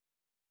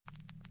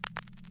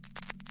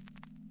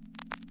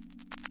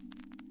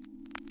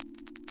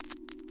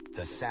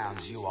The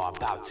sounds you are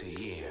about to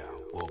hear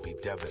will be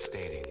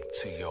devastating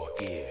to your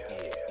ear.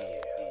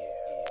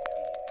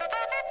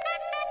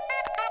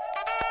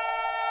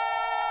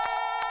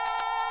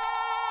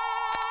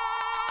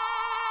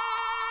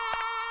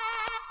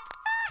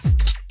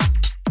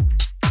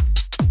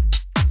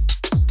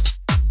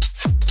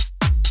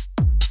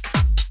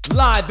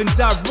 Live and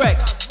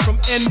direct from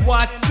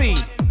NYC,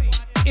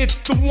 it's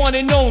the one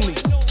and only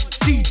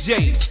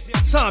DJ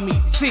Tommy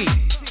T.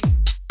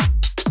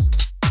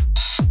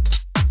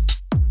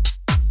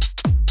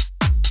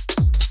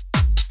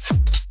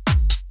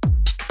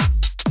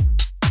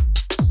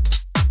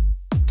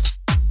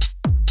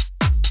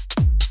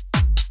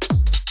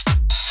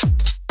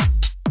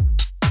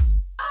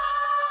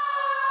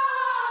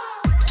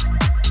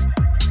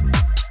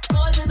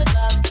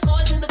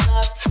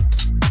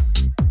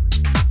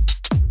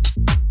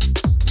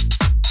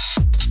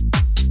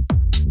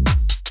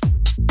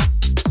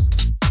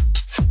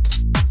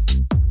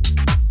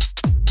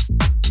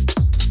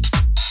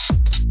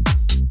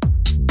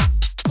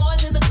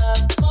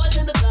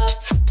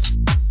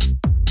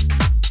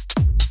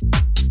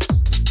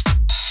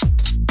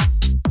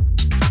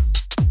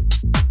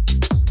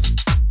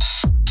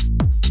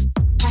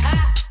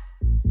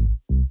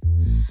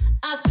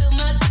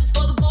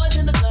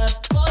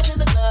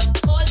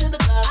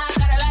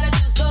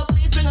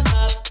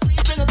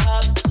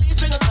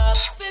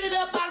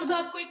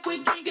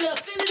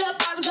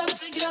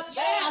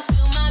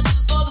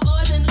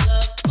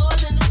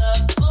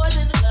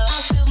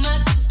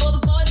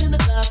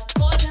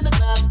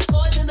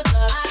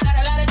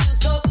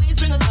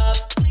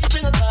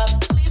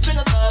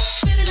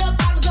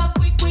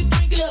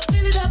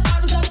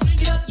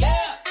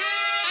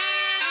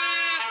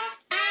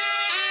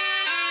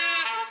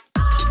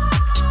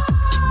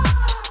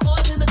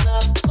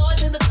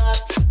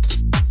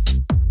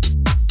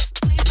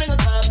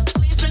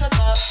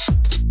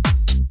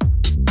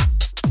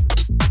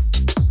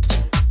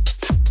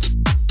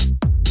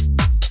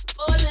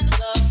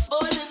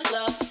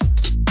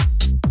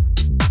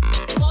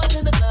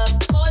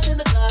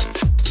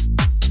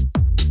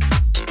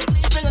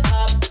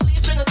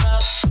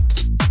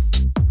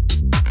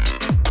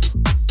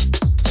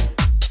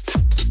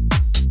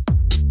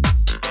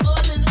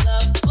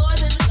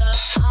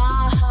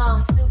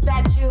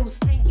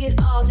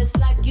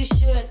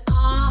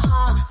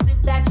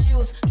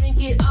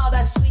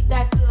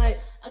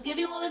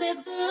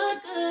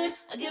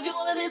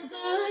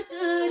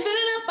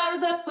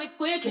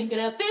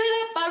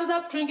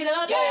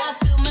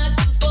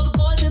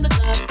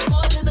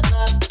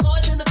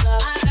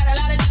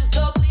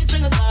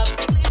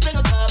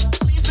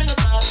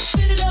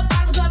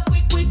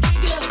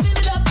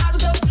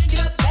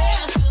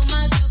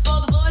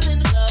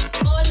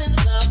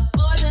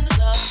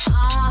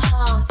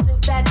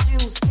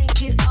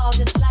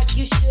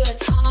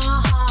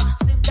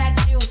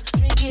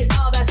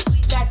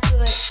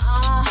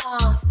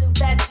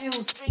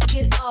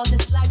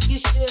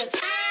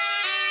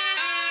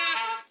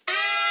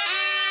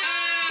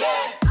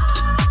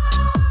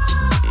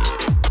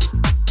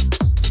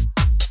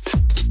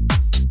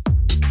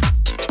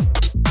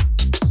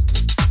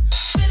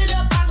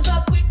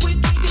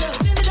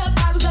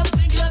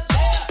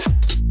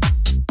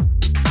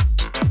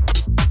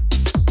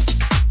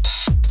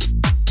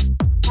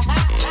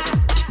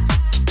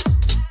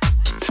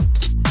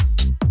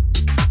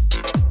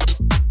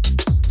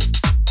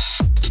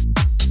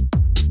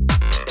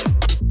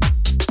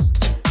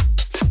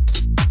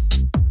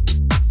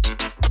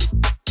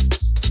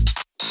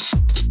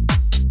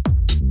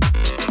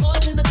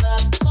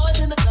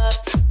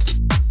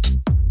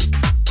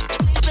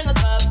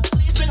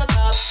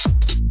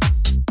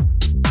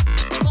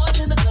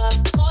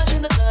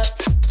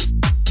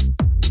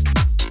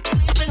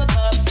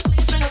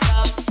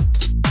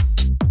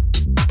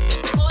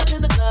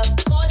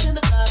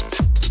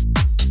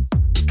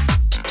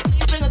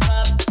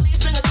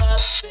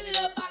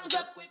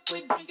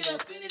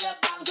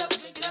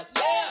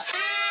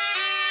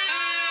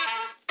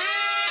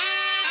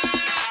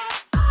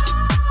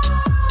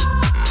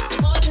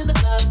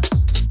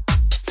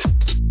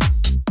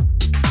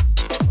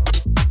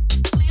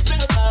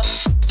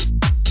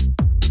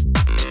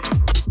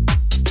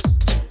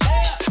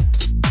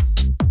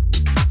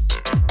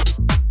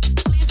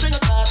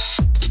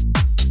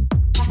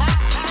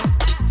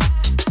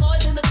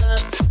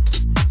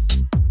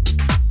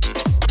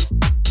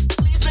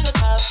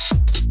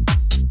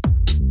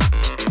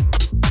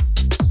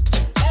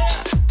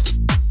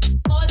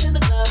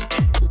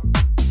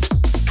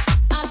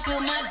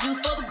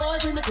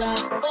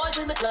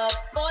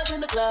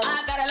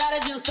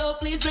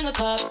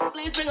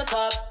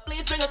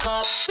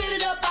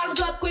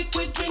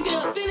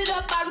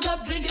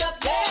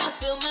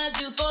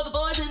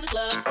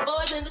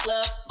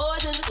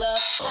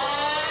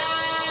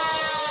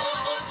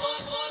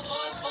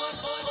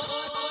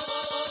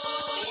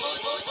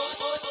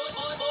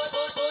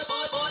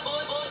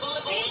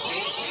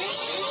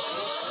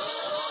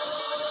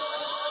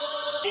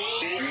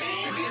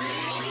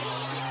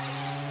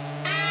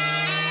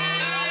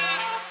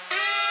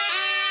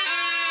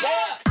 Yeah.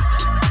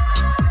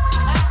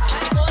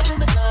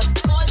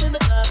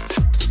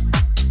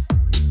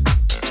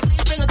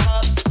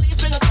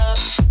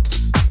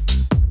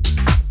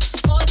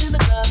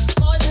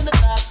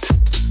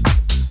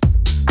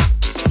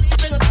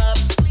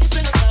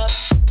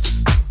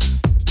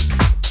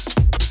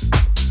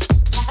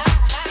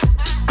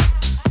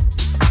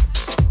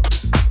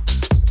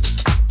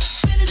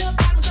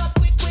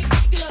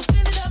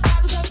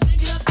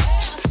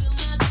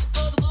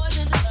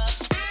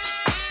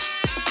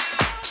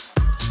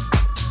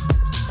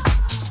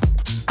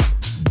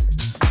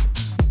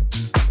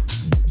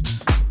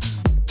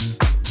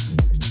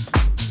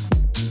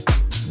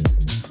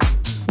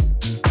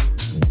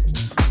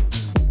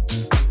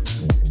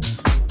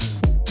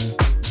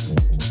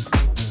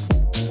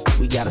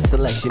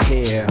 selection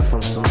here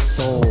from some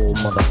soul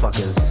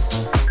motherfuckers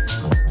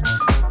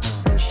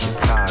in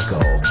Chicago.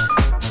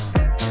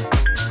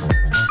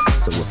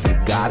 So if you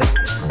got it,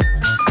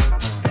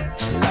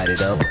 light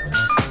it up.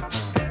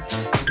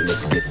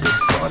 Let's get this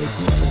party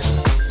moving.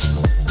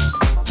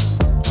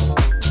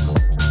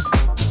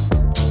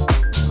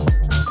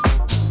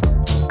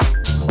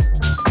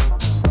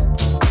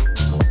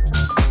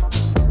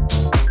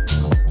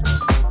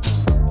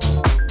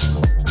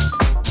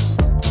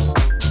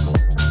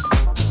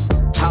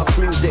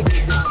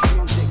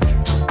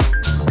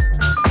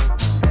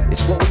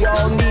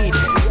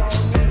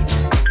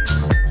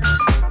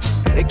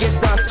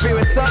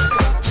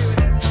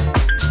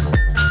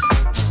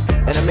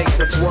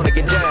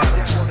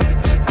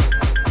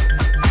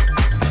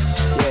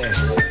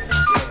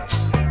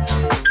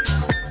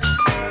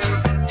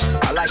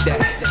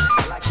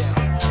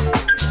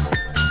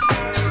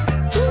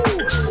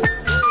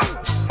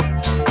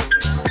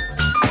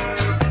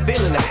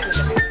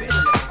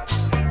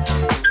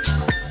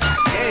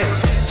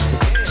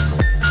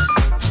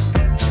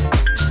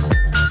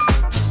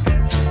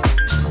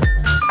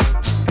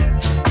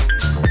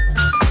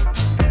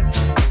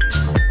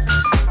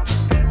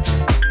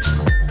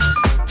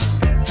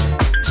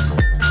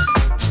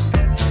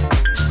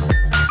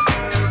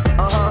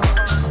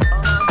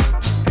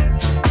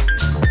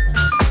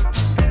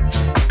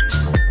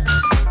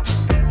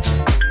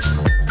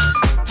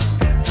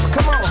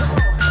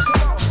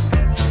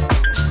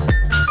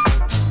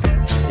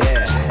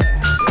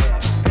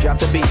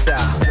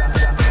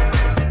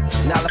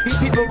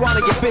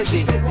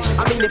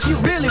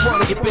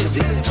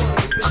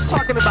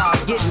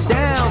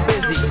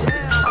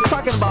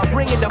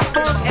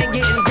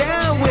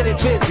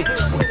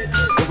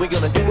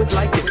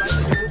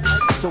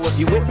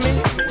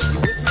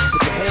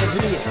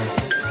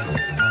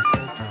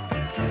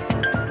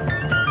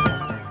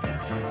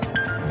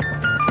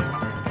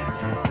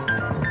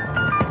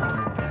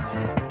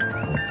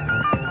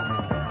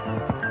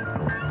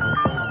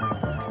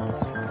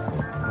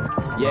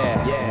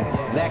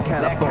 That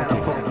kind of funky.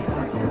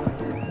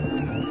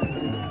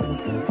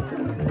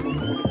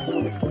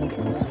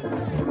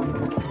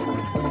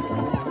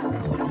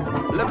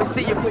 Let me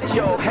see you put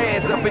your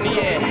hands up in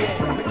the air.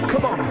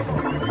 Come on.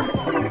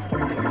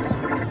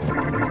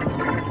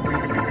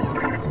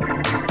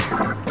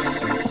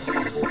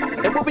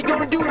 And what we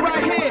gonna do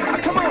right here?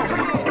 Come on.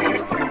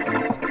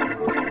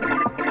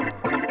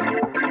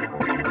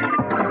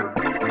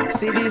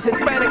 See, these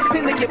Hispanic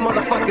syndicate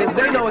motherfuckers,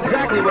 they know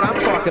exactly what I'm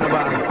talking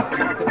about.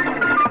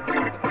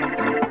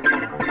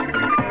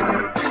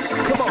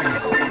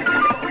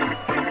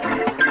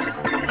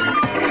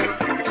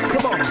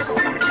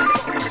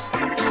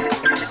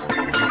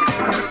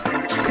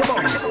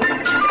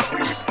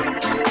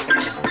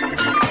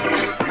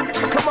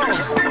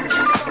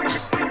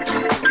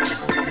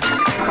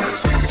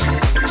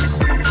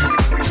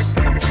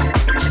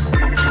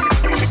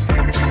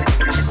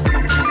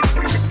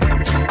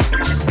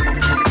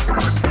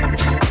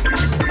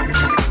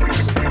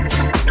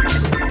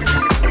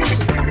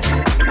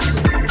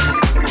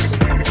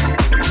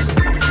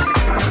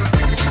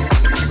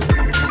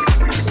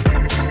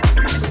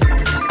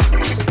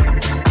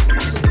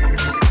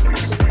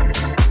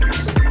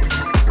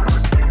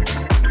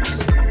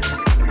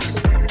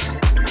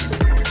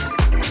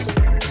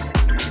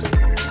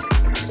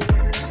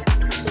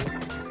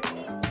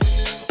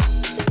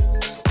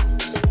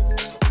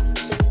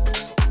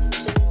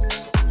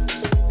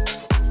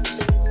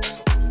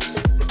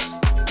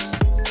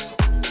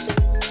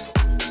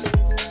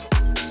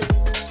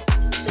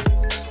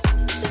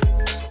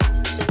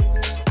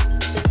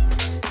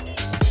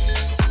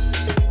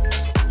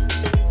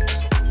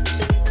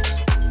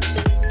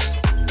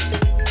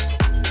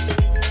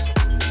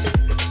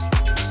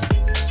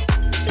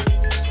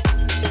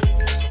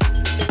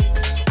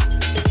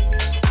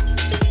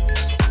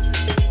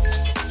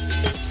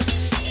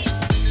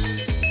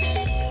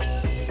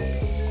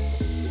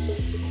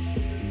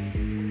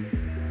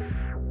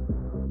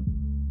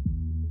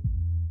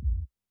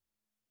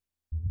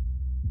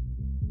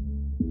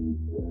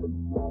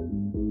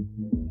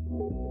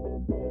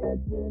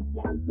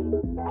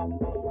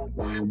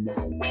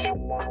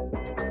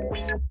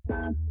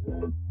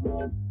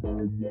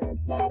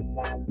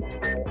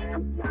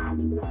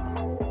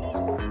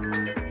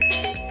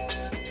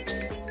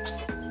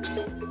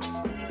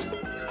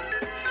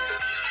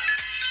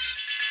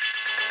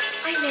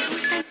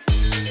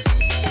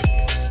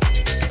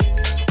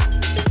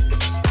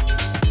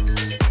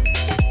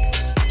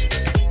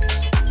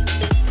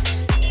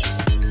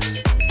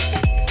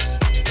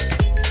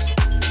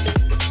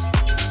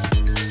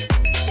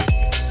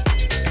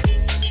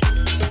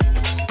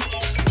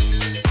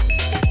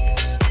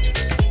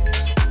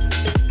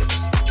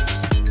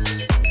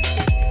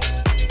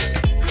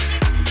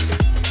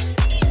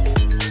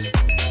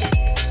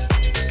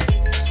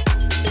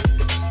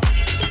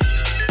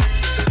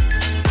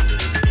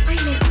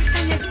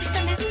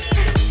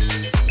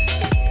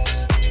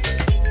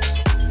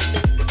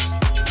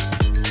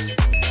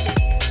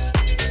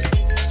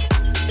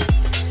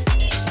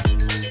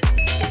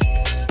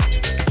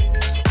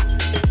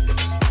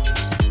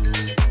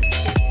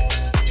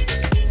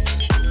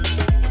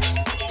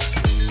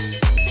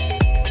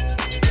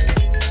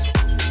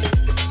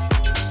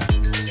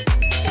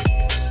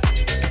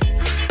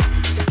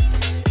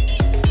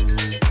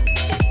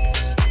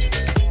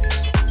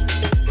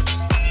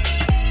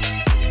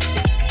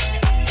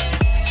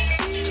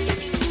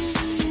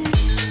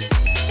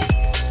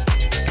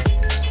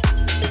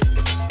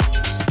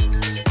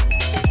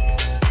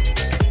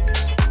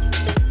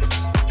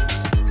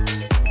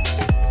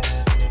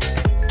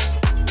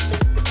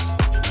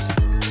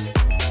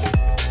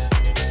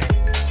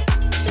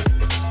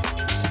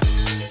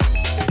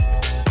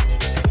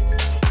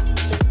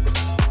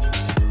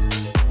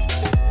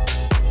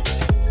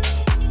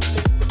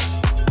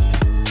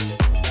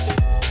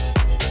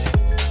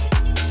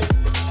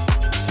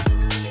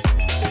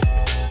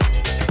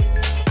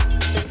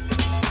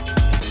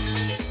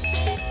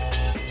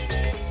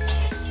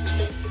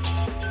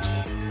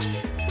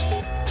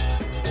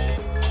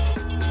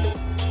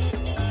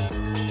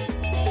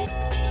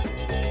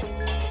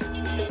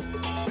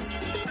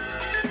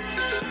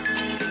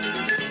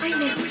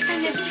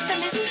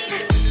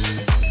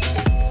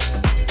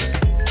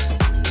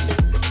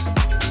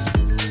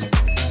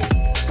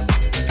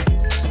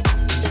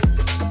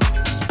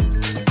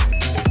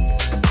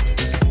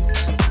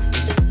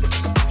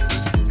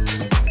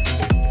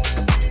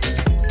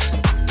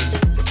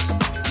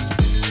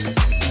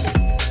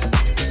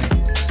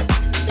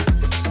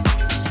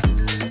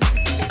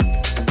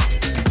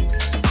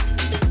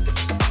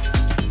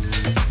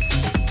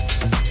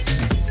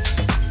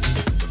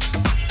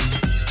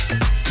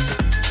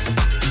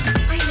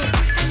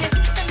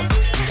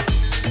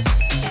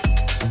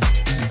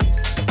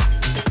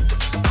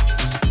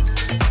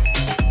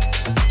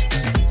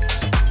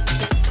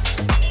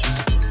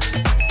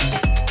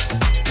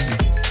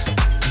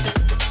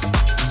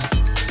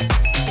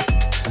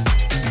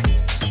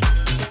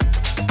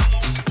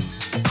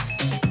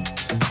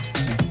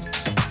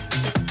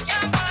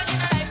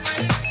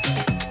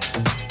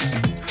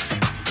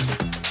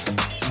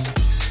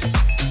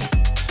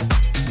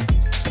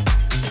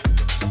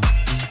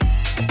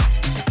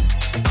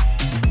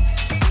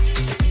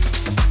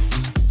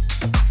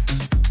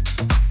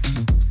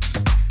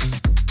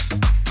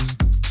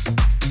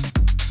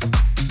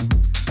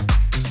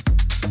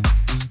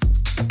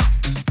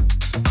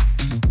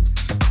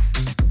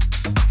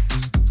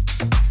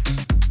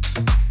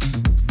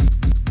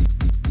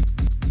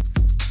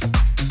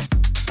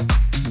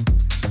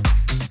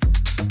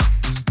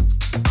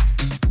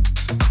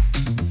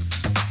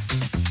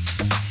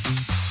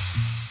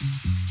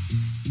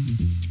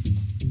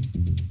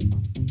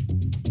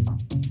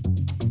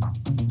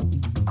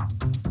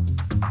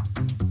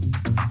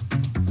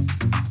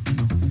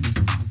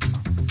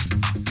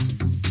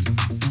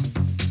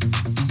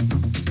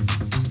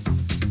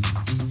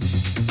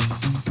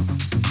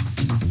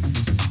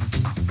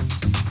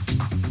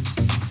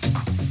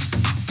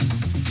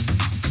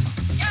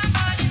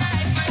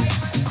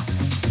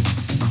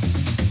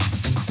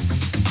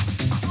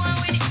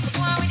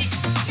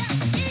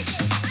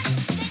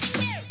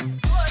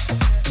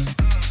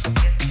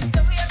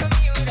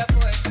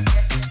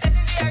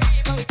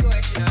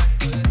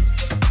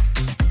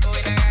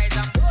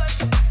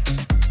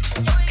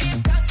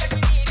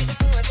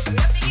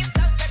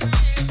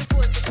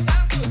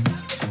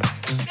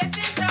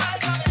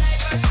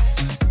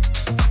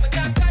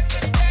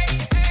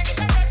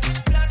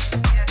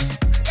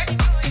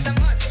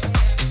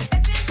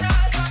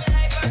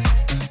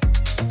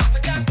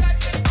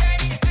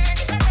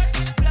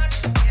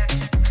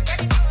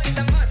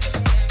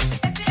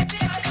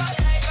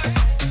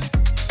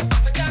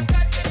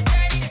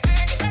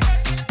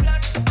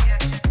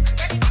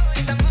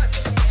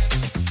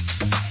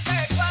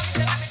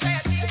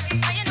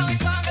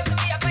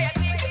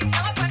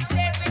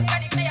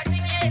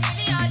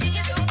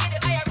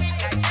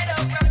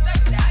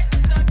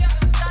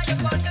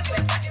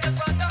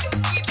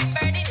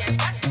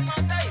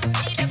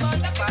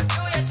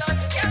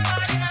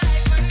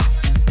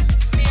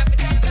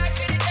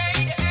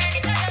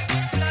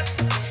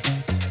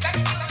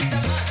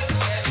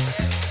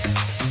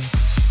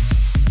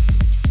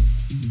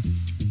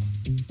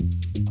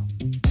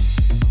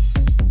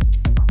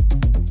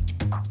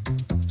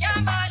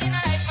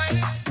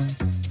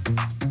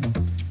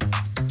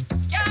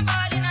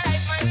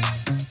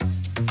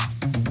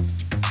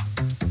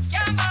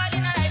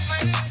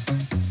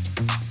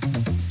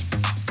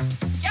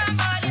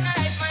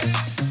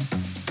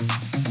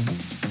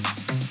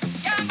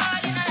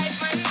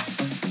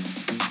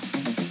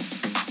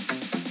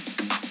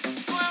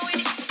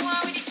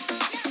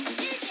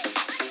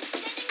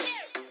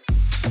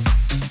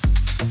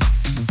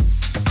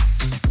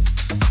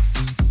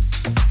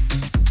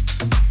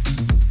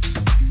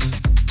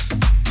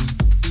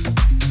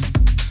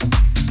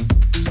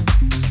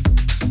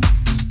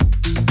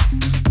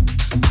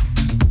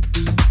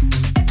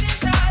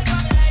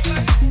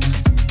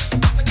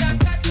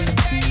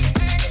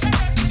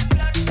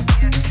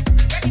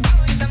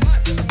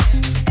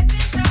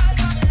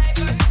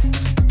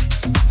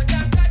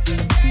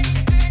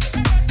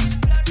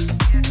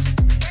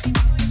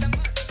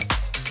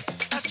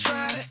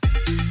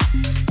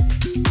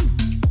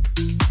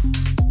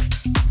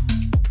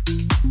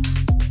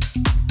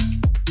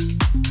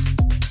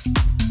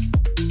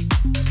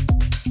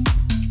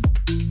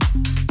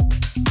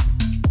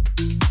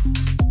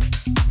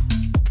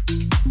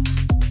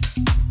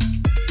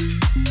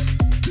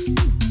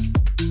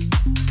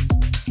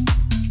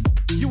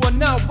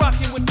 now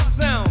rocking with the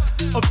sounds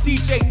of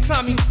DJ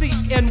Tommy T,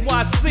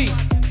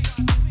 NYC.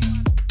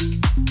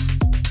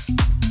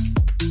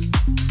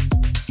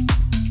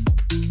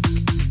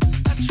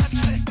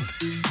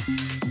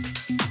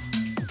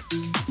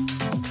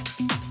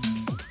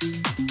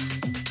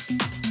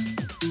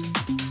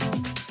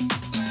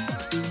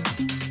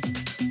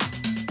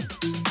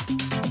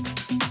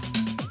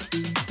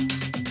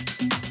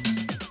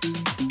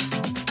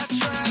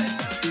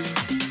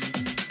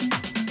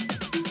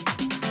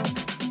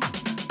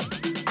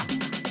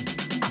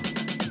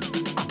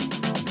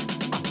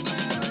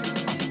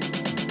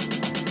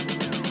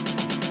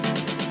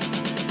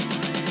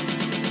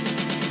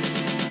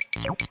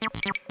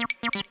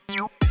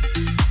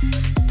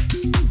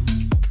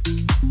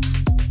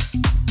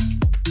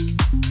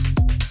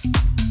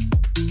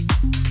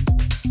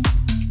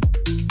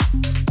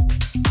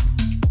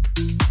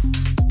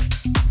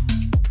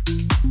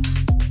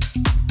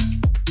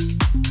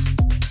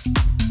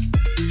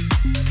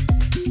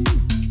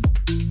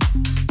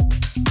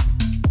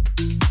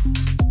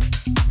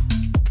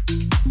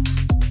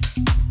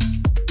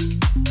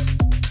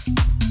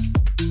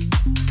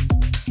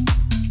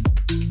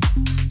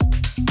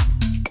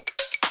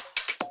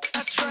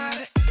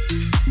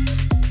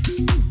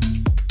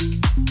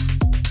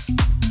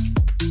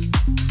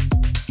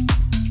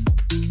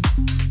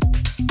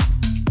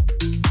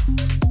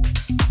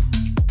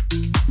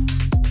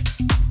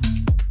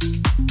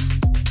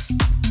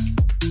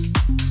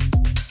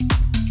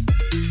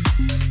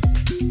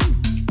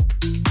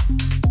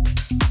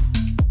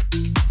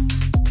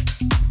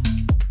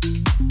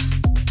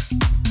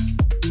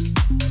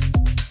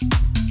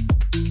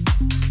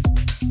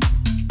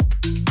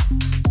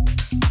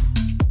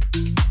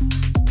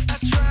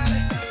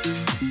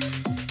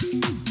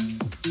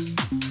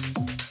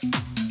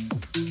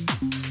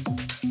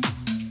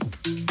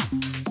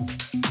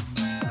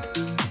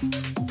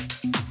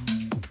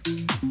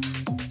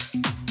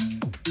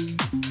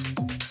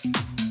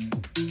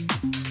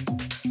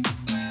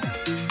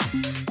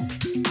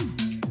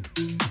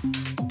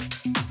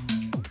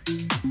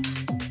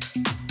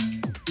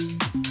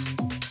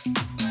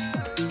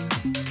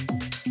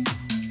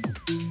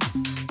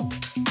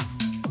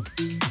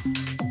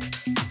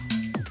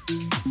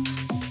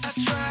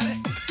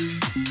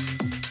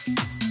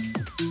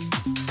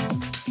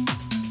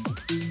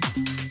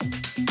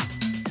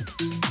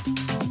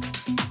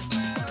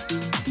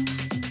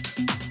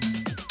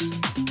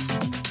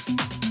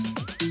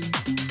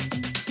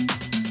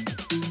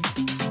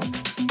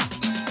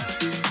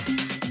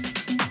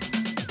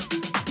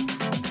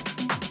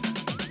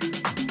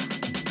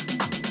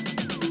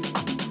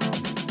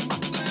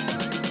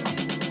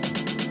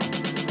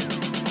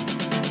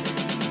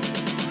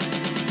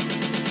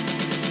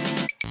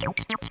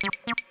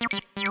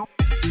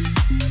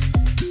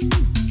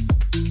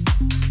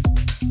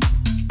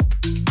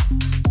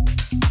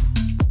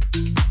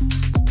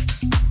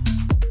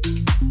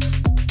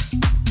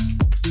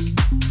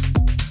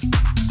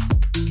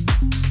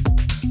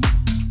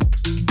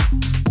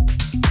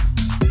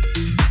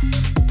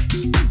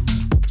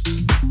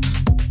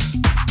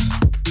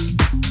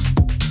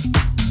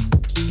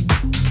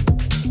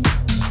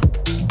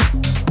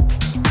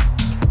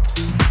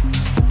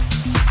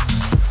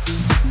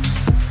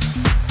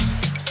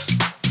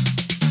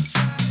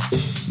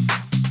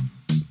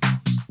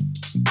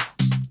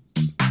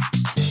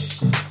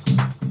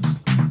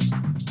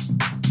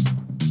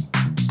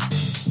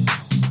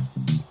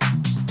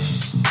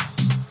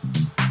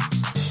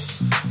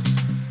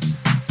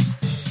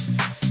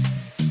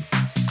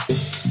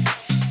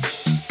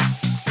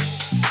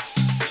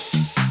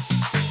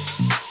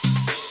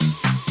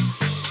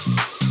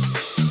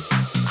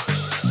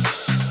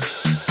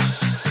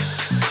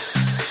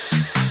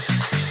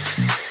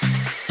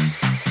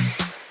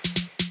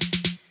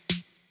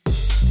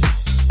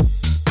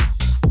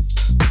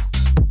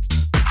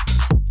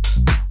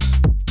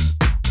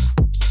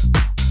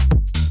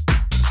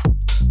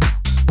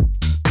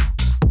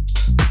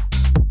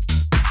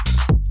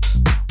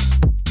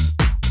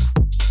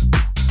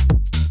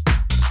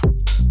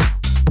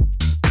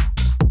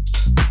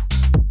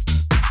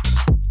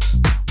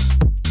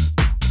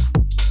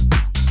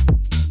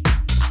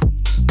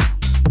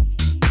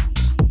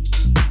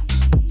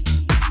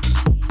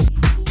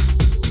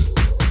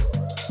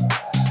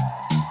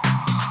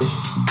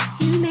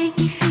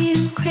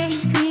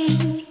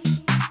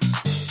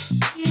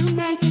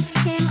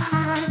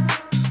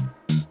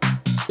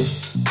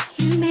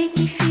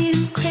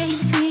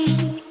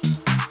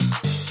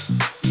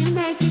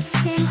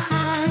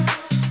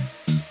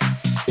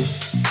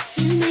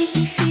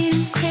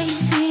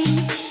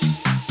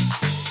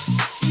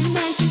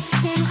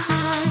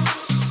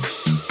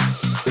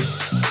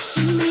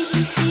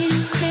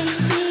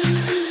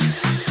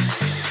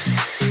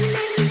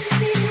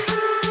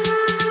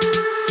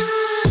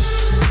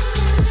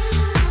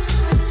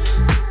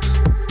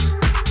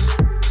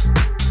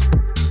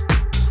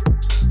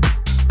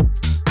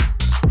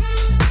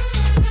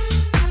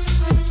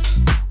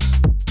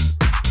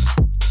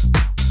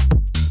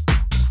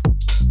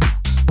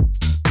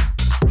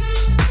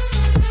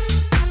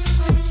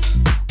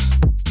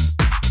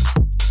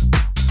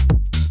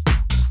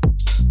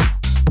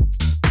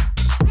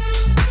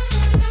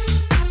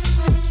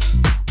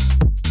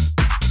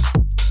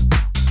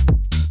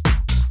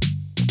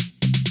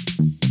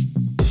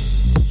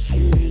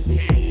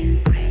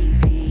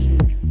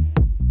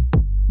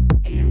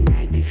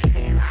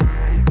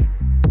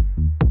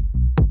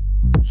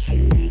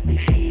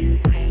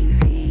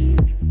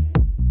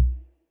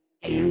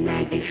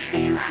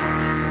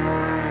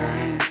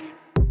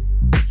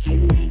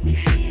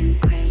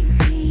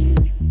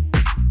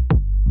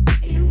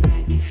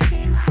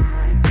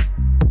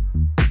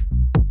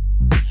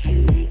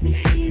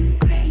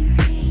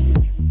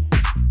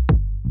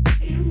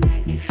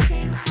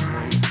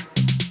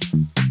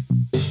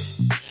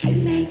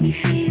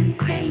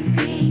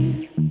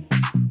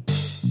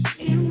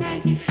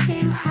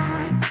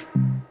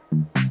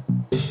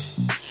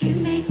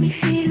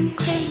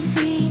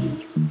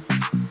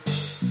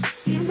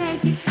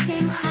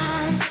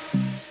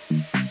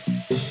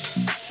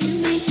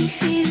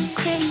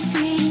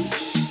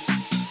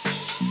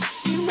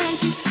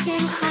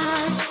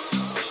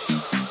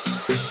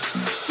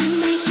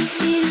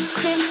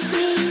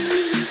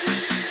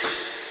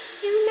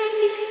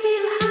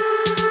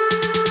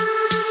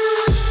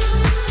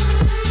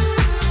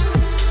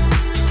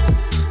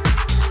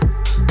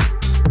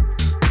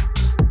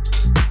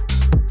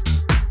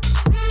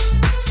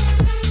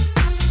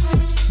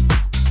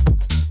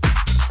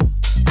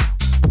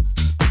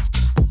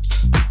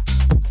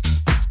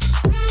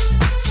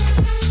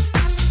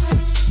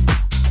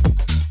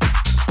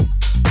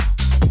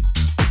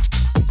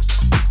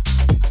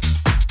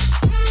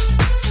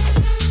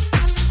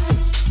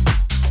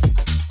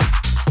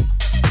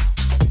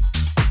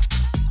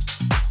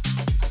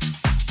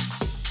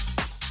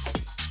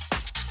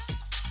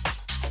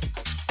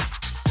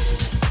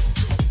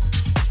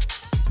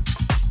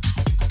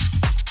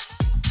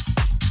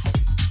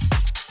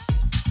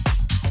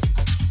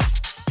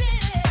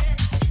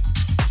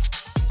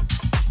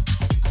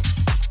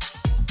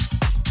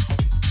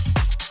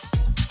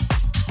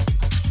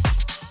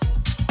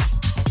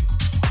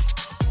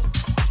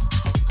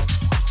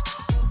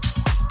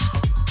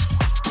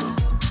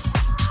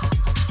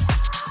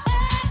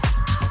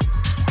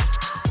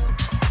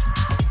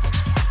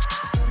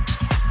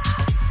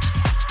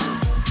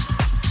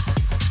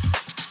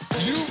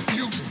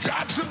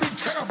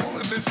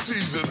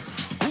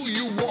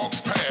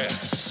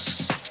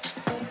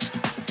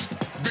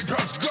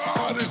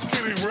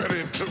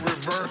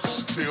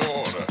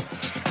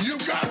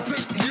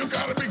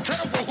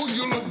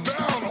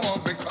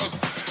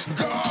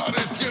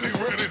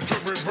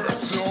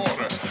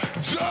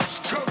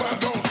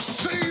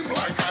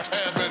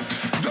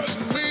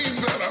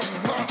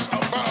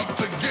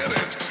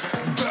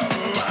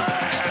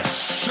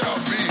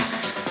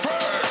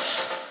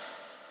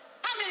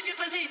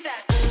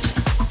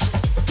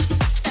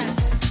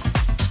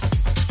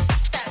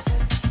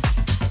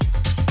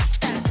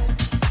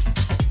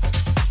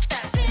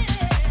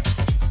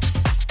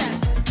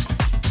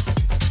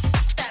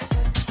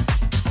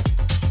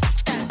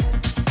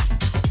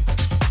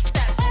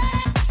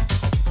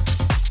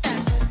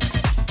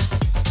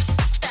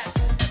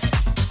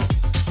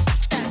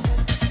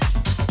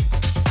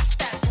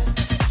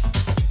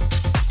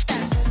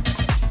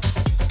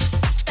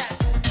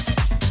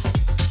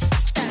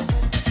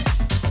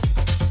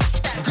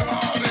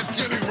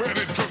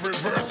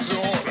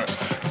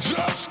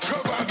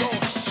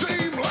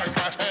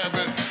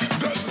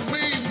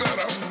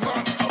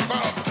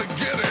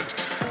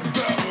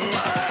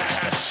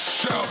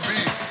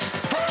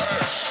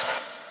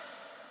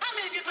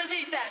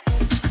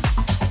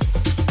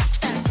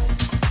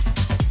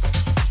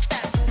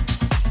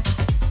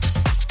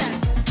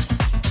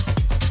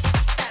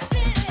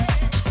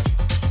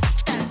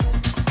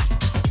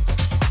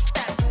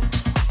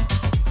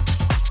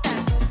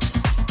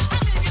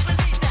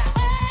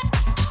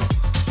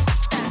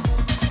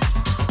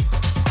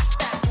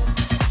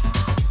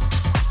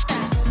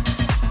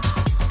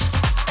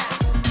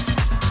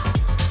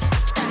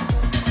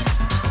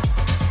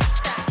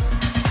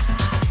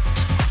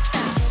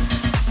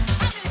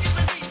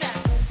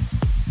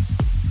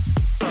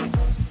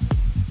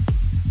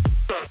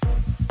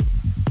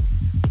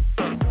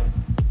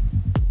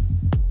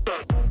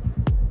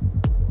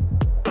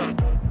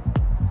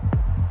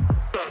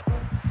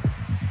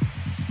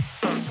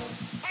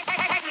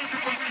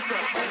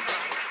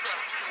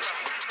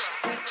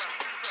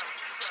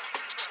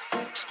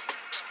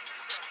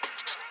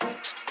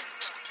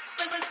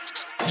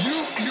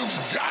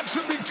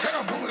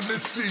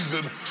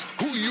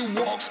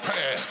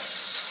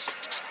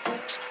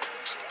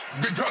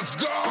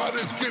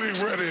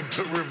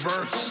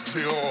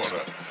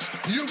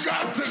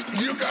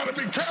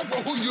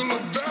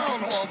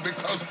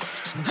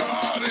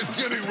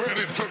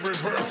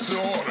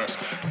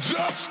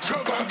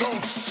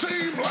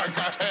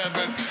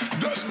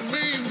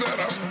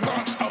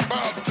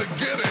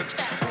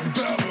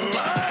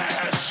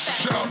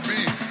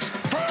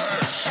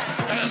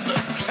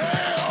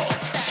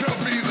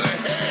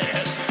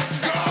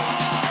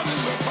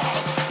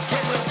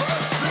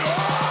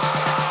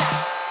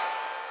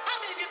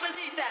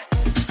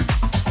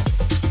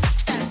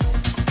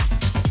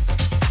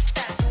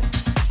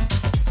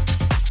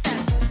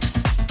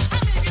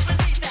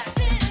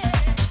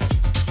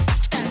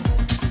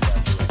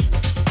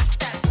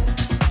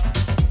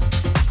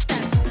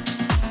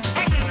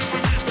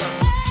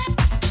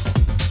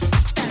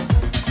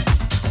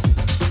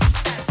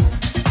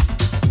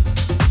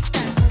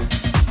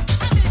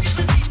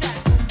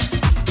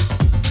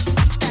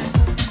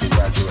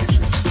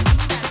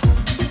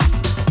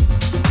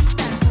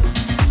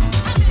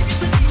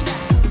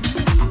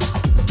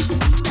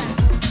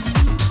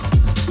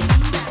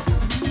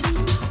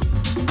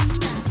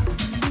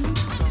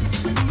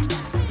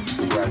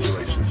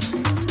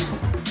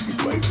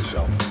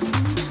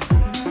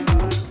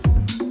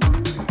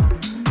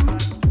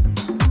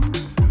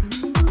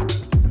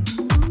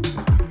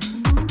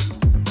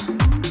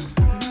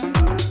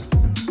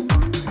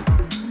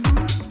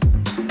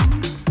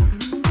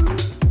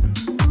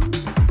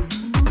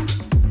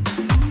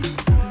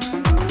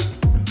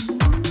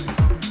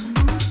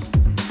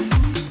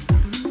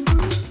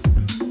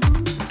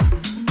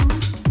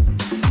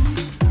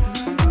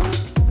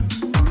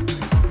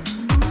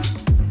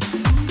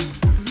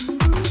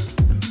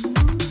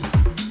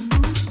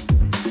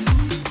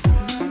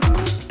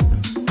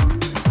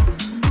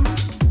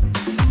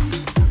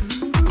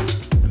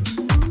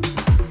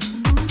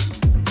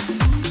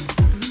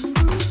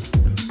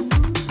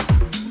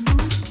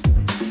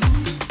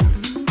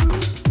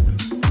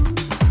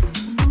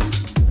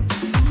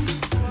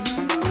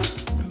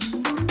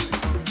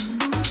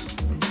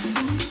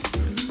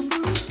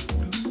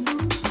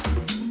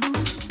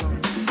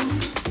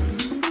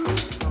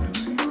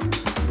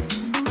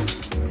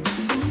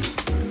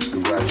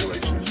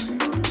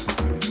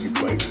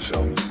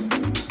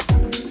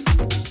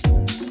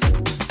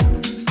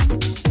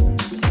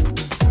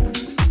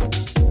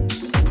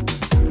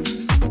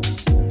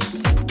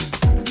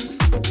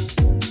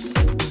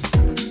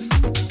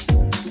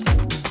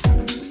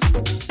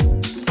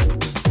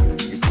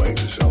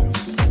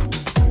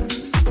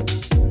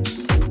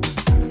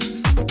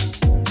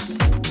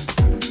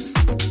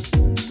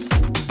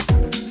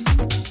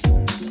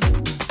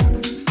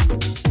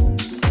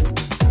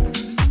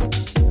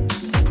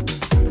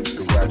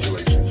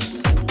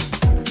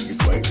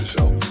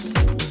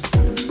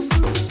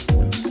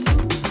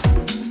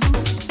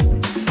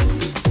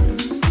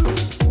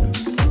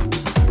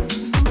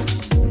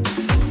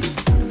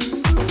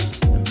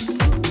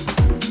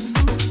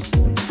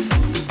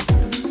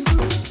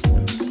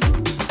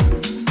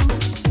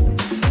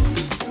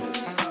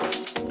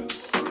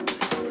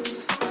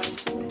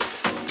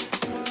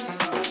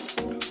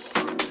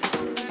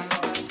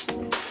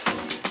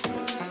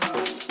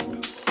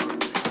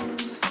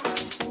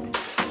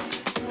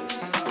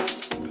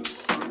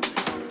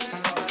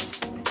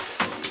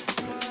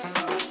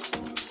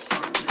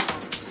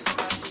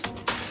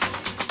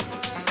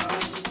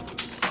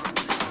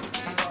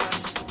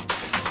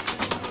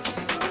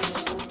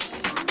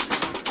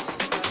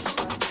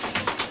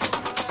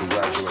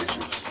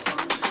 Congratulations.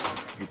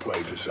 You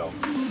played yourself.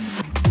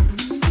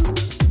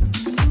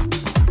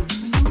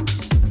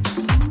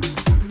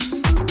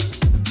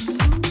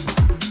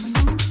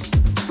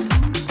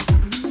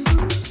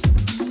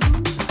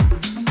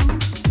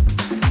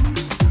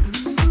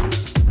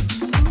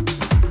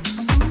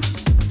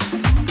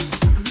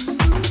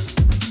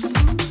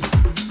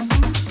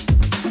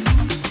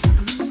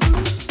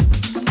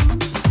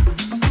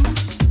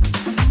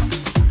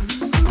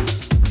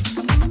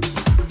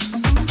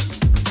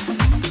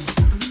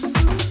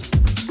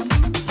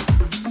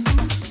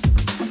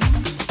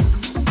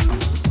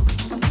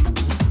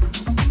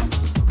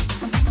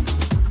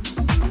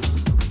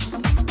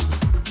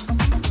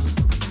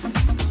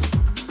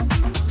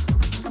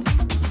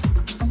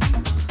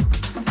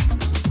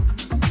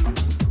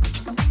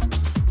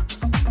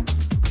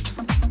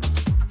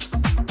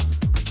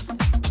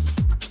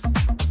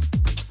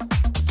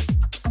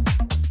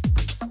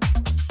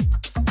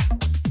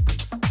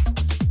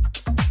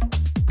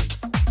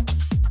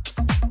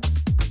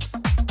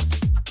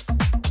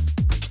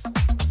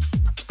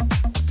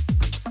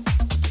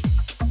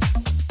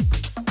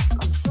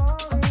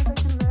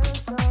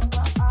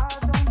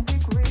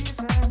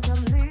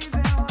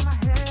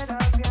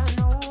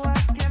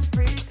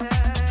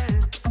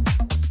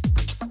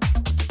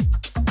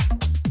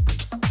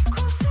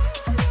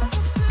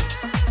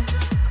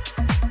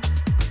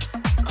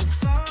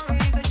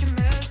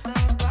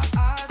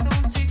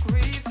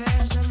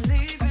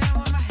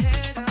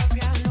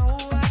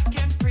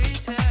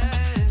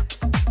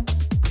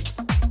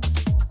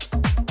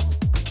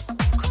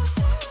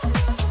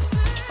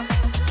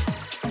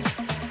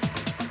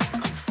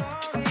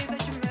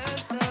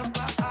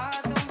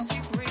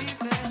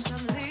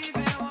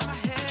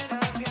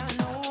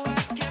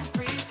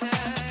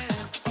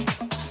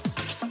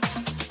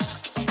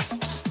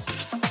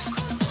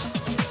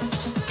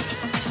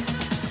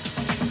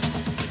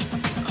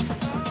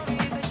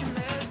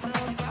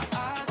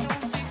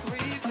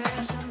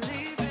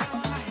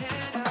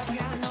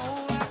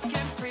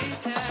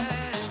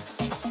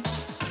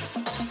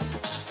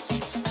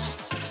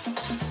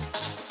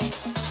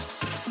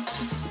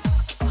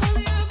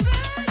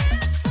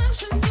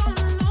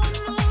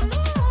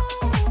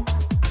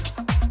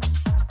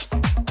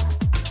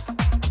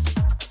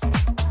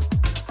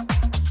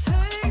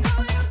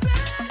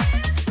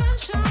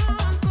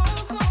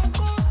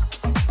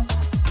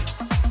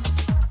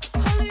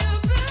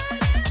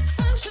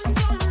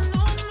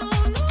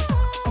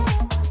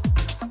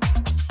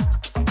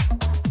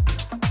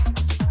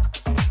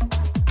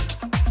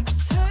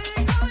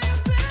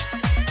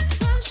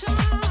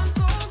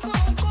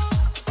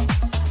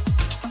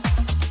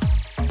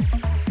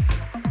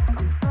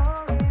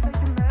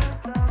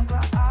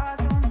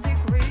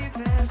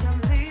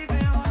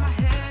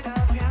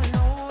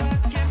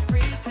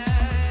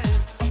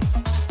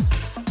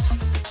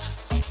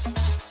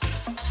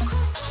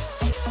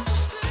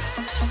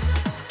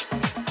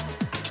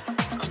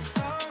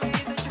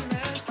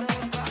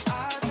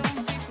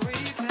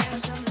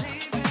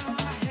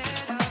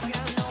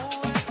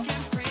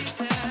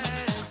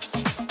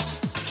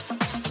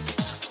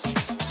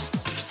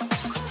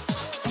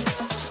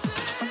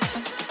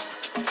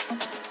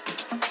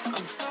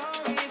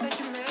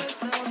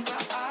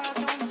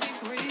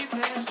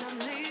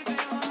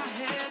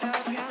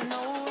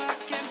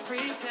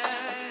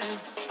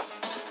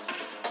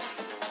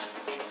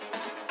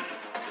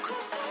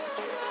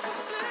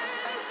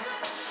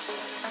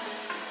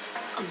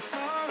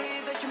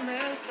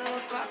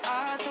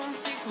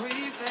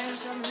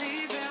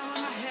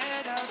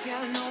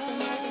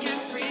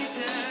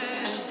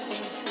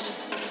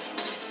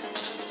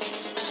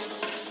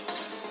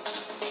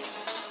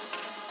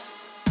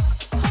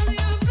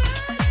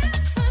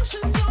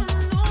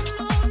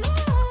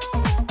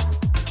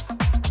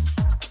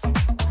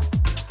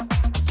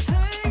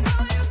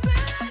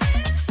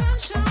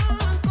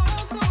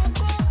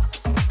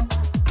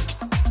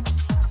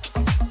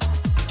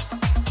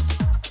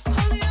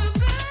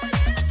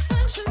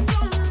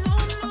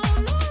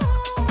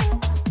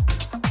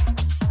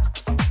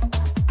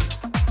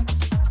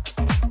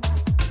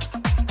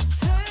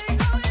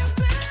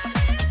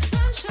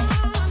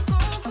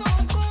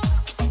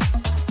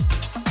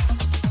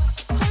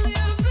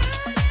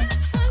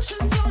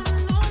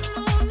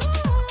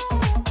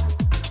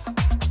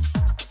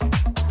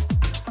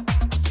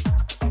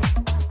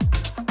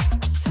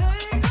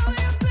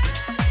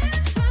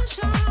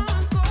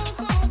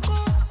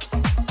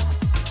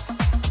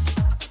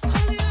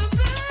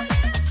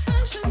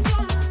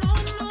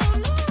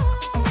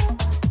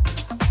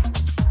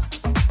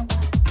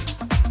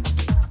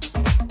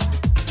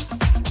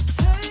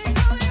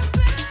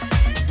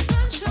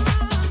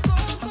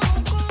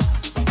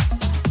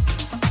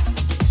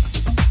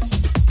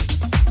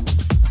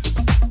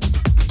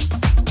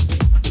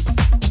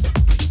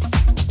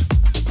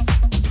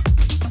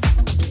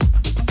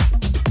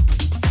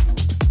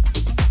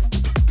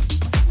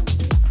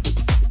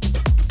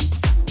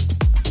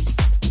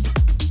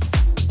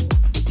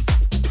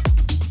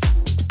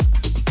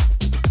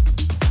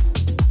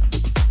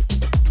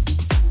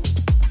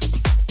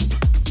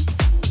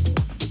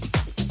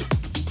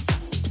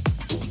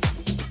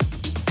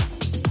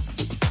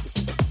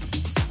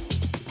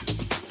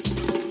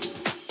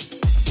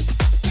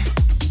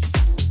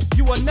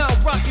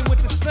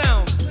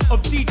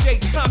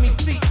 Tommy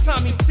T,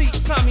 Tommy T,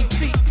 Tommy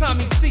T,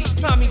 Tommy T,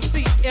 Tommy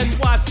T,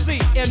 NYC,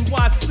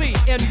 NYC,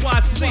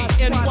 NYC,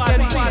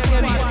 NYC,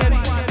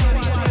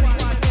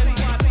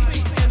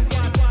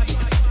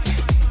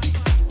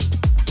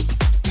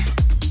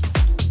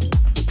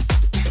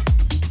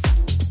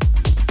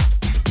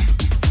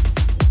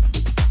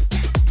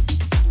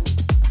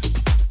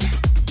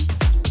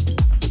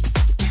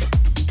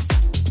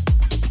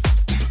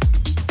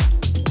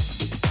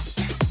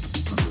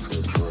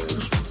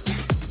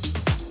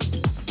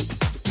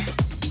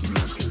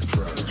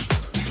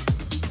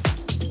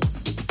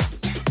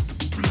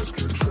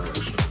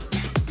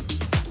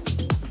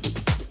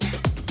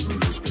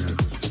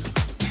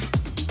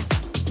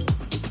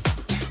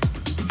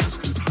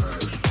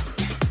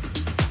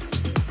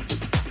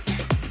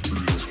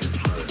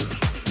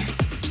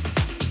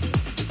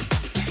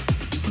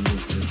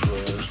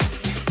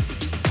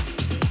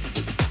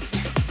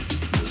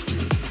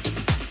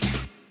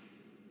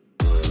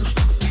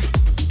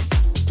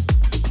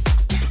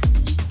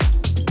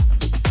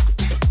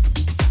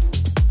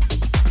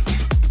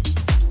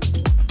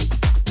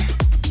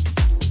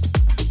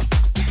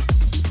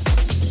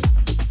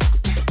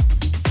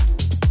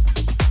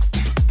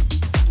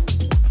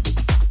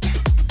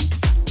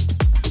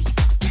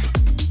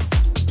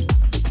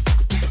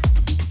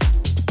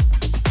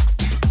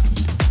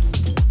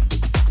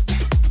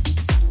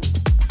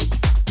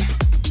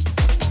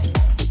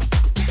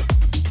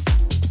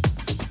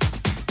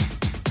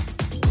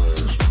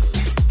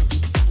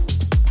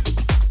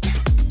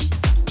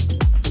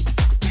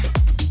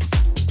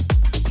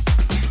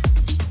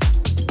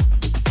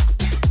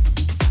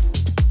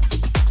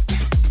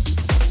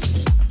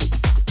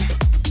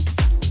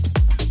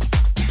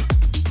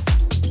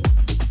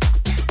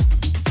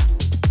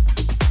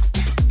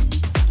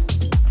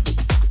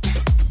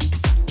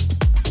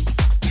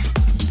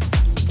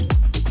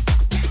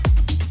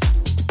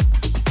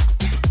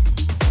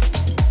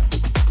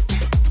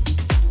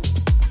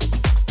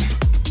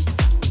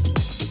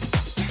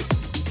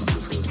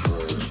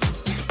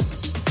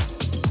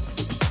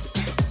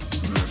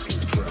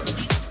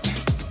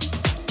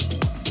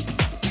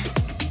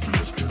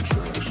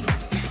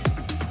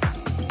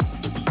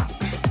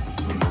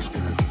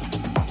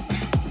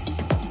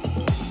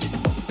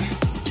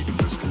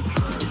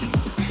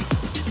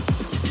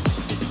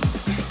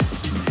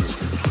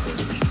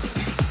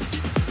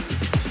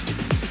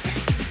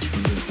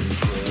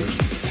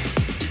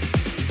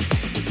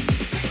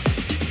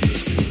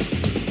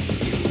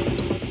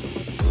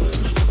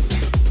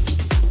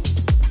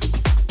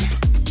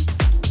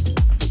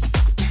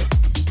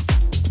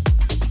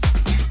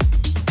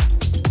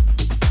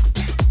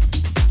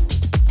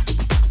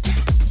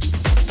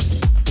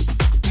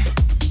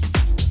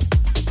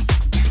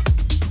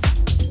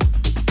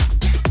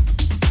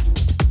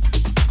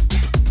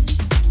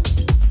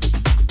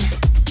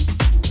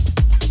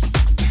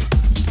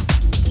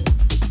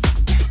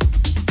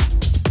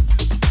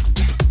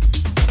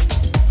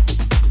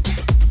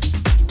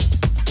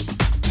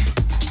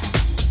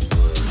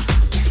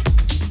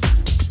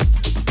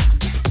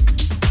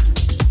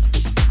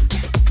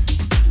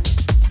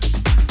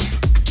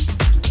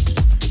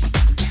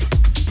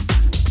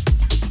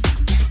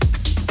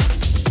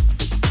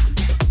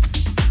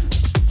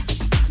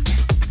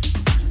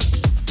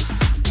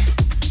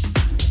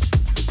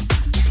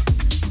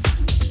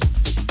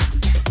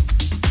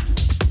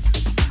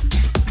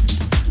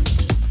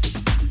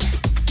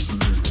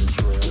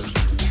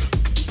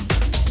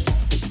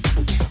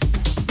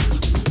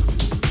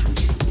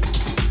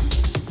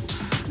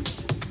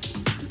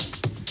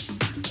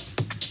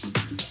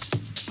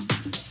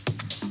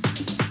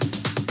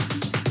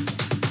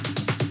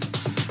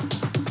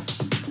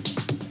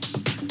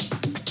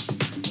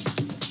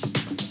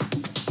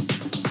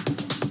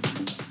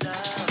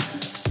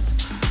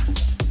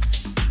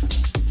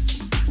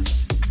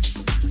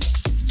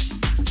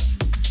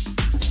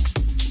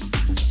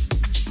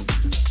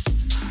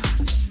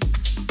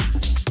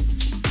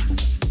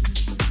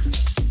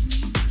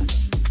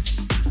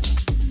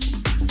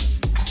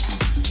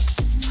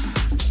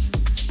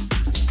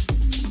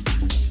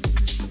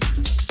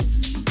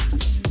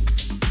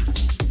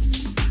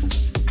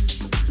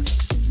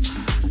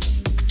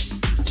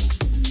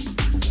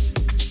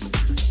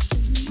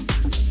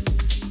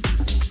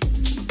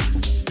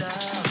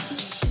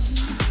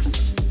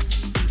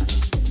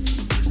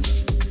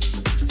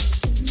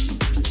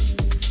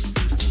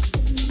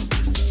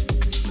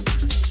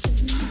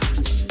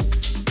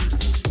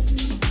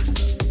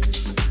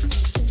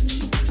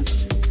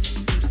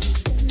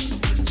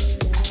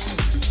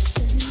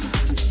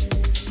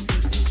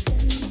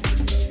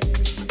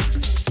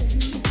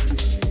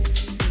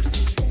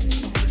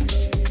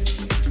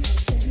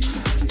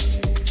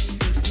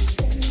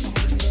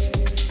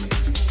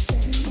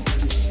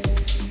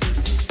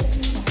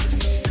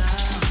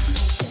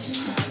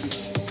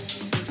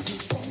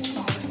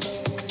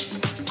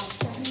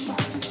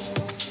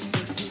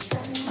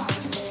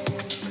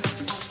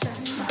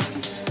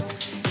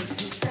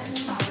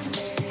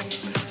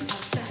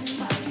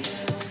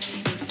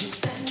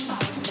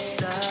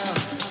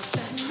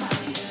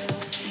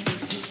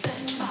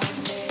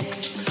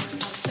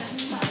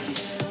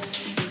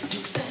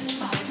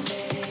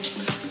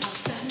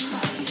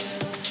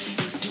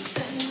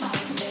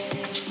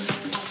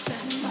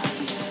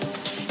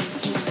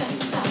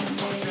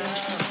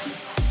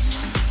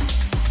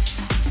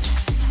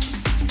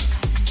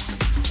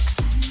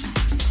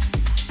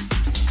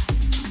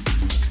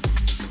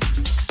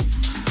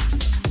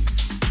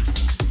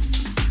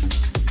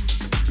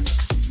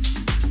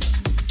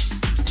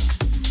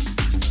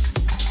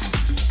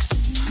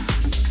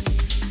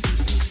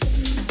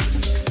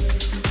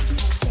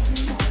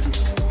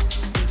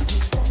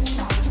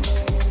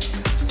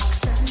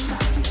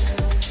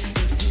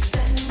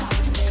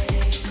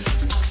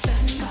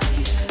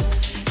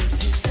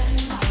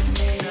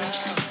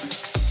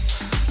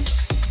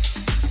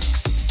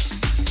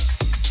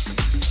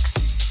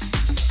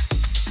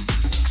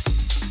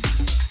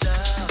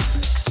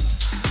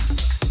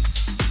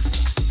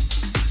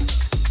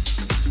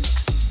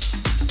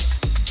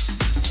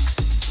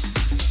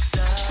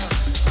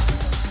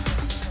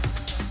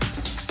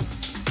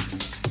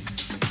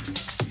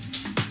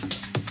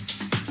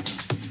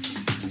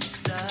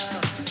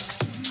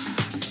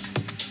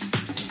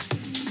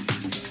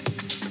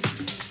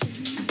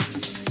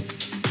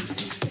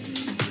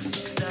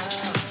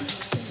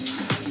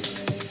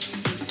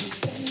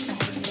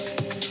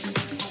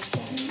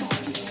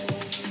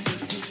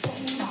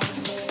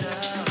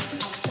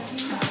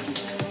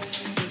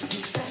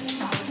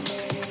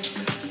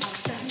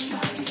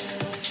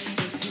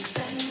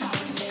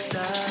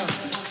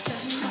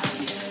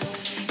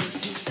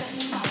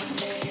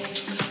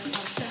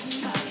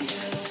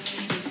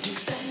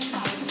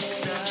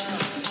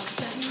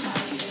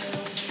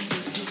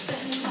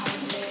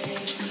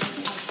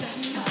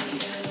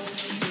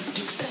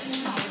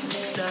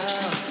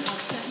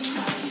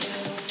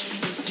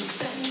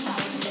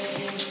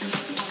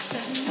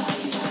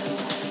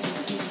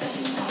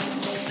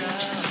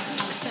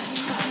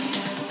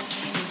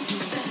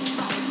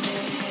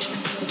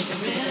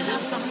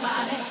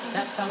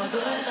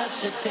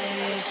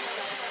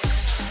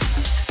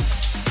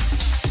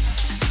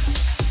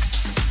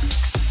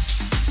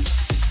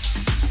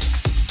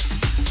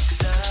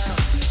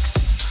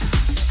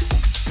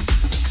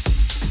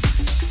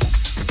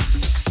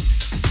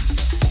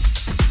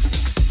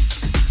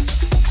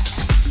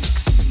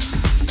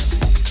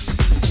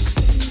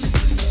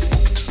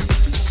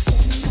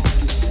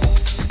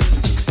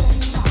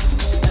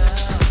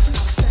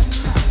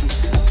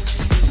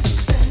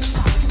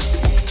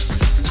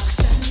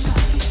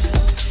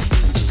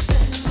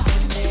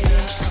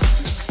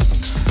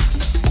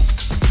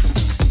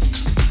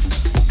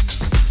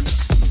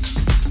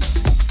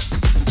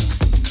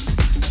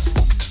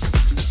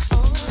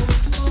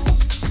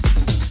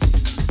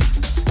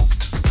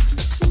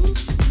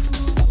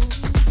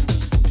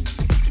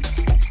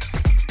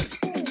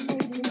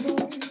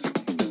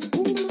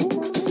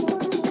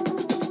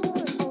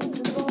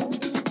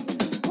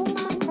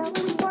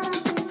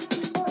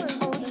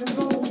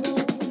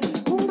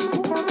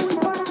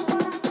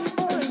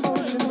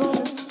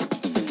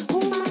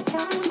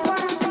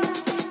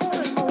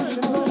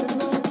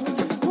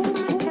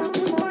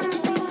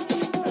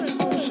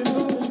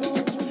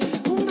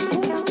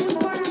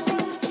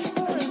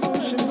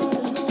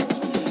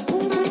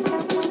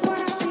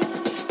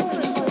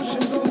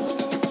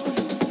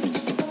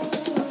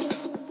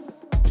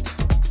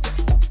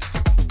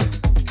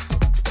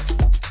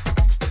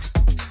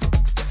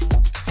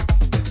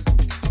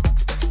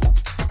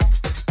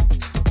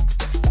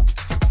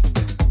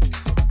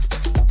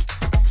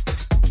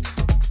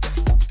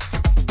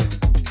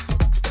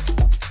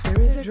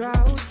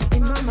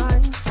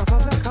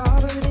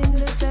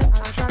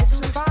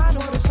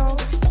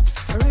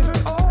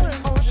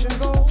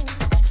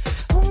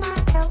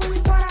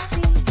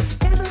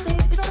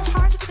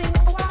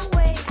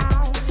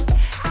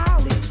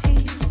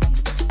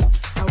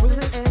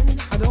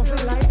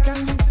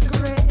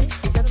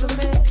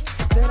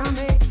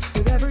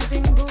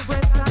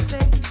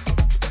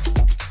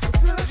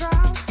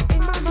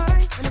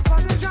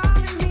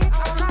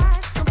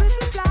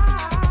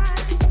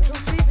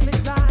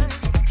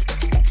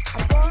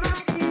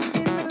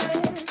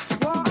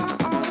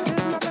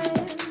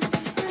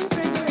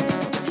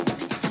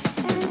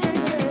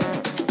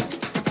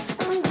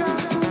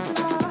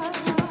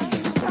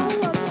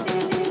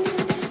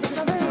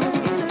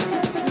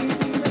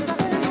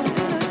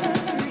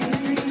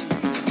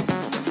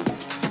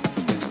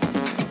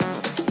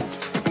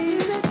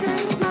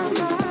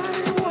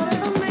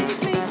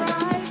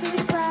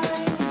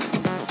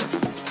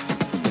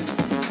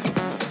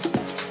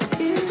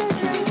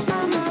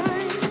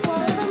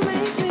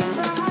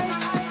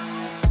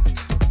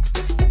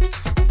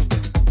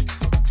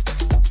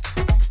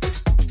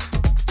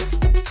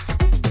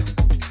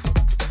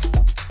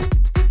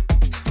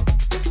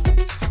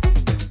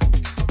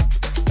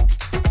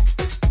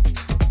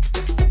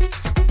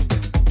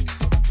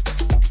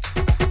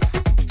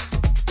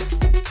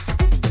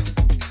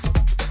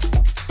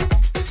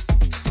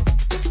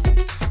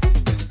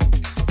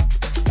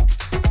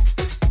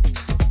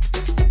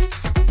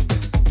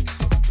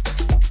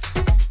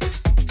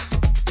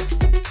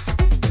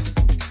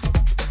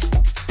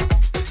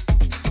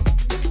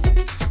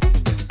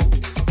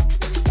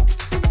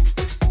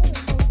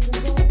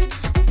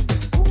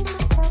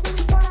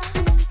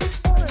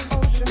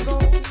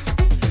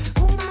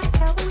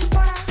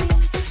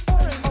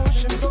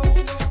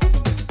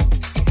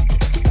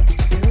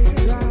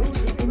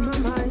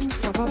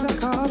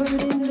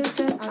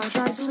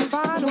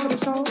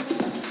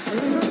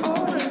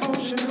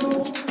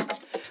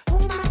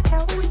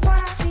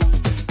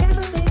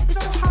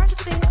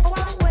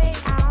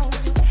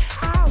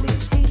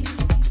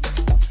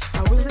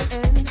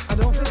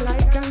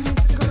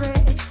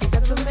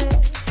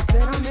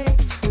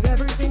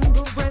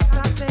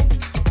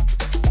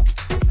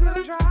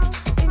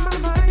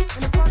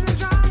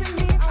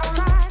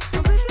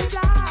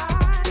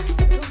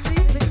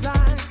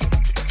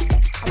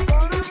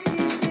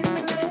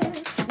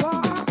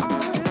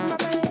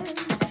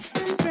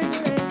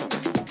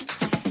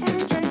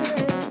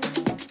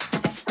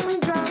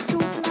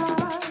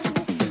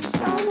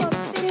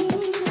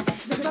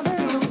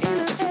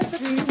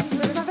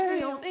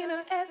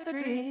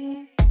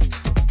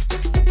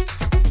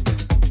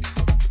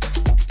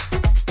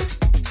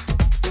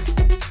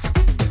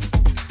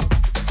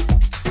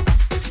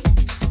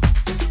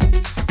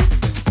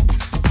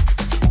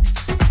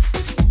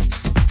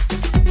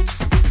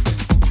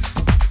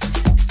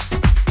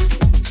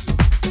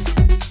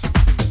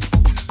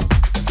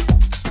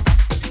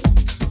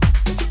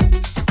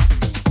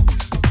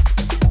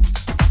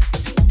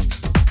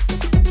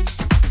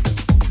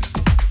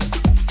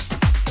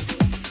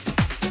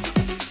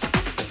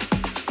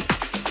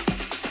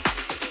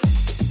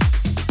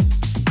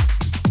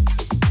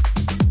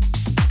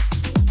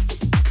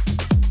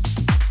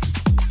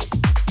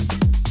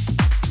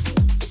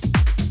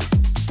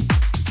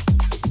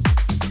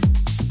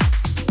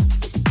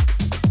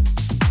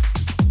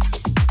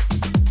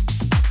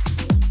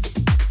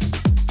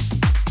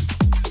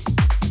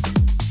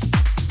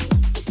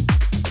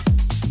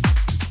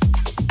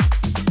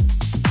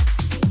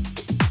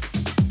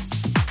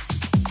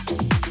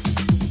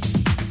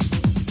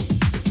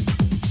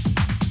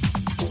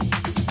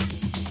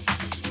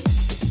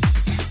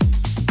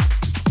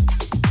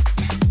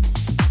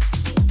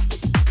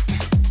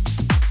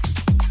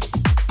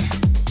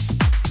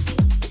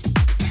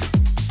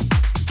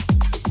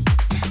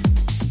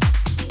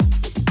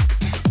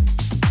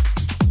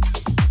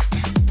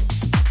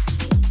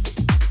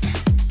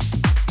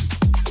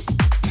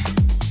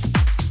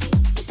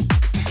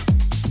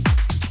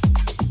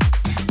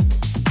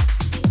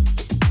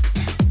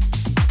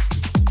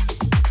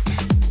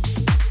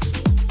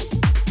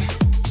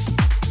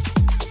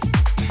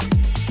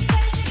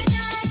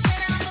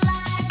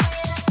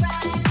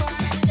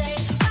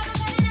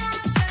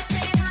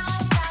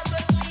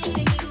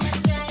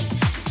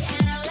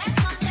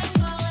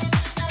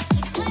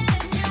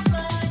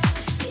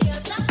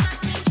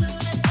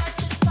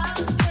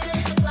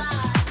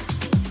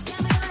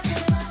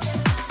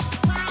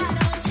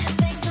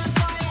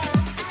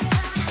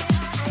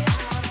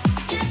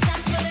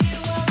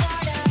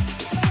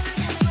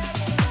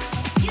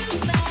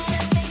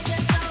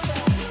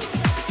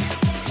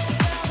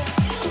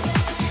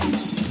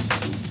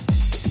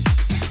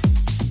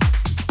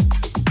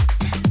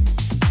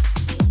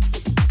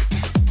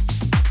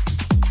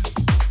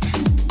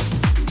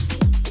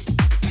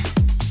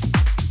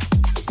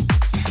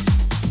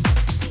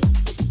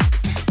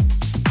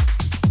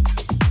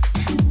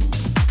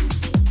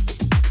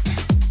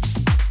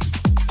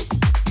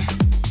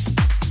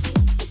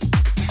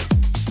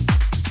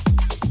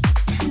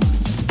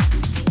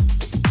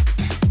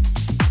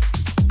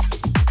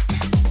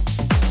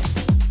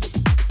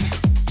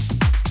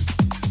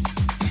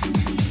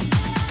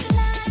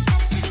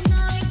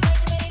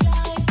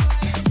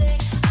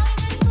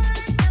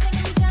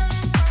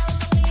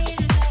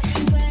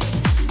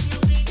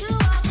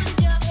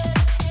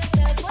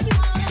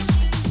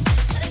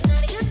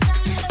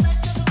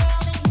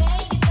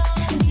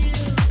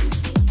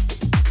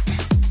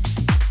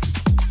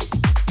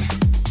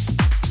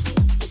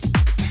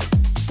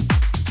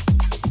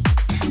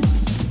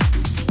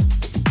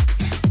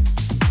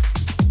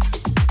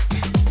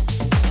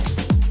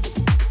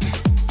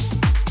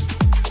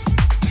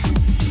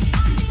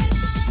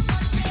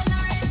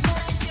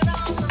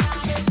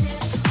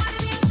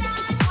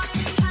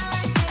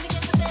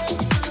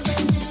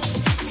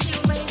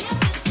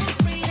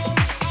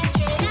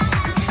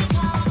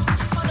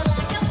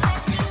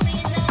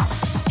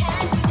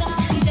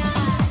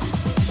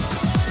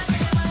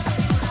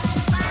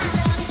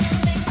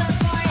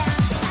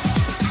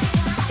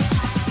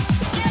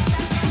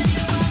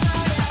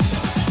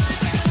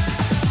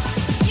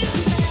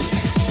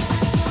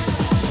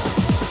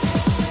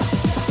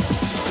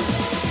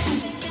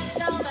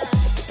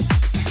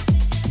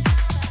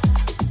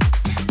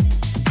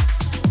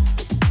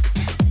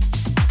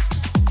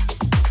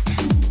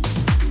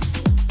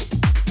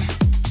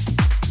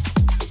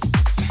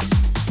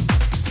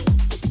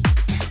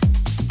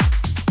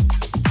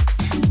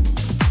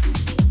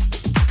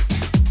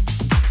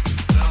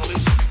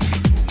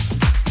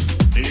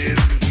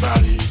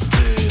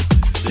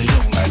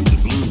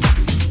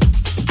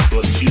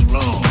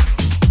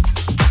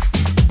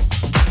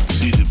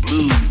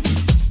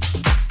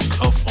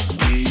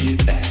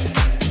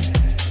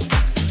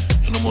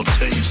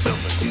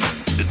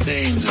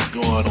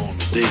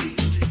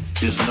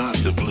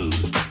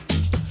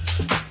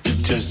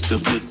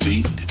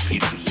 the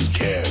people is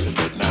carrying.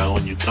 But now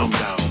when you come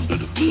down to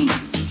the blues,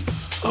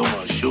 I'm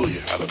gonna show you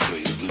how to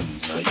play the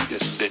blues. Now you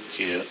just sit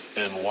here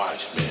and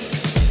watch me.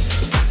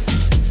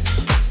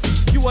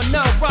 You are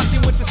now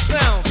rocking with the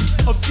sound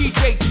of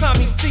DJ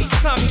Tommy T,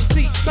 Tommy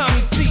T,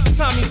 Tommy T,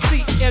 Tommy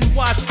T,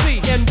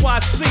 NYC,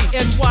 NYC,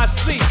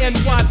 NYC,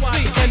 NYC,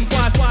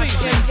 NYC,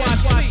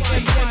 NYC.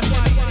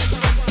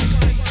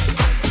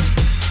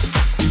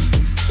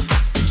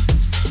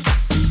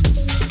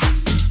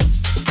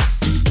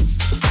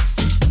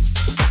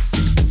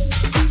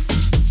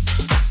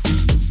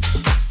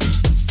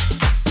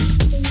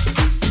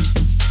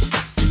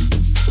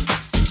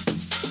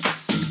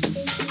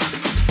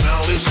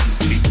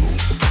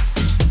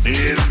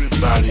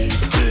 Everybody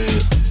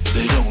said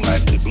they don't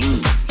like the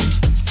blues,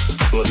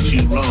 but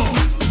you're wrong.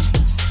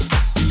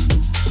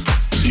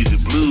 See, the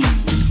blues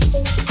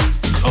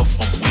come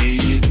from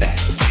way back.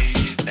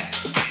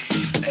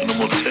 And I'm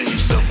gonna tell you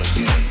something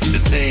again. The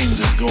things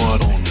that's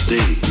going on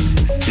today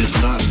is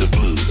not the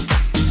blues.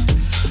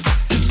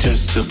 It's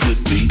just a good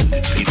beat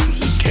that people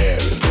is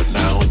carrying. But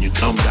now when you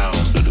come down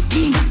to the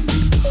blues,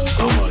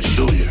 I'm gonna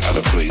show you how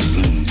to play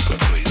blues.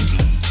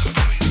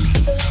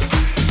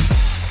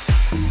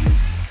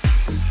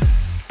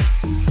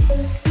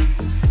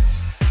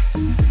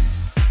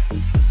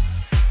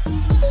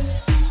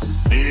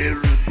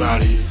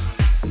 Everybody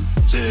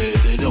said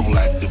they don't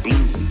like the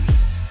blues,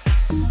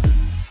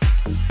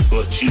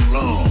 but you're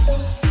wrong.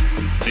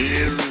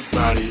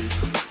 Everybody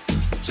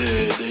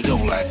said they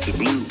don't like the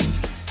blues,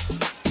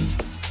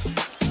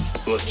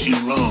 but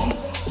you're wrong.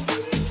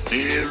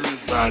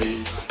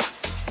 Everybody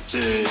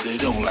said they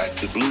don't like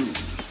the blues.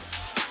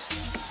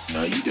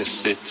 Now you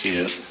just sit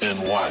here and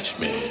watch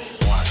me.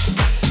 Watch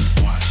me.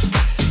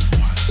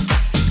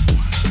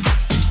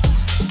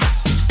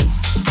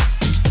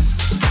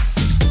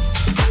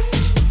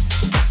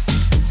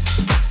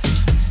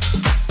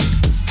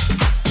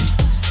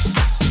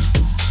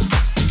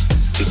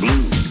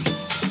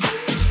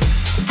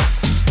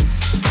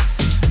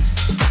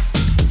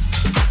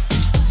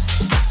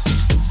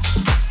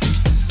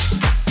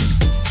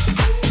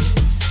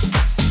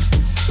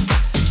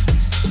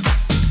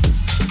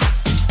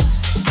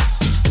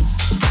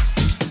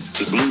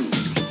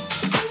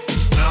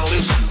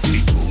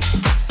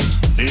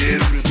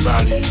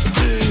 Everybody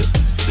said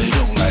they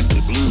don't like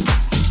the blues,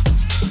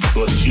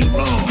 but you're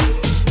wrong.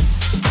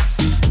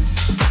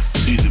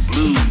 See, the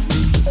blues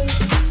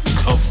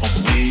come from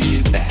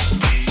way back.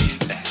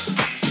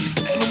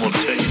 And I'm gonna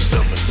tell you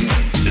something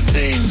again. The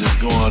things that's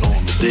going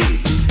on today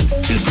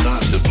is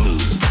not the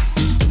blues.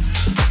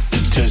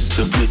 It's just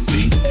a good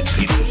beat that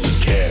people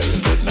is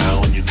carrying. But now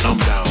when you come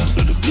down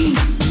to the blues,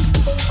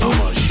 I'm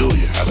gonna show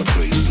you how to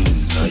play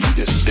blues. Now you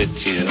just sit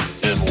here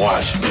and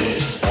watch me,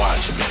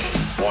 watch me,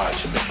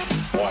 watch me.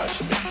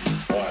 Watch me,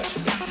 watch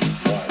me,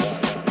 watch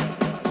me.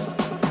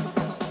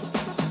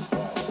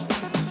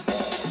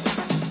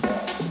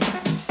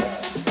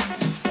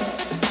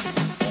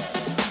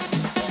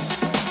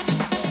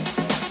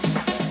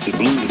 The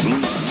blues, the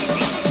blues.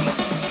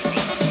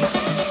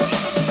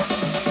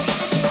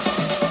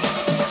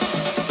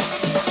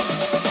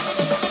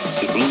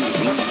 The blues, the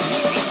blues.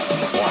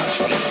 Watch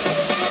me,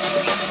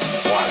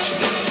 watch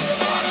me,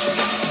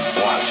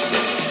 watch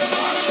me,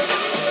 watch me,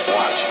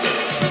 watch me.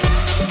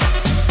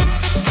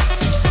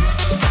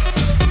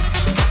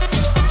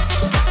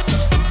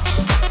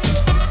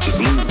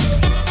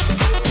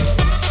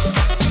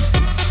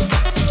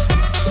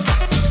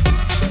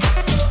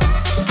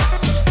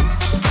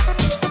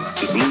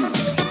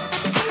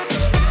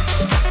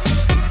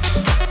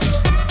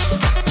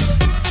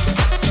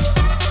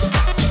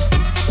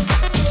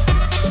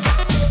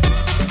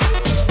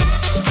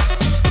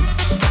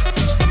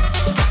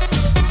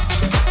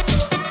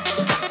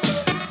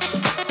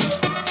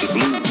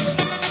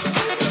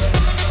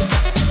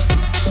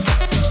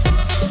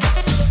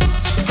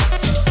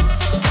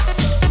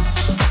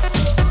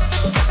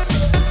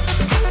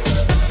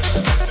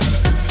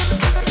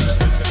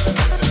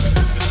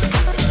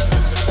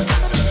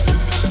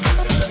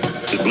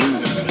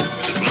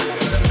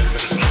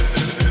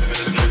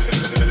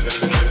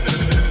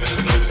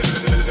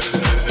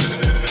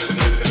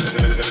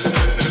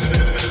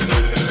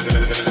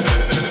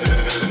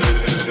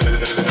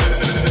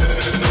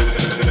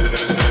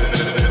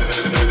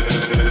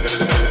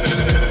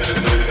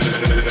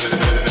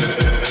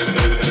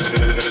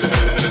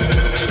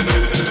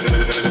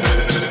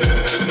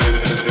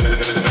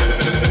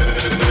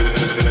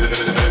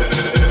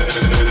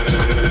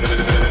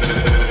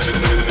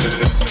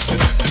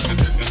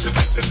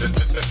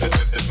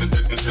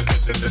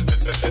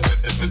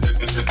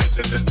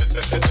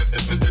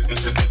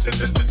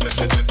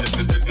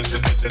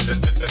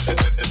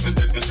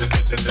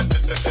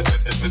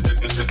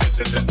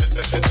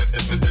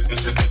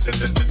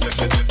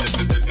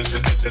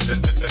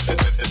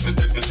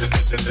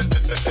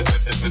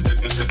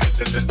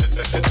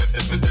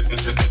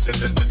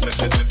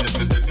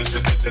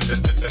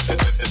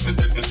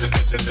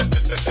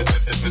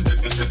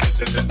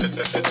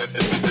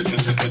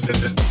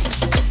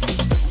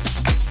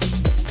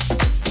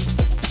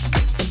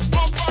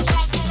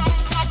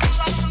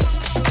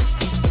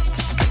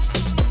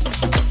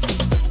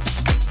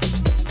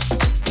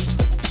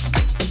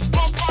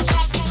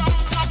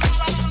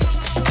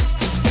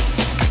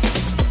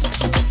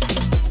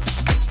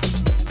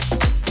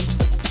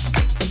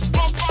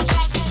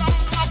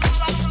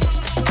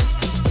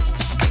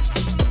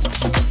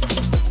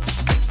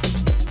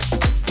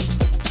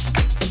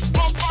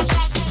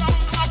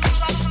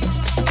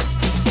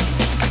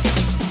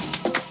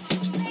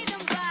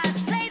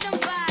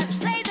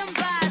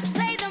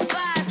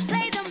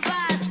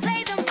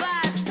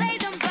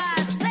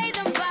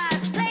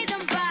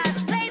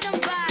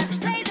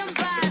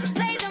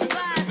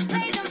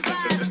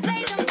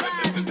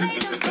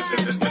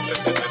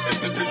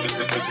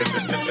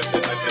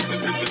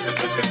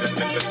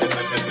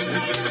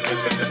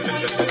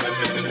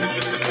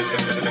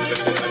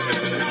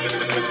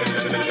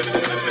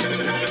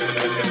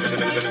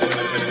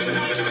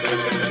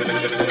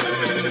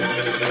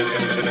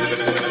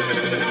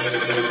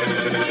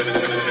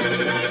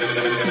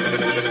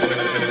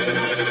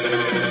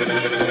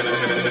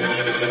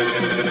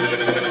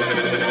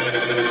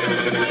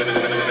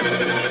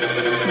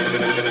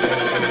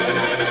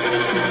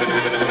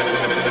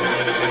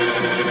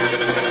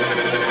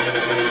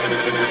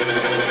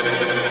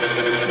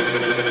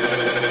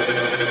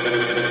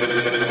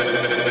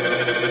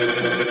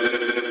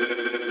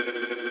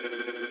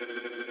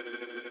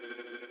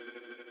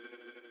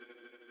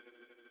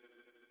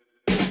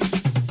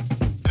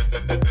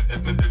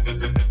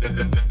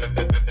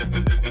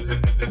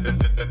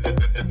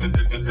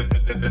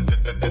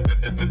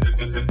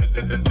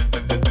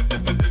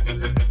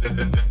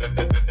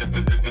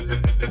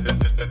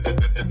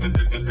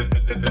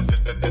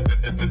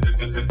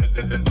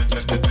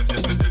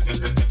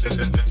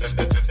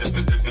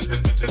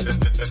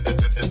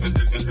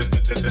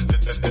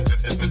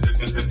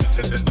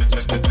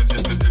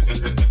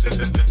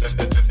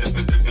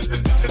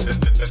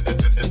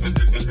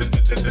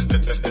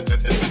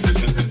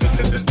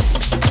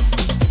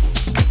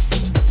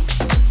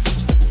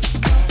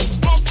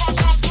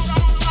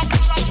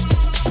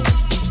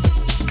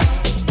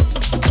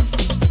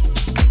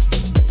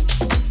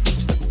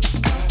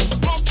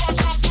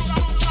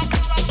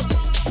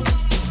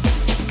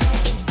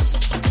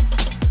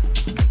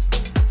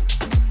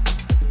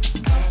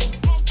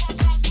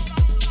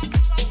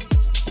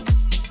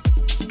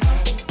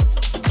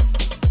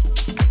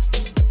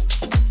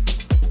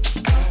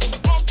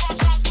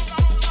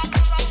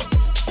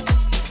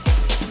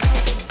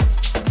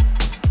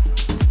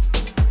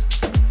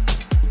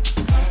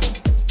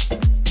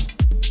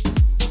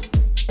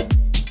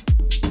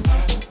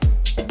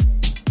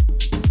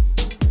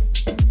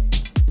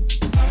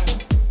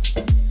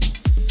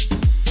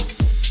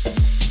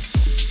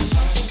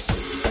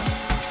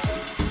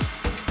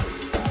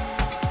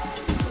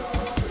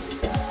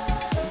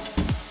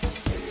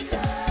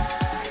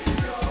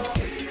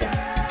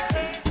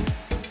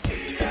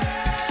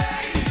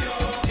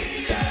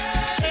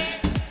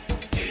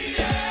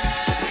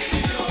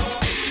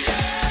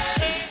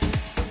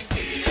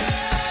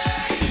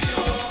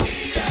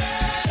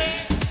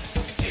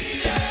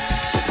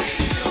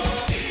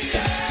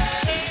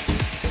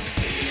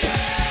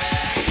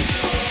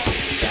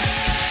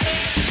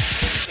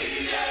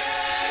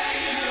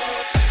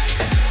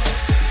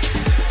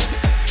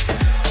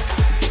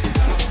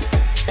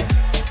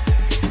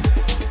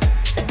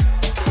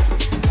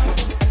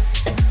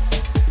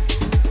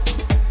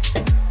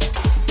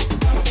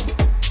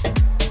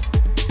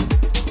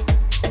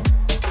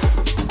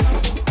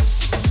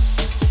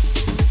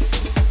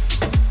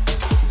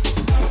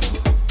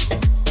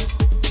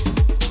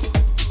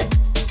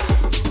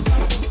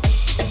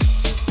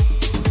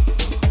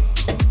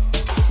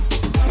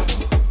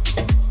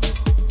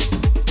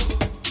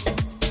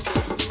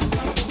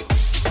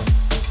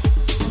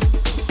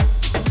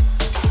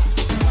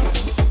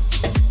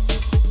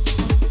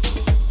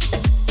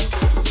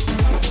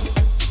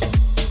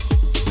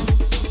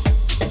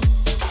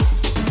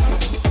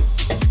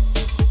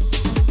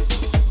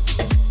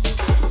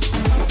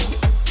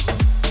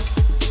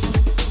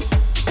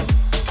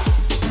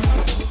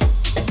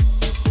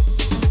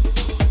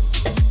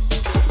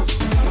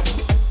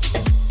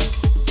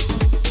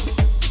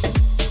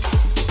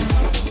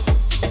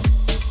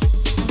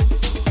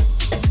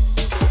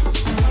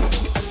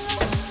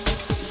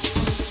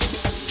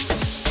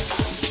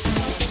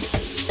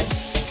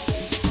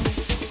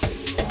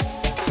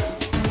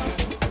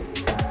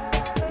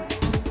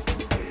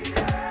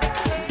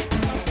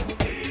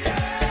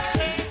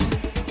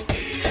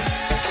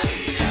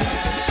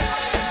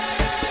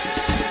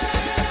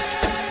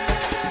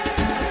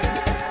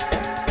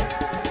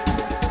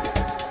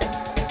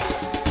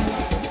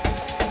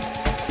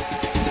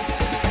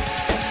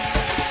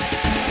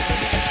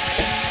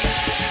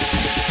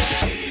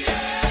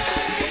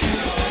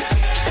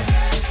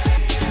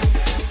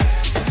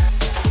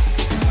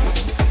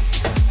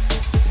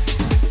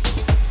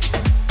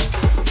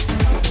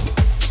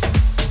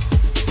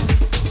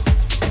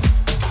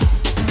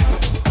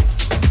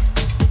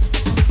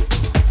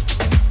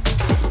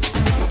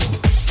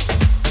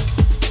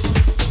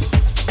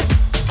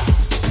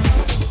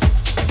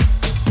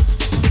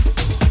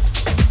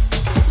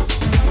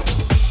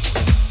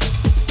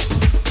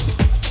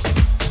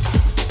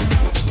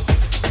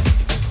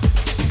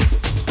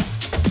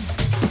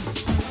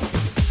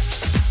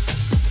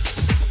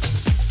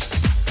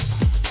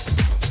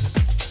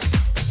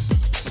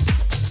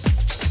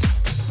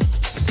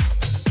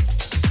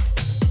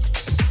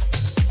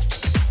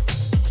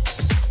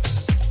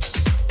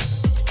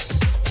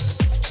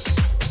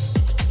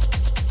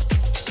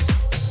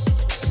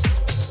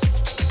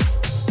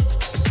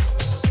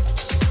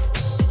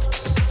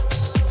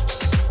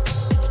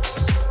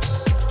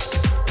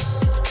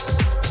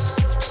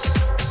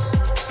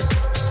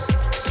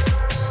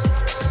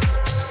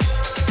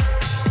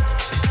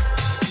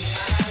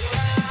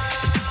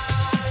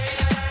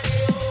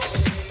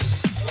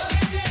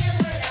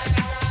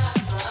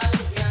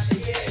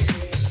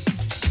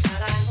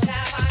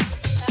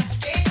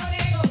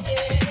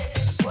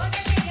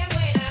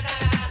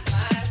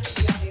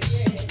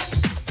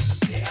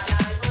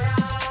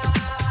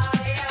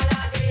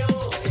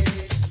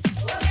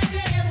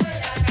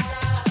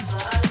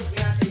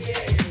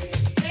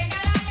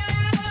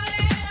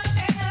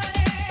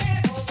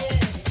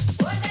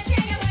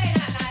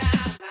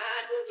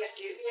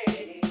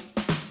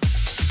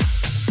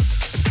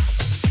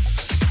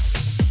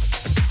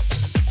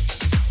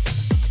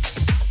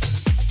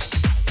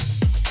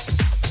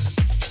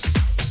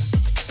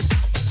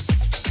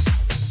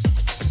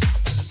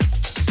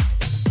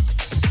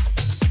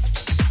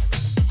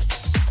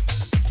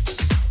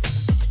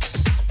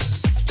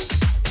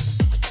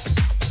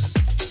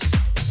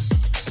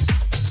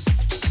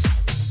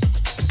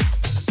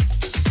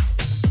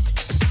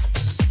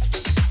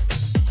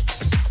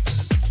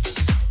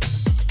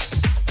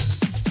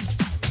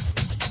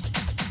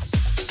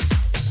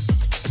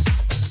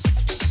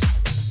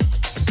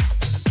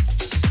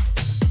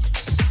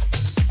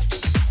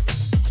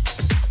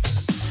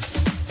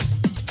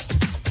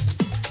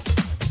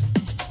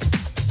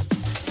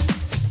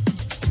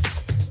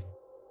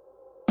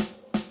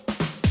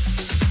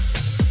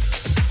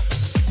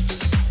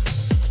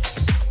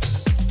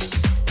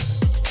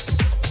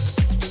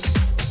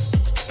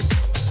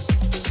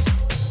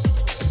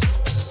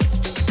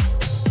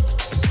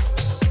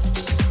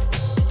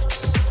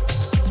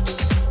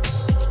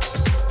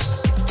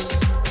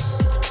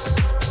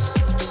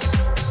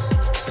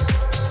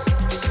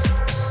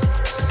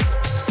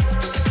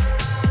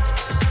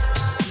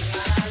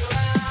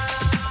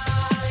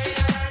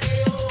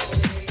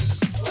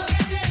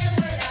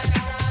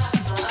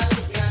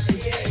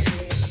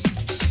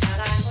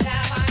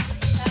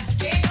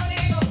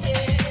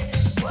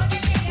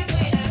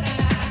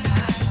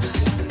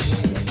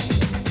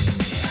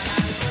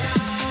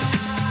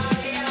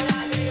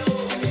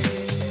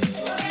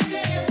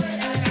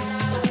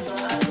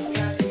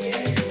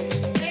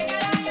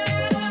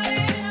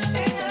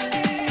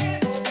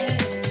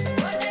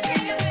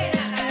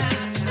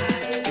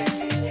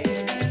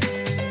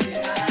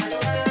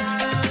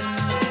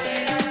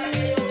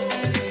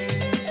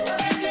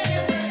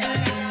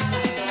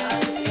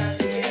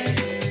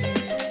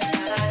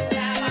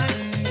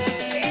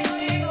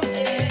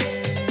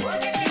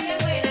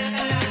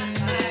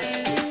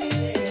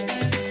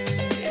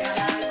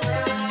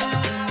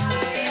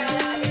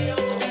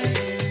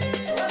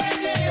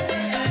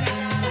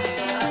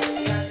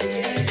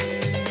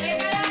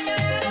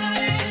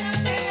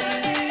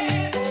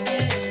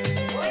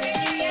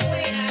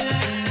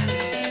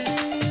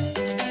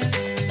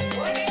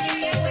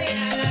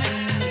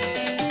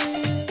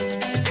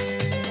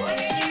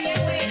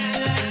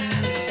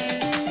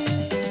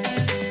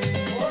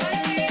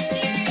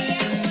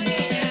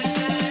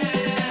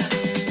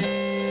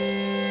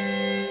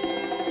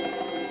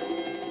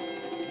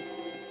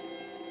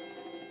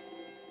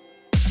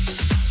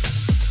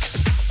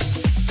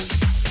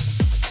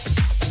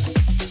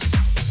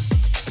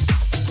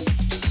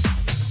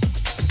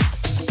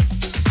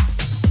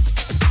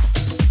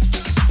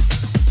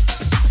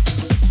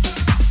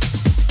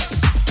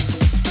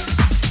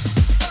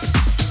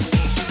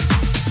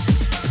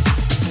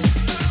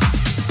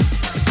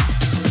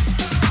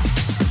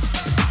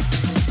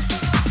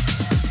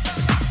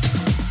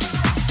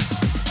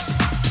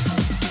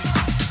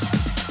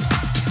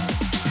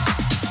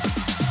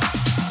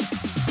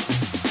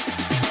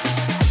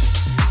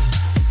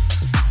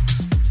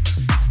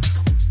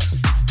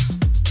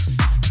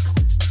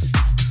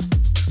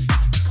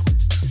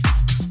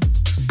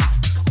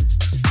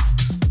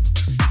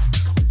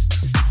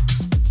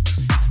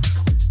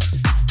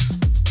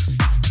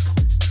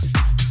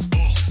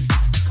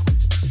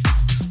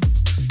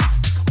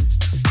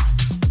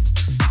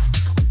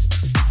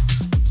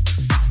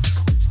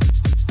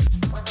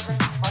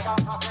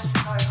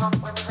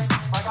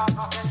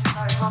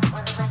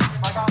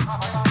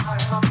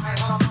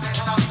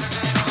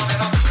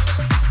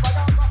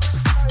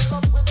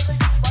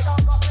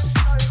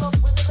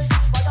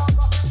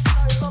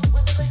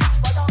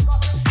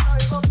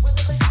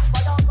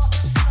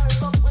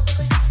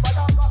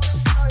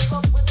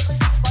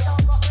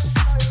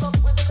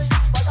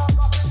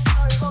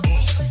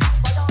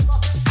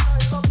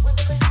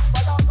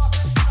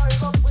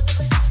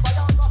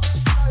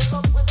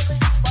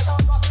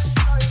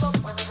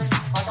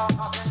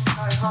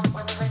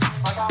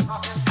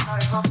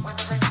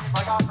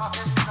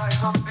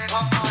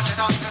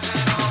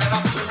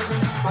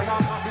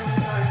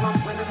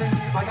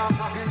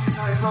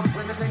 It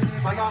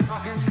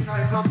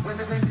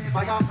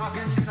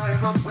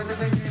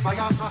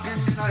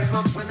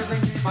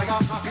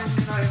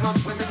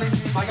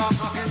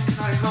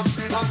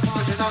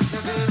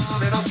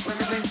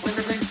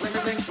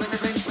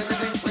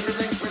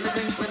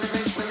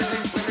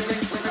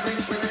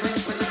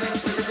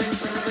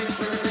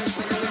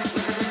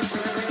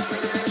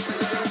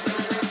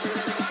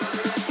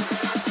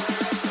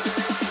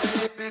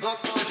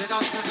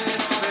up.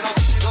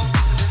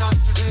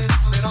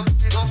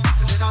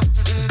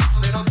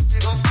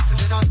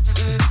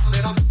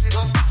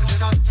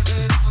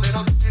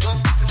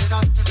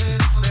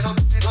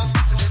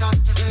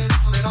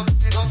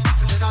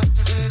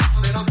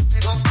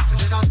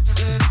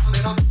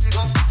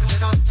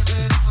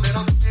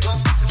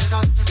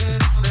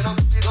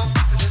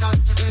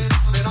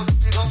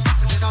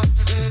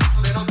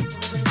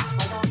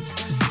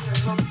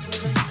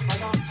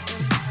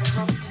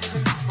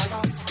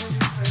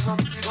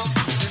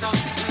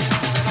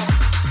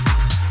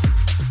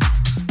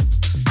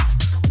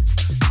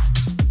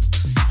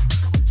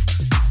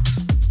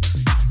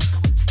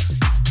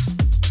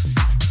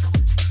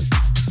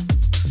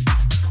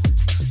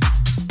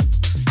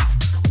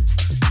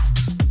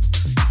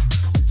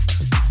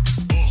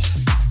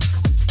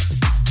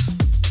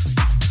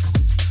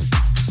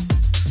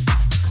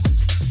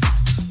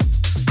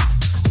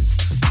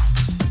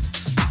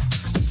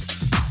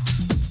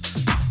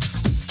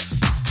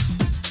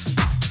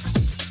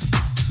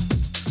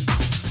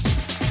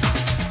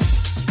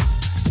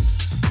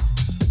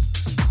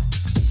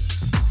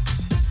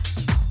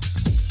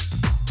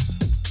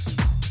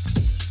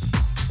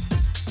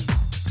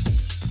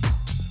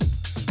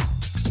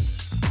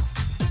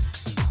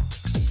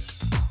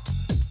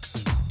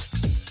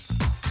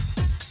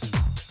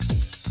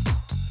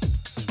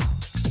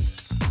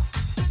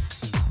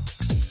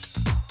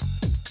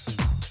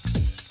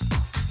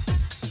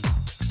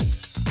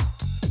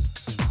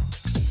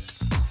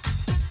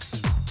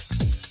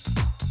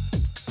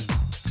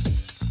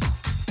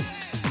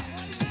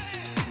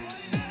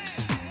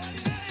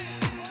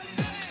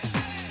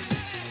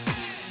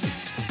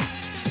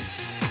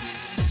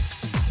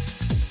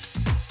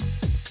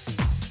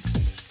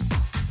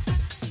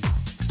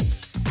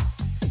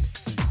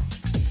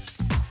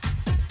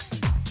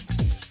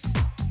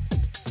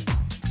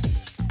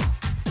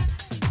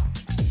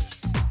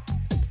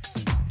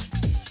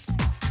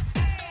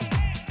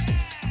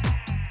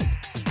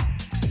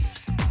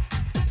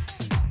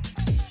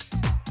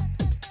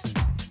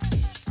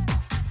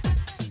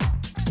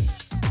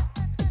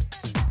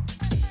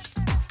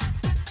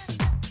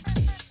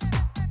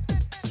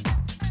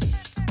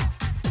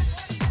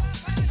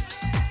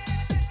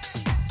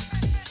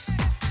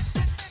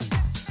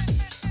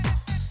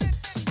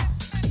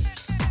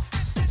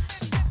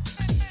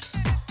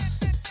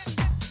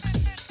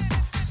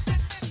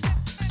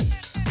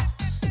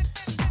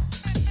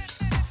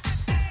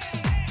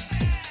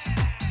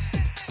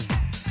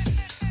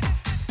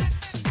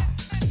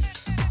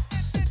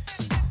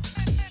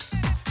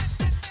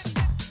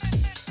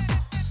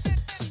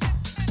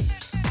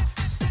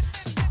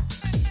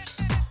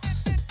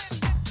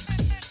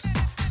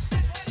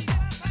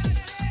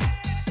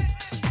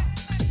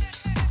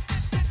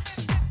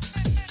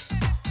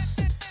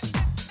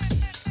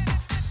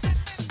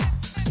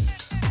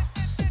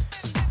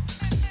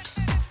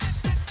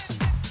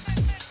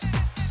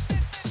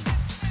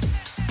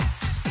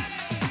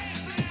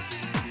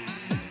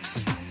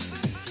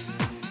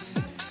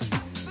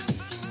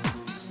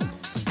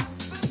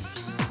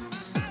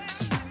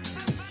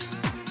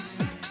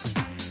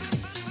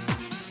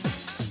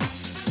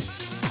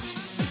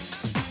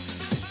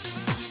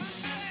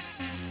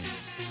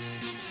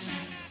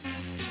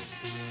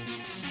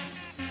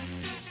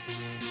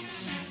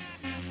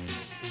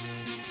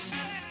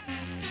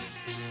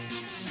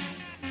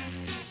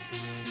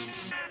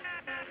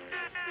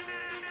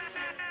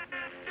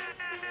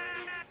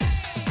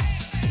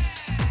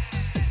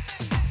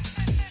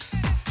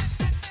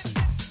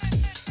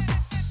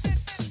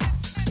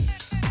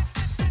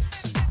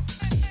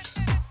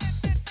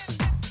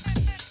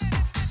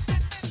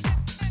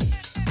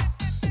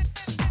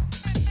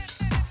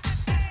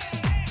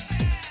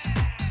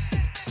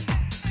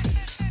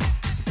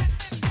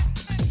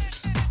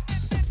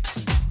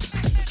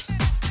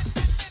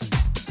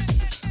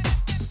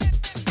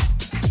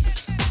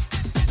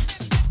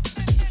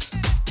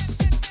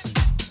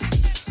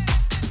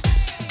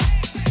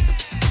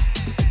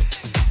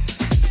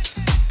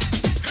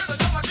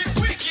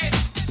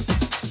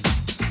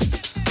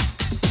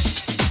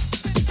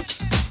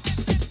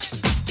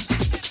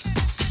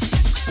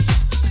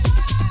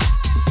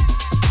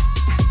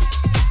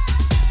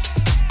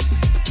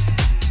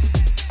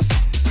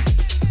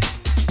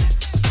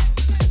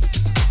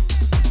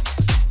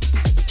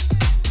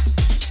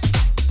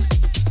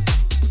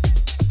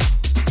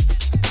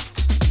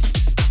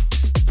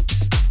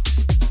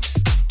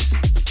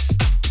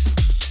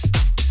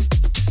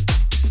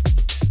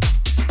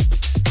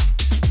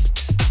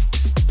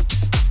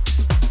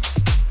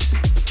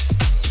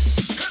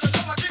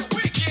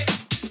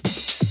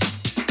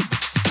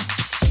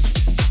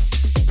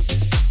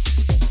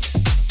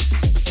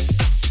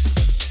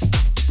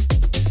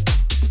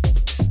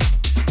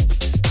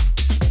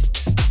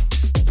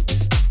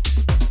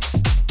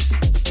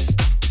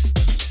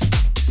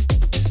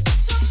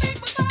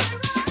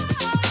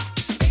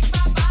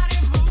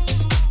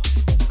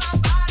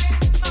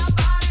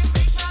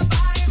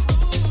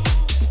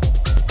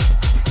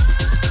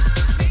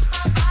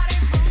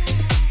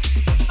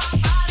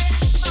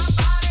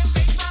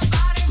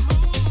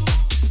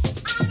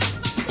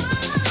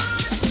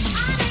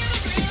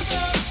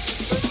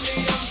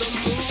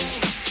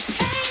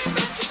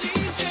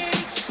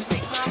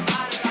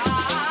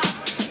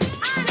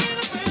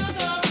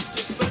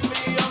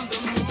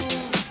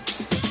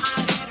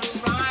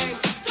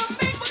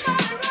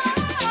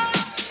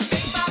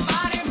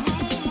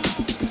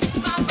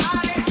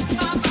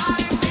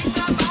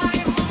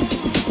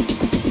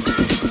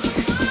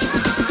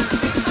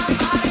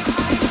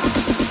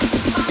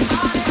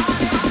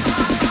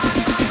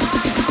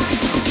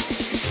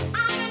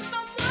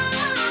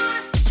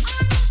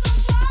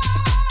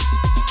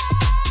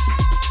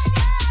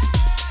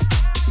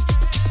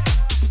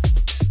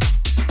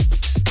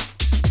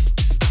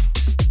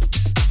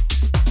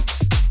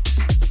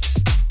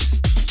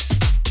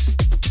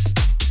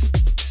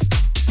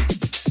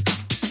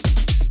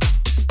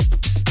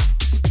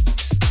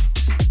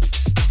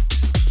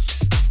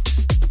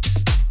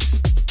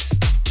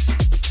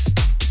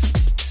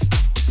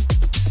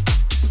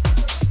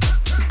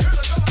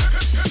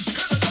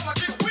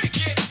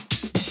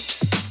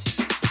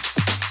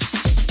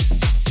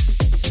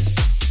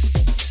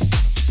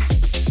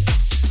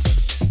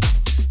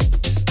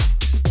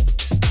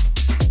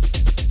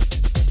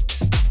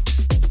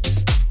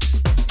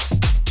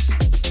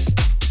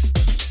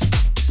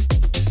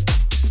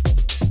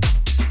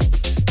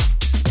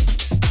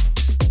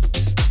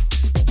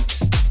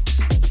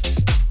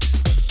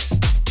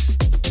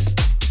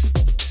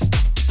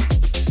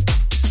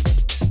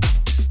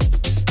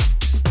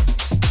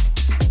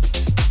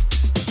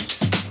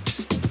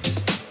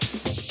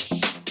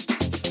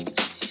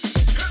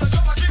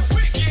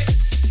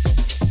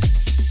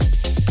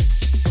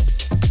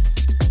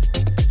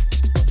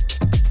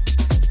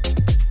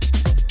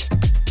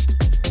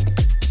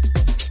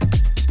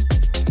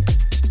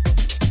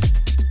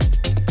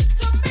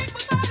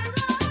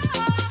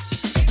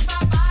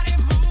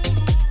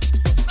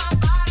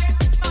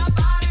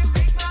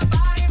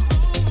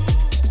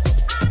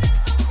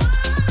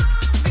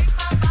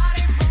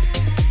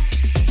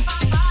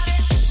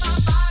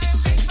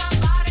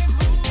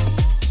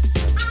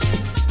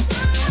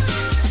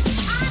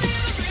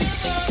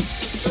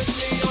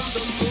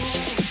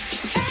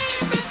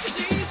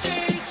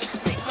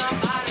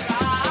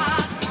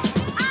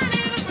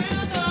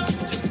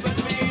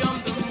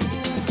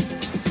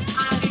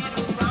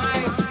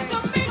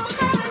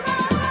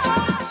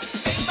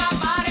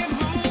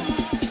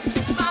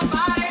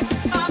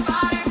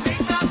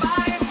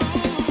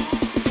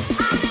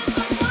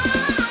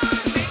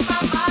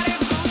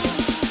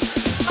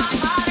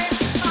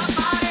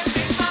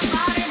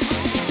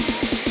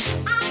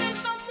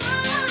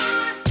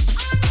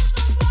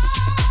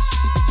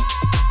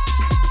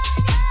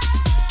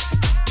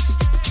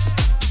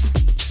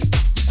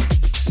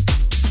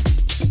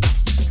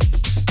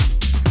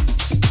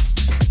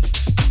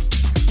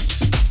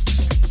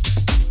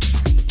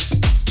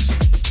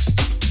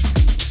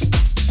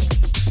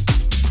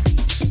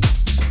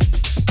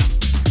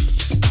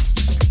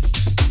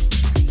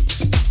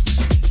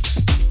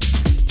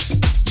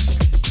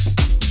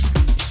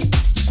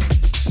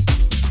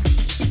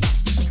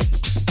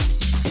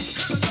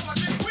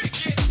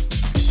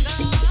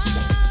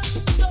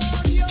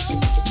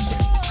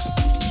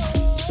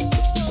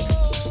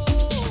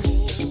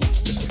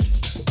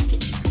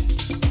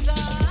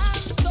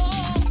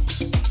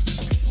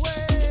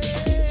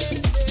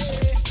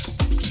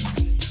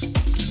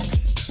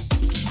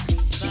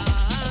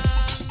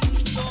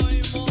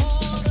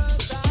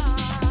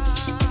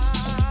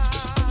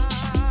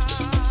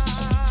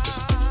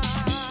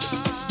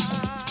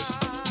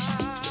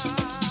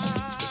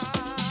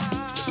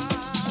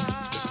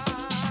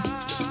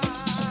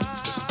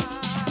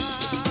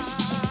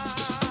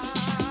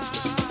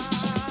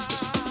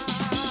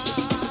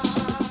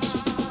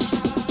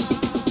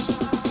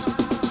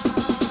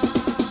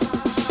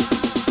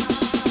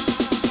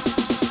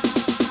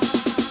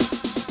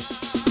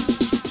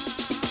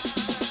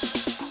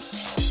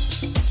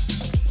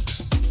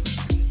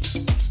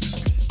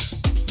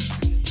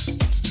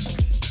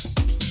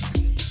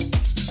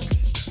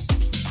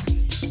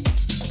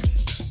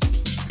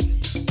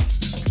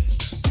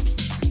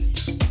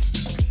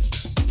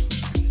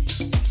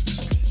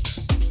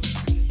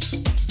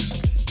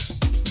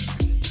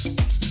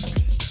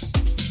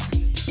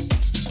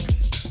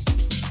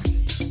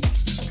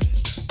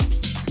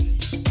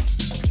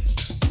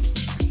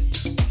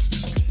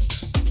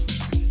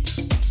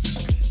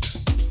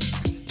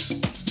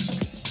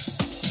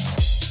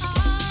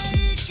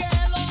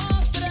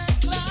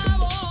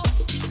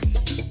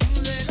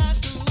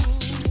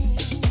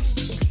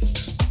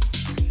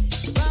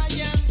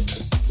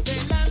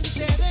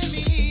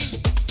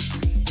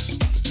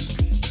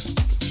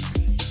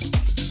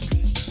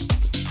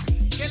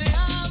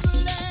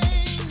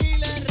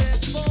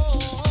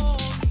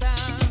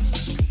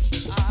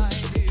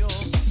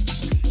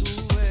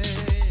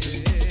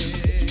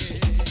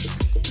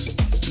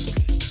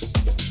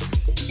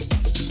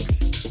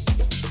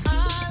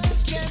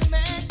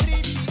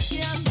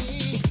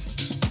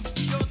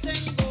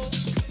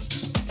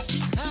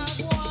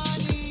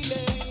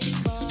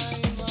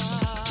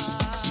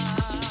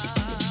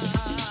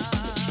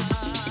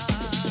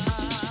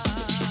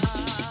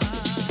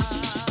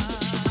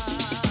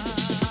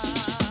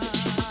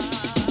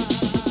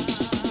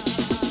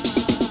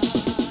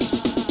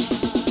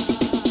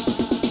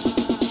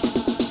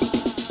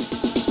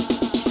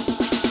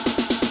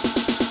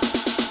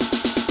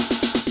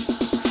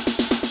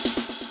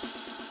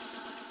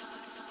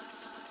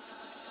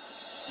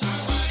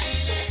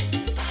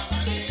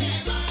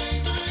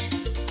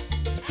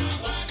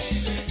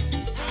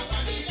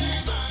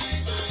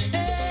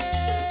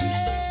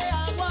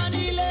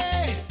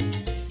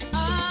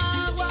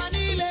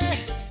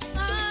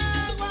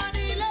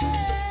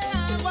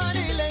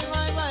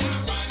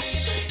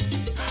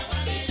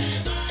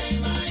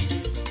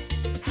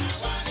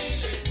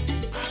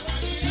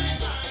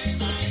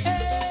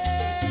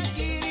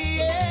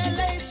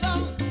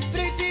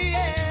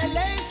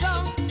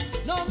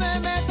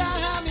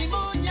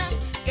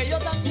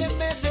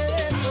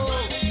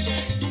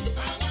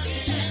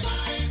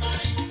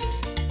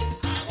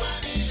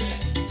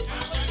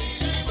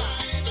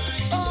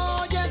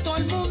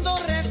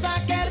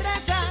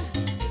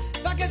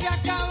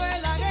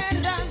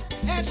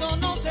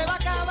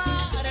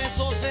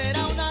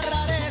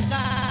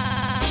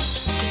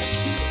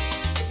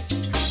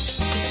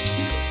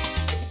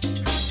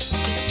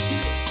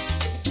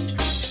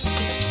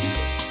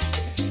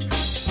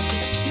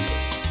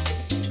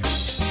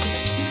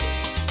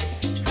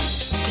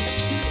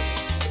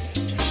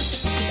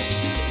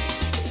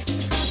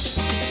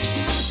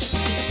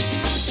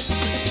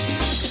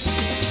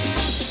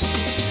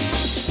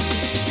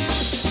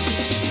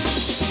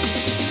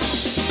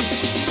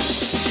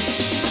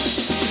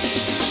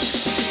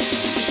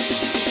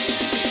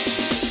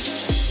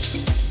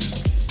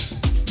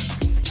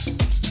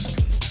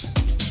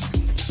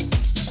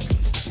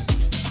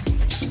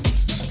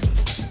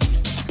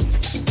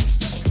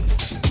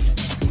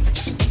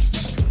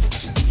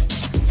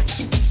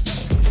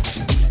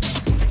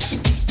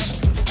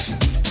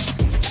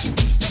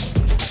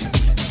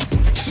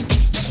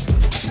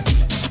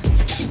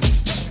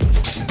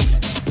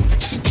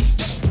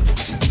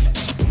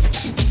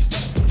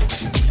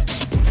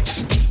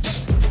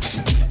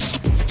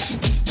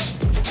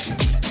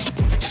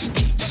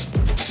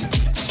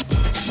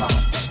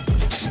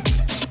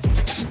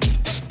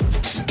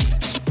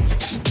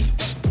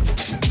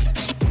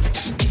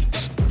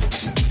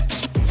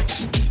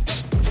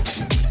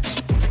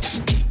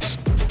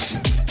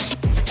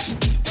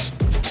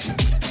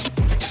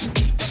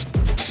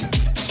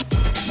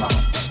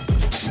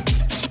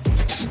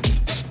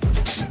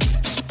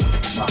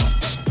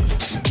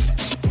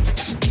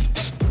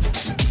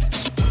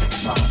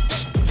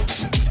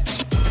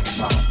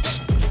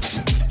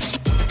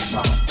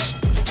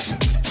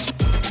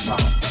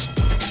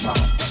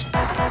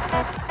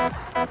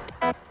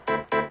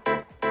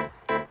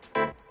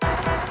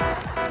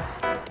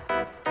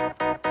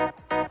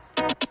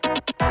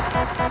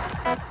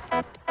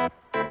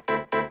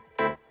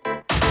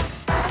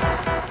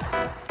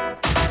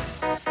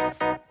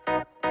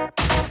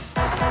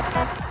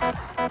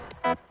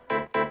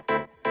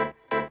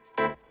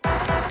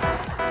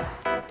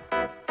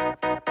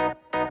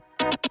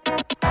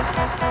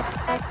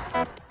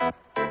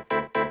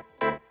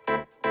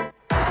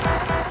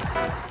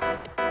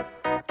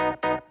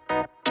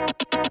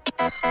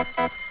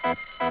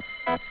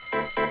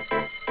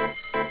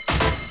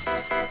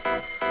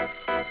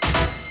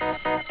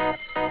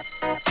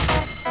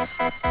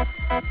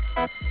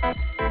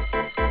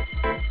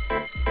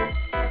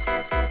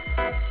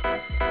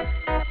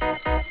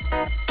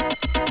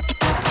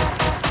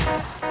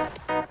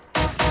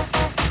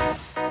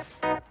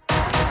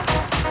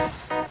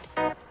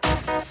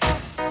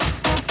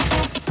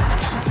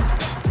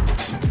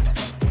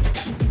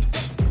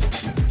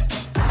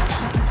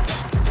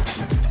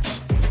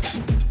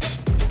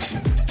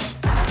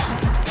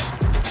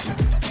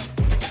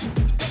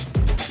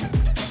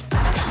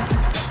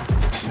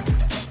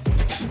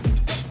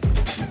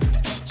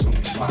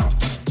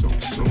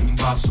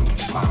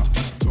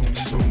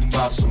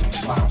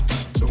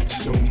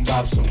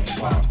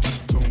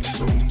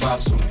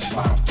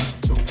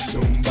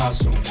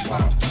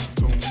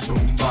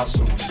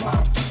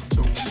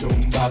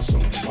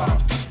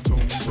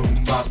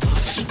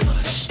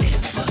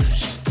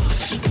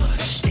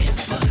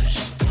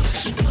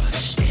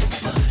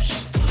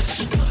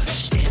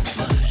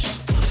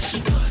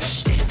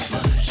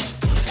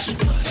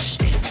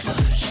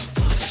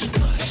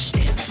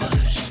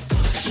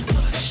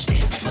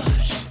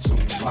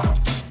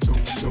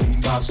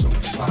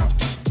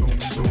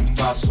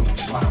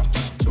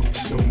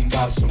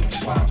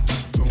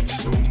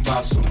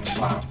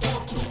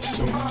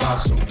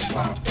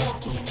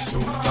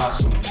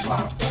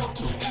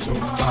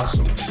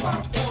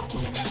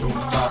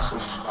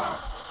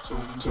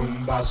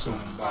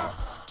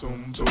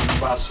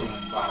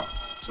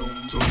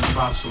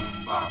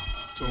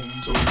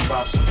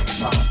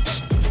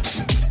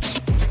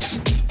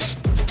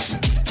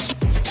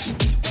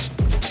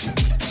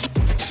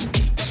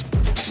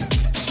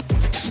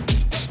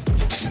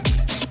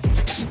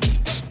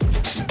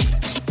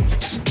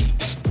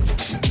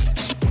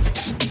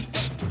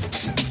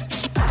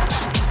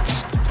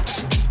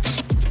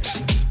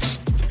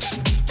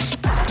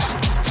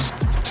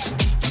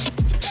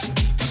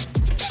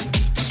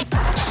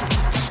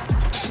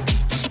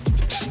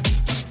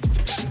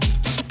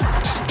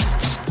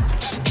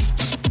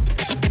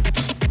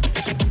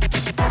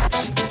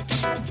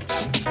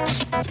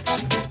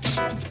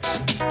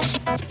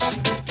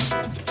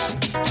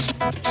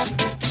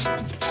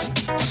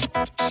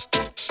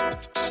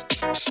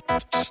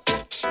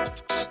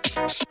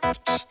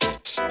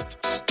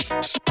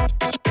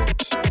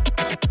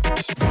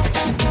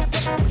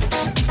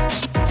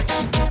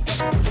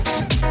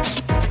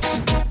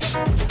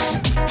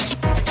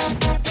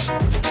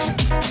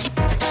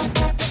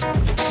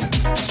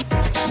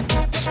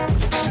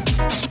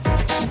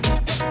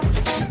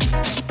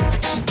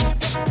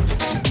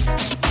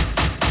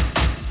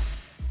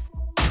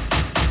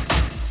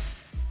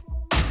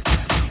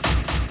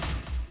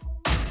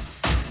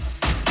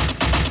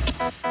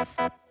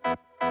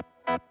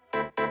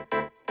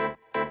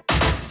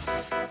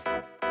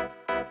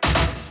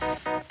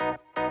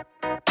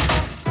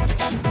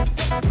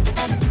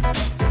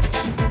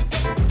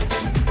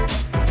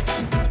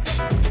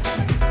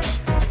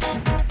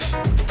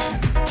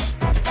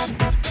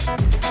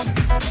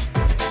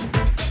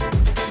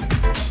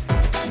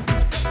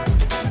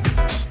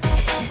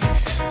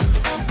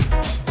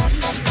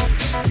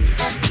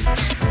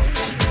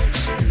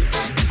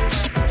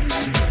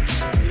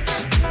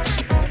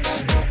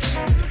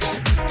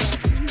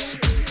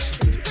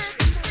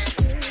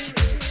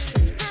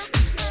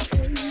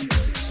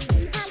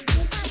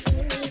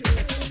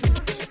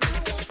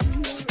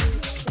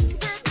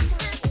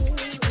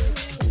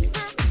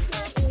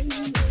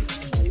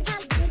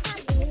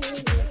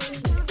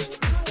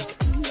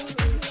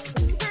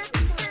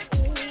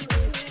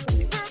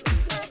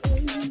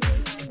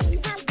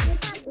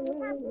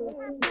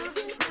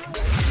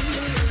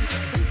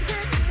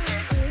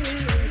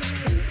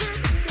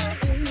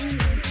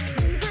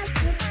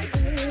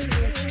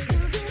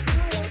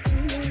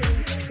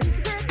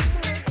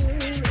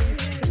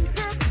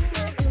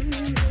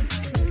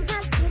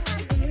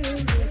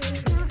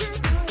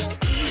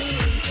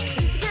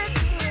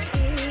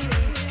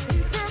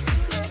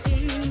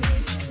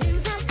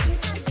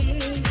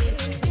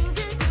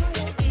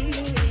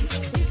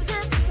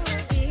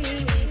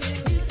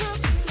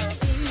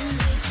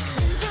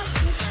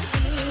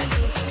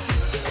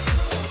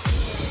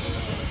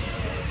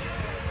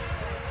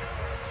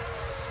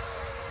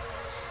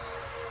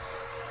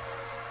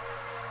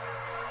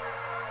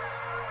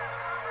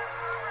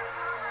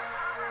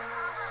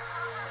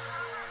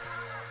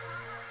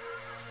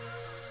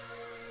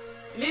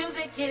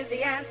 Music is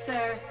the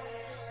answer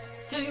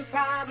to your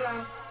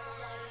problems.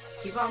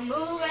 Keep on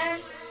moving,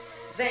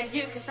 then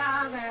you can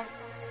solve it.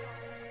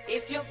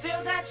 If you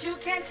feel that you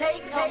can't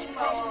take no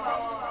more,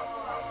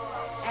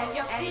 and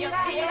your feet are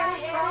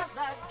headed for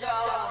the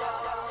door,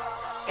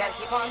 gotta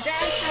keep on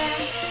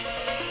dancing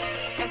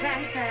and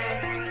prancing,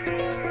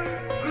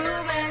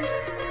 grooving,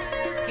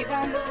 keep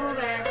on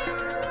moving,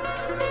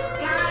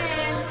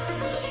 flying,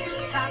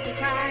 stop and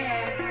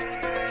crying,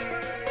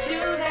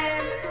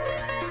 choosing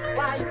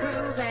while you're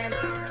grooving.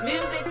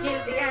 Music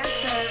is the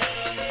answer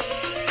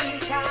to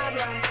your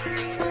problems.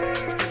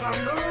 Keep on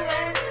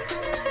moving,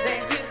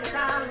 then you can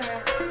solve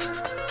it.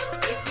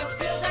 If you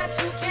feel that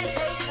you can't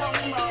take no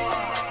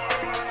more,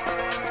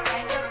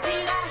 and your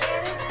feet are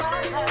headed for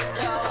the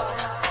door,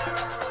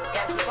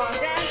 gotta keep on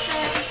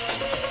dancing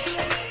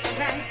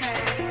and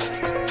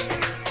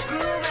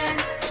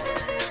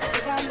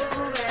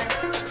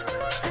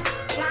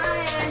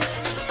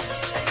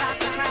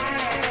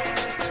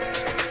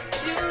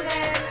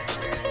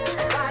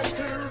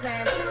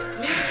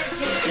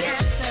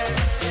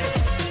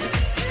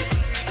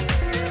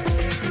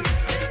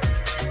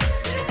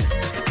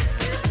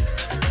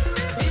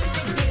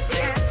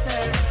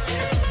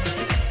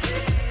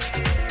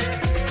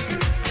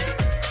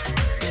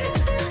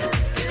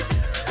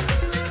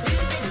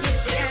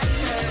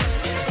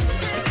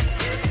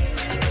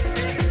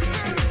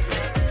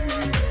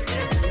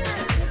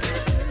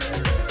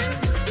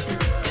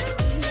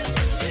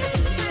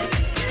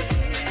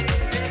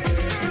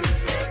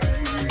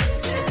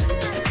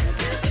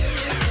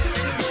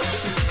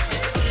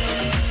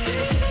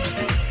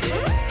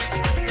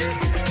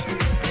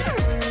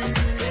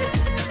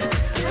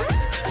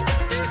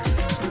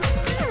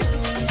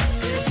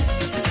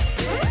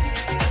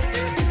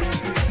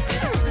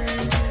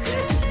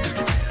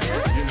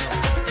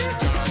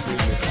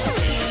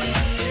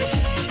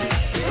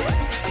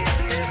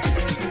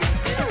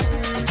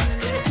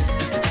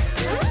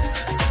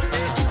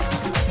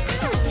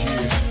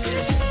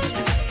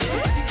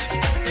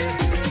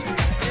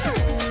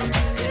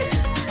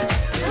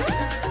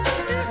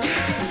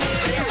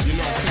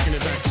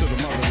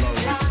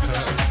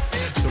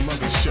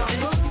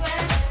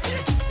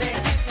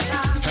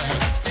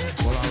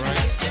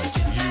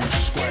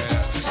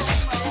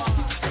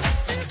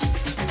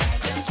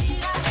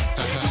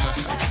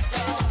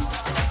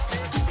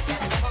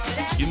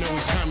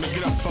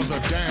for the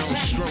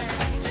downstroke.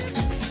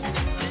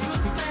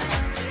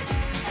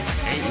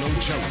 Ain't no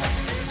joke.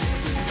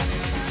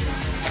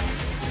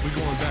 We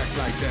going back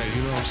like that,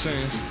 you know what I'm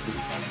saying?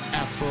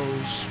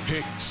 Afros,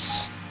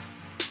 picks,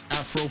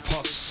 Afro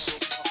puffs,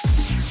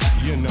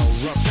 you know,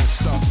 rough and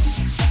stuff.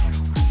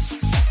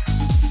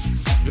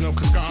 You know,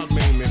 'cause God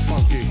made me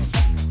funky.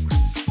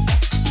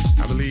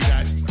 I believe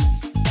that.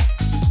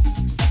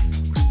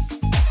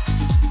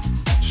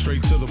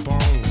 Straight to the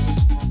bone.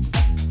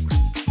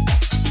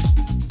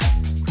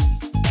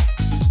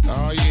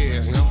 Oh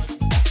yeah, you know.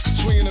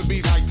 Swinging a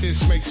beat like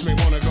this makes me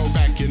wanna go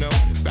back, you know,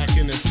 back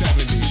in the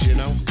 70s, you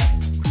know.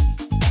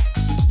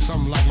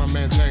 Something like my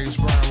man James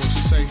Brown would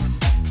say.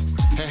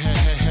 Hey, hey,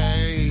 hey,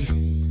 hey.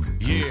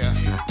 Yeah,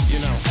 you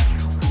know,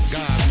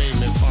 God made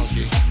me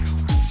funky.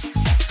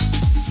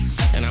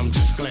 And I'm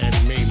just glad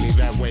he made me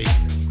that way.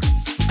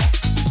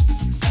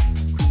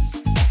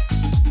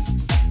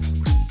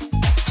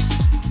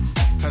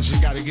 Cause you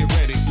gotta get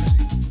ready.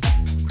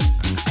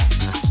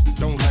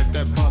 Don't let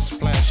that bus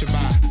flash you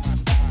by.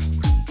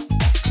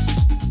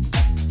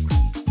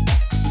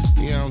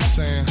 You know what I'm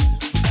saying?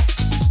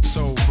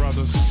 Soul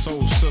brothers,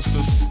 soul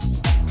sisters.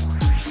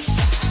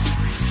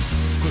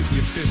 Put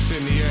your fists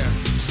in the air,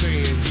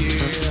 saying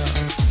yeah.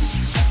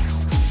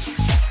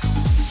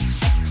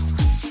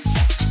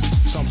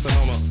 Something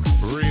on a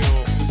real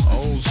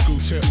old school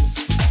tip.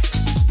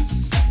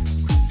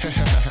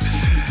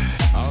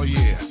 Oh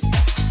yeah.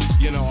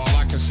 You know, all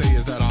I can say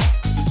is that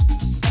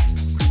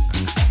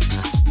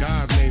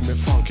God made me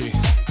funky.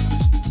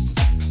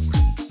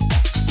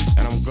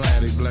 And I'm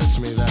glad he blessed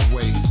me that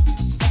way.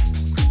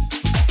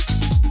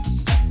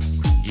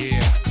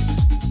 Yeah.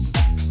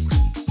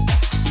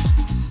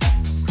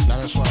 Now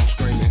that's why I'm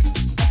screaming.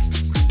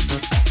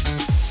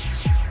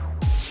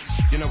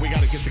 You know, we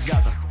gotta get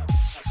together.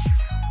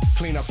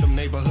 Clean up them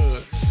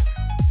neighborhoods.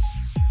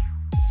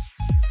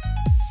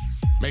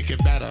 Make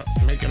it better,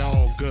 make it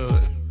all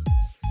good.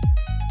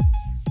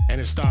 And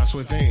it starts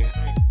within.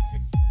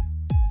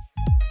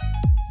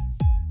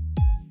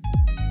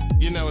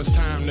 You know it's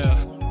time to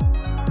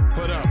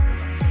put up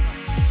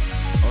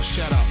or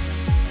shut up.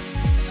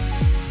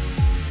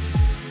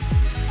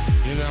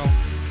 You know,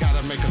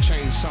 gotta make a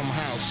change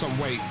somehow, some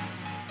way.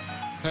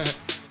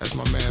 As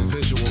my man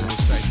Visual would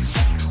say.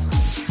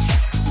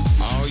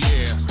 Oh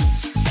yeah,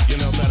 you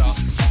know that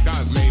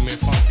God made me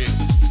funky.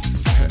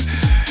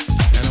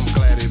 And I'm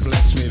glad he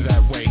blessed me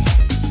that way.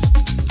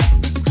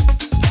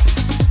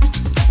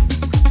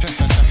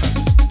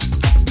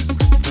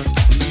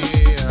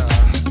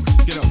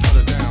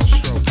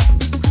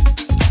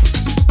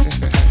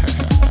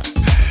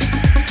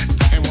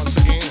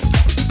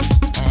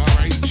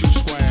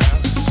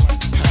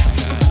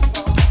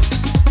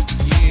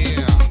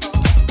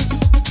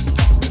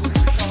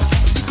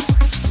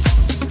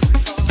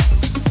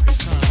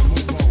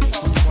 Move on.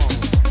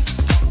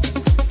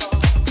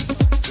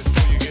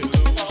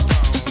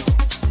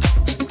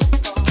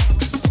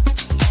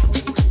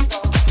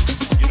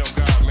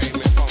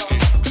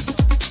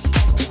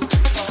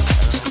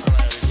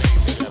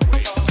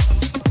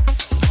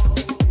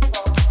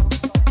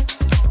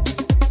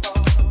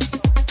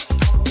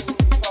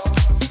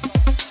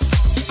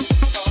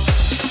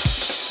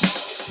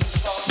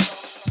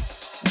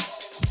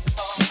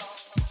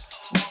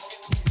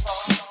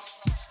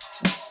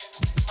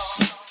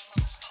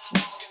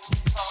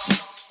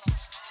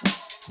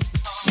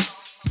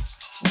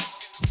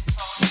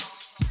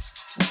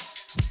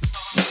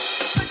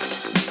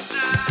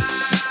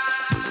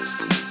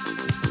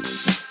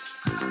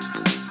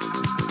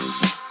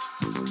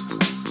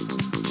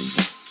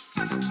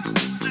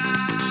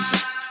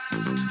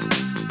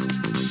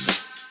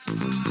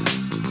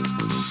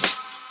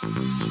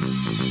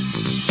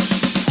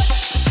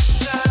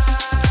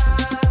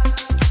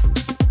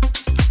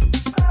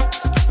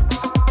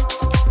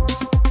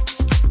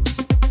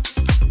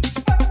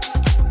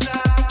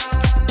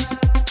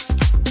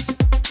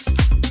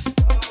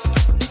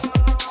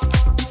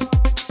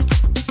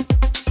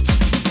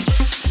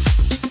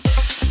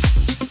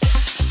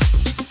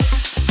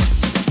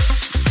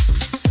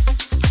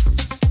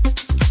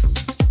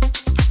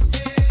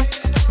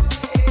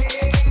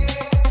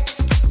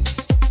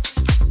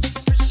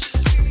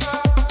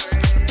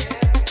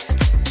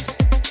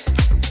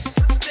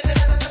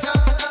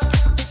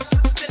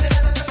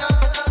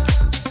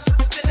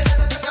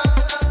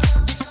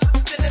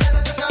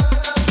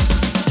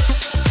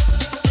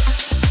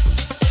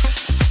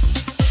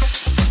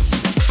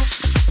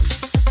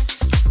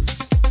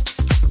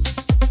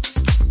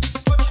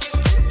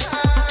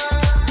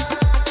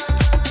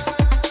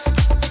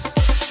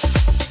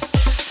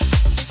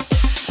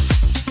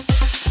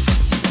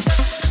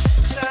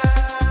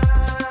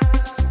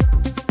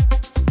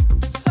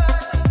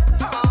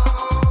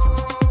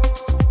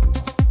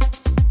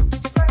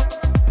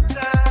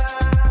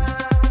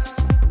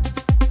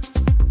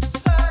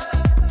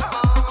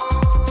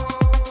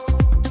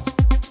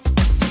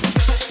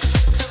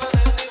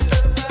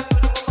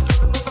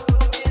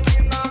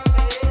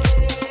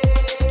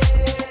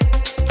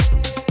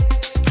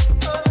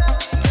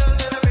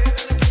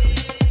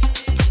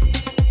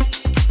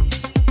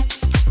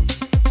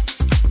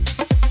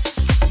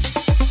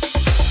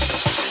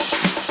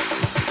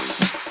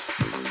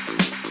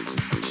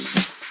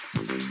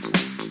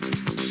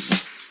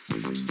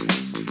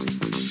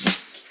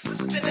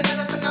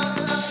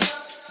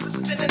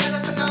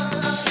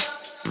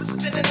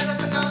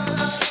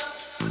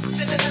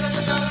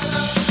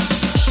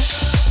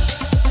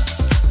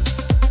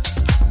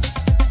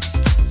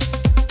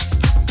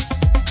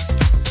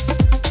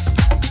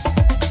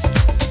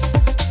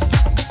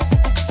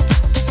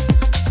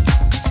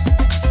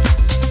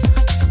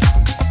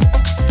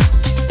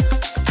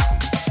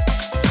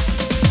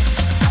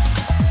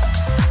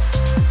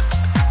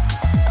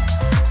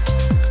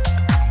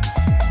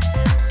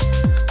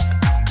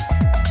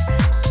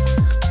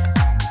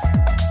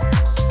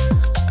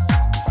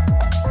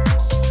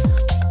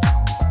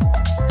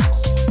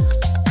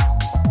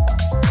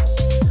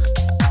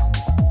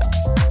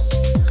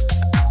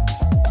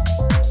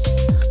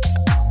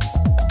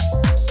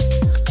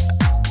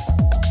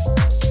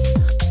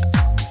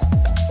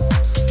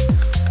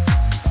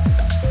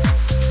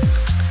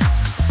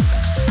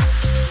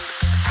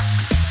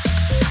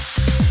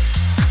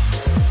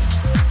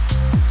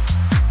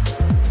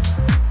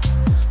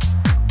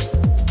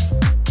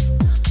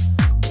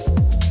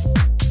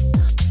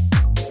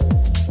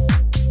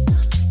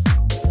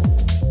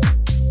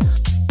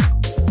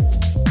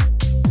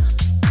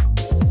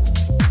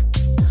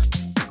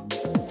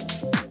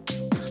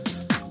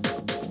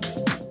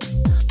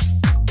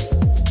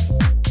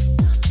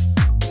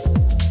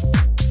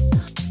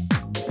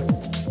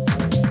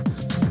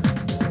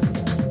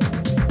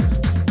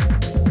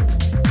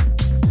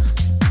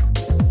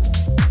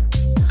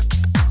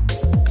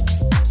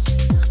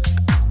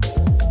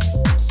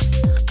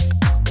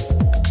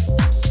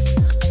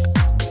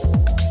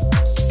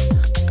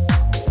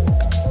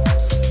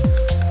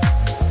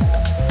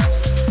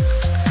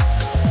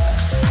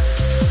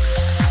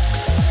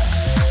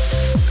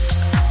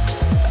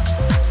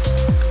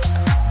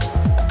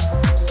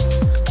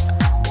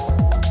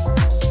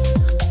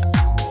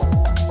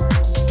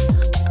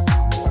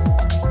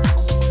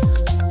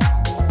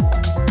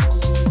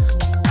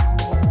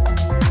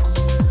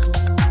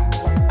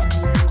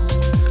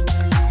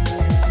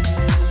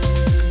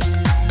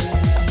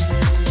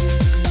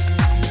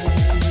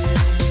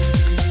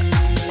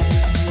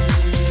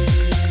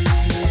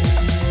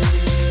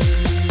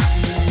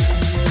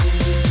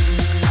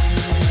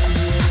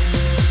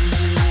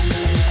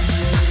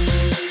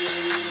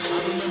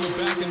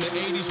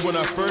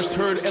 first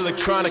heard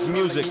electronic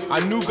music.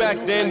 I knew back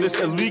then this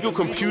illegal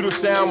computer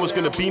sound was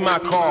gonna be my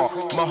car.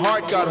 My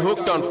heart got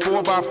hooked on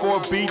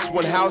 4x4 beats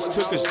when House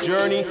took his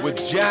journey with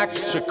Jack,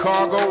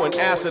 Chicago, and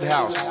Acid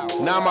House.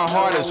 Now my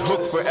heart is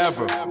hooked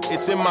forever.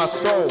 It's in my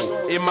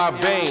soul, in my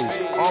veins,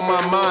 on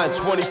my mind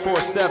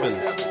 24/7.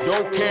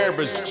 Don't care if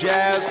it's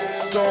jazz,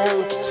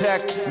 soul,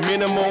 tech,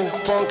 minimal,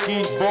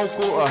 funky,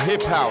 vocal, or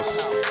hip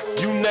house.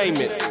 You name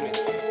it.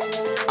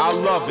 I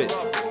love it.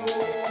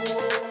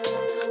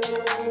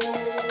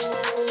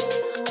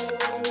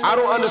 I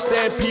don't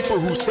understand people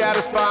who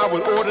satisfy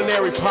with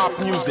ordinary pop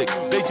music.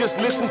 They just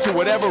listen to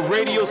whatever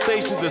radio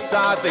station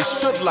decides they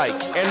should like.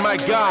 And my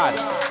God,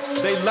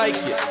 they like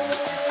it.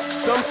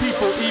 Some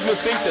people even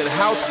think that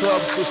house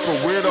clubs is for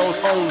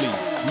weirdos only.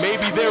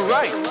 Maybe they're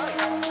right.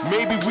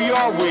 Maybe we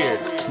are weird.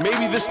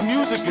 Maybe this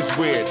music is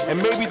weird.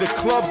 And maybe the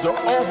clubs are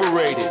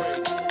overrated.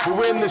 But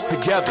we're in this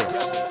together.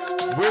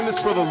 We're in this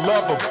for the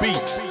love of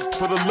beats.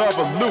 For the love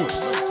of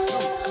loops.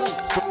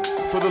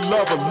 For the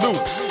love of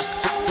loops.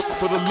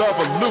 For the love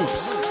of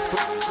loops.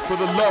 For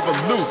the love of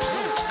loops.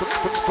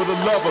 For the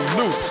love of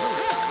loops.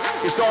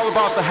 It's all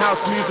about the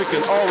house music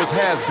and always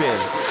has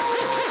been.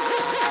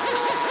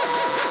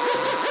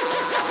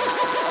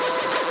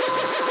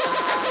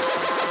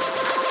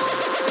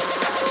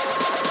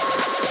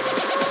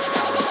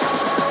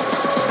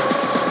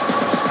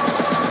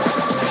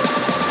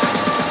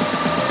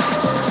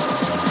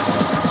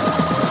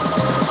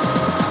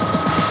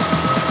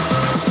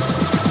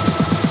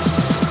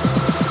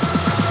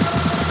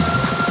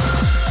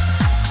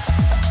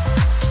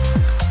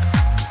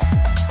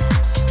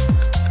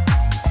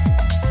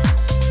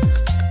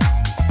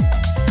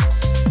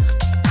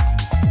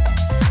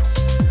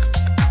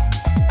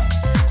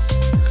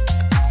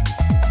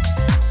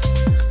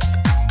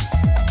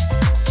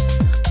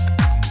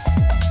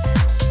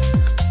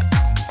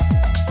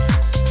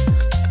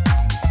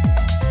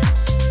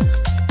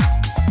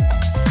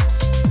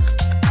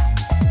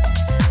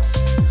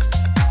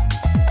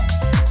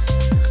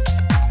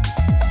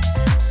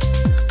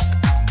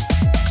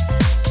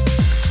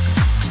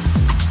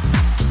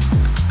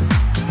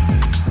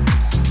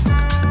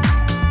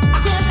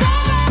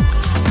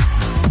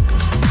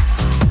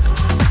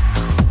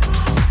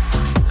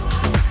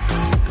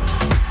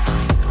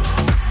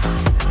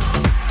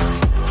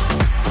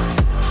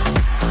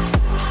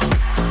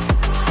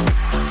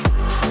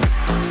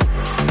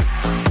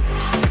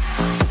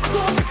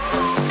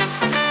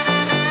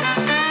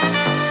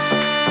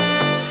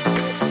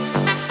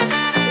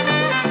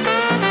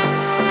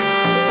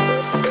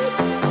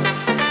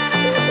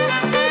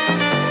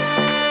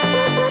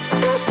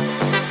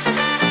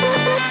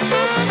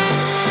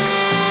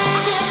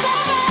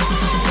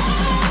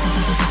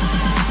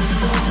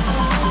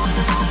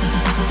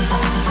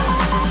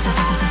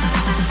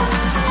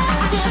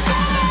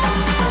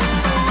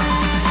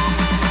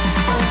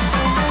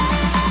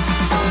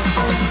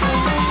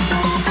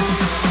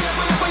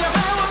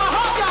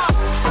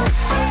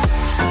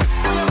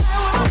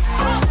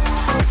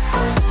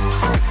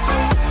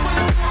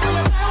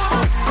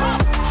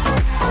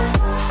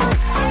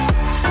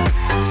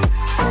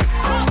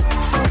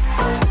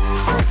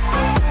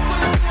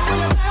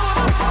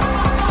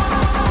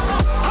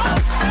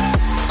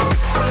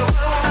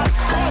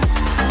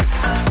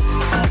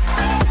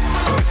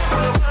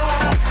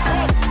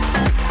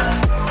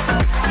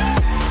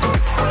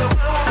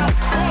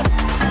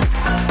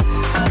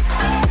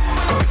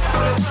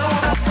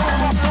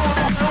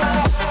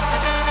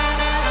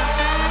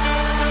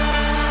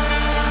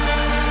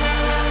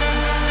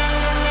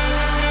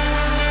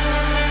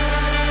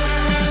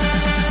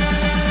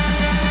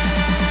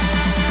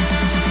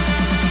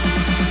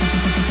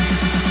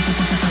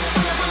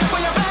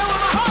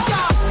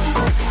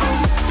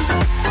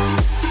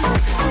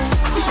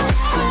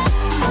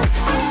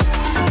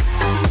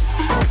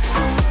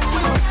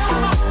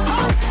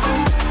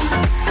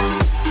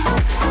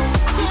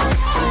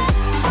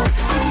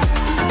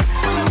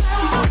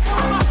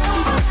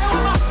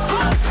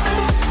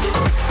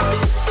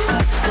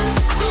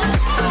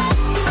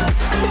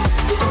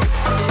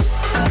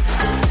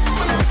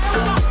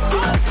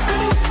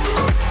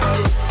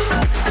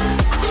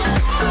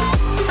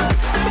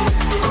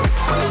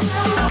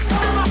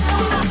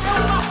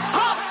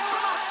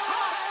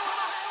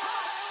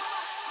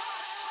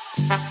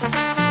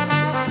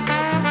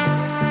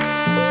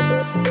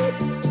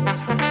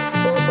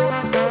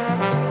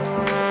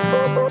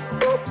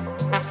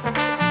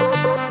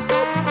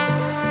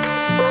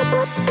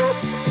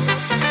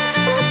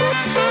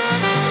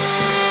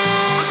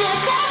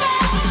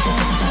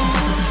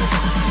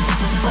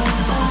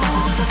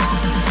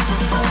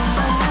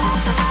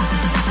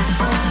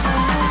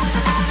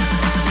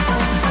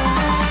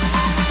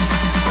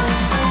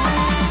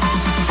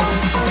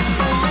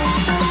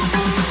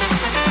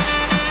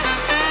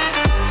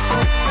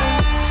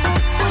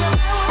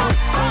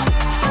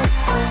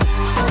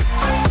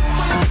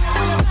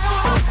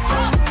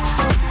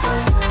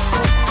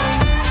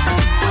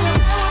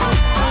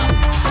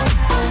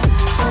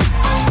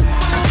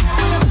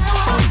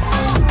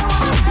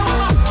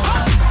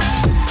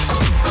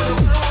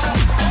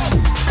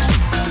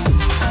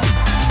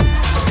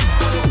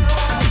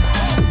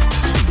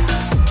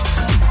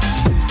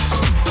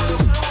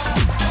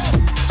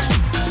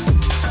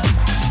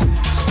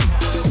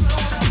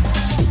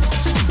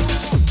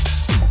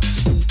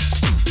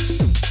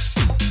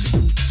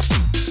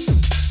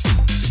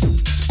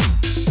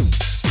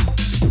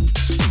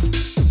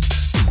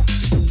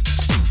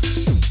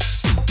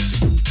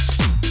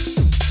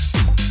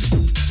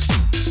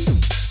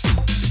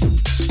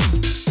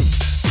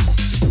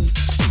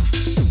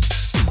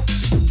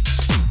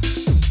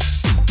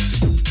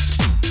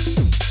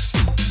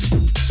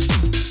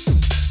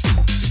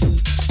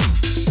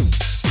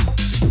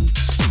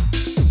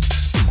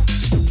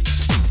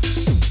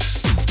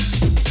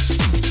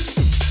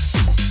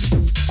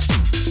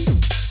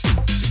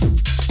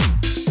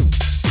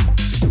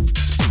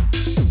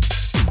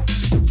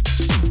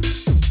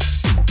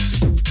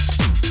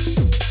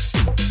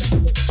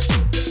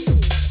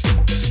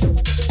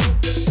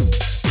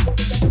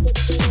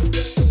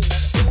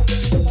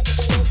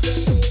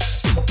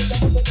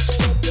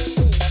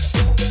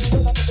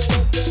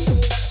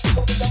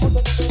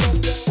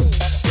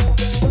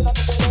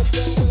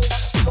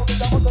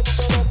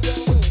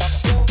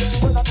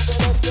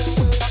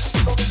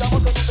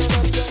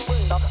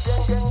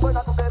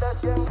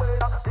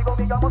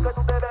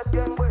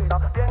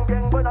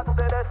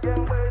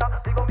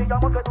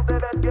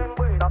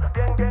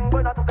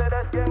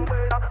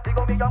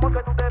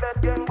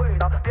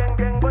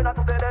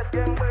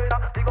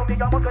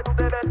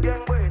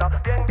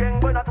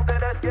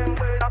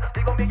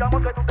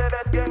 amor que tú te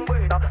ves bien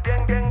buena,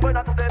 bien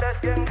buena, tú te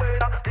ves bien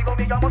buena. Digo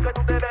mi amor que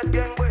tú te ves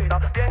bien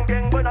buena,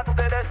 bien buena, tú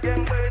te ves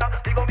bien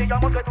buena. Digo mi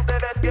amor que tú te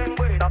ves bien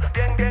buena,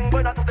 bien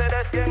buena, tú te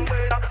ves bien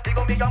buena.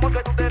 Digo mi amor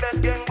que tú te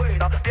ves bien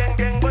buena,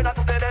 bien buena,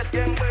 tú te ves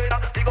bien buena.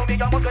 Digo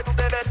mi amor que tú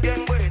te ves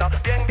bien buena,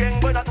 bien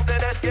buena, tú te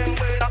ves bien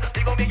buena.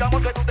 Digo mi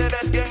amor que tú te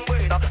ves bien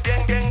buena,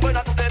 bien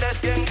buena, tú te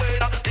ves bien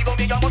buena. Digo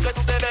mi amor que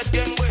tú te ves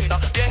bien buena,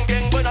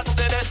 bien buena, tú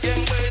te ves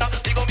bien buena.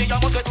 Digo mi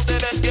amor que tú te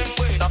ves bien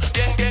buena,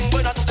 bien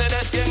buena, tú te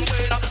ves bien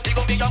buena.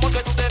 Digo mi amor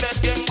que tú te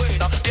ves bien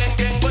buena,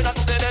 bien buena,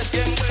 tú te ves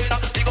bien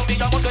buena. Digo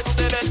mi amor que tú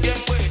te ves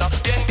bien buena,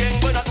 bien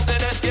buena, tú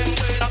te ves bien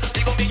buena.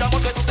 Digo mi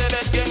amor que tú te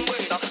ves bien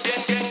buena,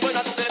 bien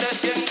buena, tú te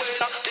ves bien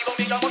buena. Digo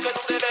mi amor que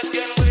tú te ves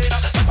bien buena.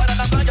 Para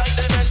la playa y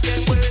te ves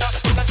bien buena,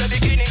 con ese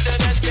bikini te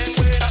ves bien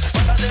buena.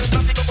 Pagas el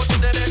tráfico porque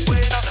te ves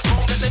buena,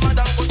 con ese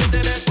mandan porque te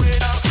ves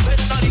buena. Ven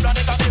una libra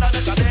de cadera,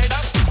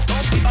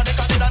 dos libras de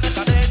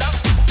cadera,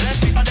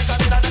 tres libras de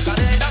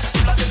cadera.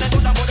 Tú la tienes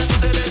toda, por eso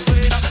te ves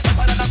buena.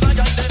 Para la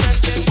playa y te ves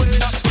bien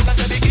buena, con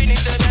ese bikini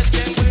te ves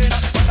bien buena.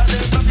 Pagas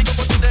el tráfico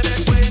porque te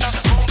ves buena,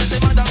 con ese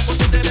mandan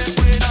porque te ves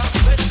buena.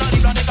 Ven una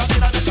libra de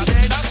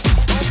cadera,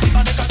 dos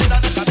libras de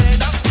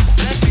cadera,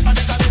 tres libras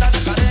de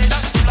cadera.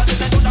 Tú la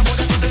tienes toda, por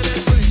eso te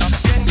ves buena.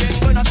 Bien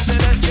buena, tú te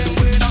ves bien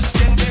buena,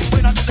 bien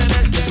buena, tú te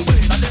ves bien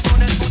buena. Te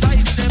pones tu tight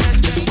y te ves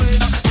bien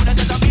buena, pones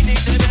esa mini y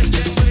te ves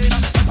bien buena.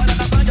 Para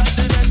la playa y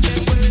te ves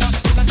bien buena,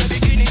 con ese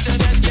bikini te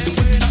ves bien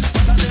buena.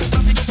 Pagas el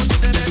tráfico porque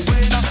te ves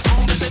buena,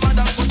 con ese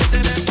mandan porque te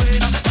ves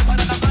buena.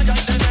 Para la playa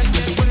y te ves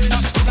bien buena,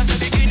 con ese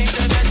bikini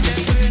te ves bien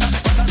buena.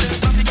 Pagas el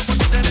tráfico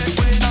porque te ves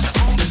buena,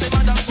 con ese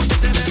mandan porque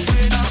te ves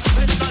buena.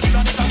 Ven una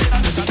libra de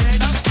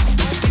cadera,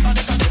 dos libras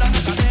de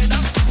cadera,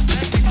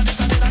 tres libras de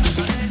cadera.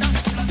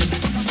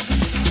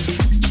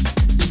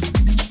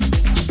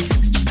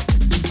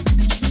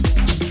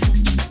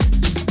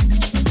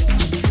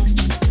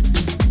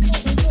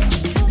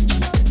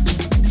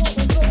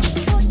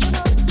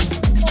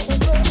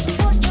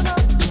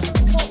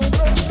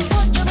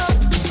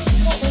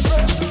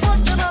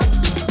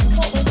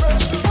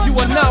 You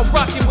are now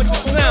rocking with the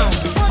sound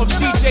of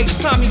DJ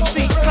Tommy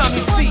T,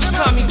 Tommy T,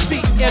 Tommy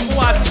T,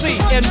 NYC,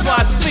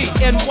 NYC,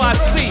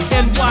 NYC,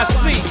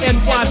 NYC,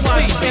 NYC,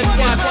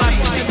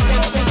 NYC.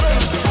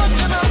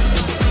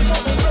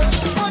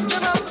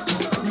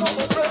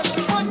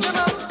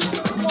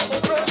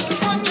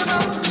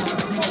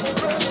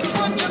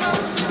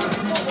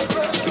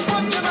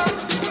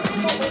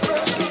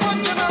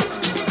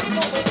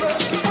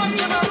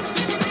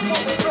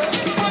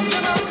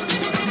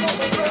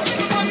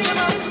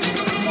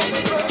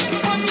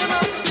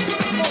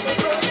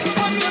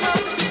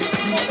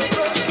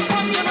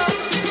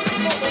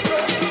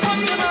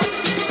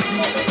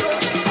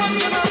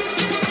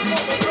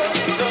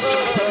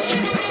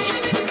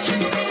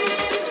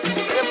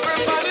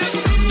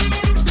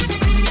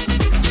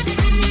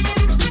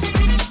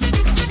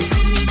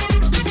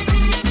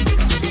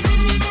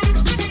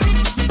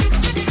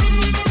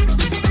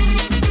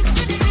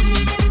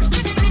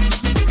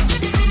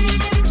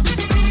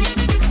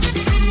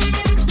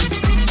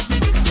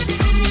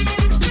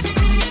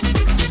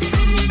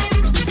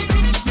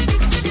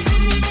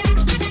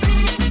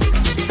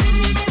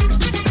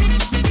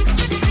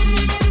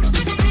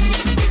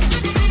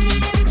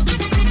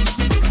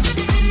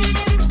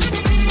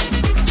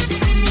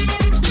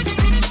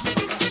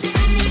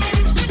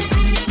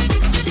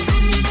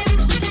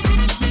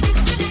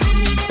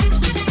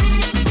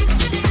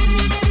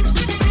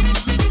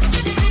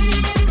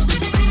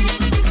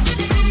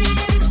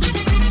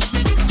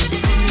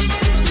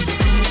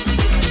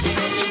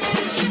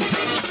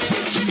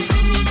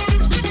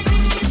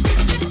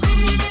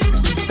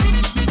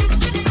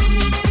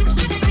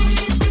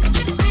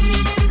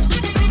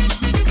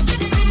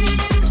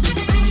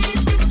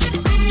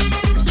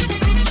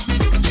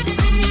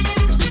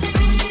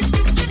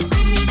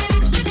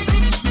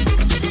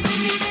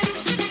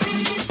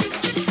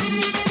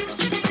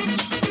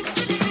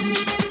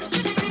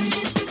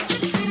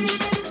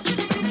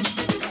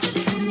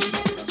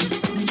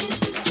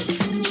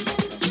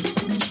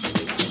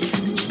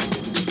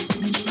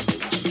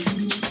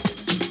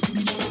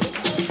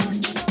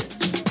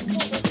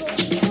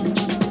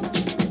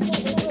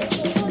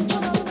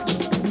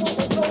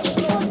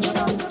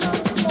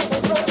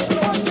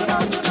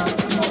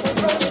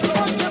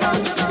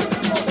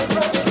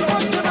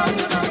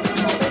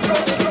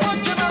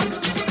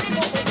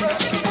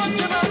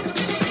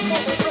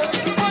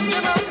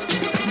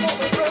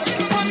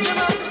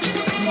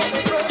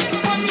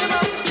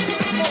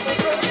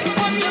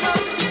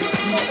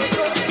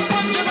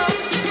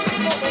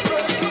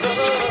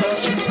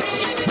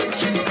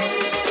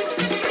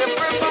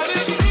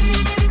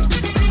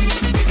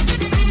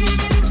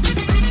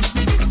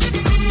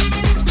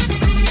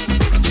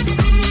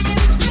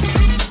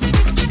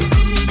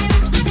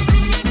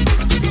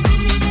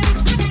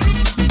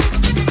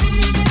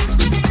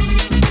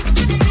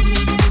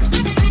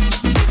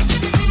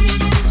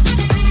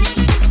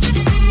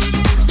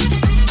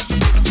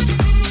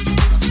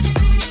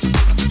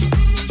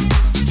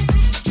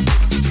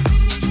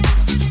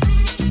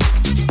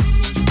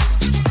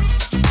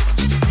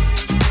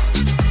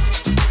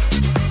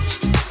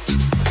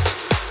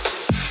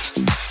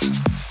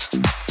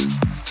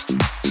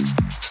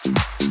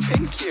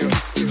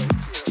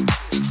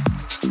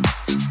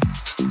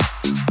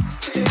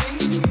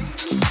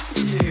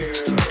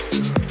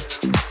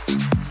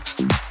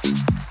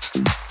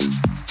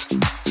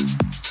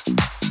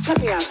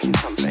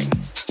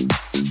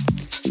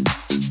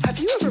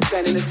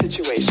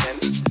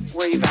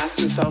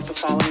 yourself the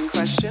following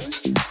question.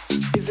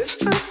 Is this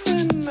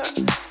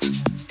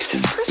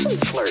person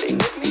flirting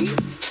with me?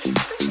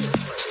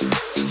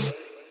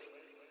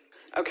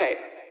 Okay.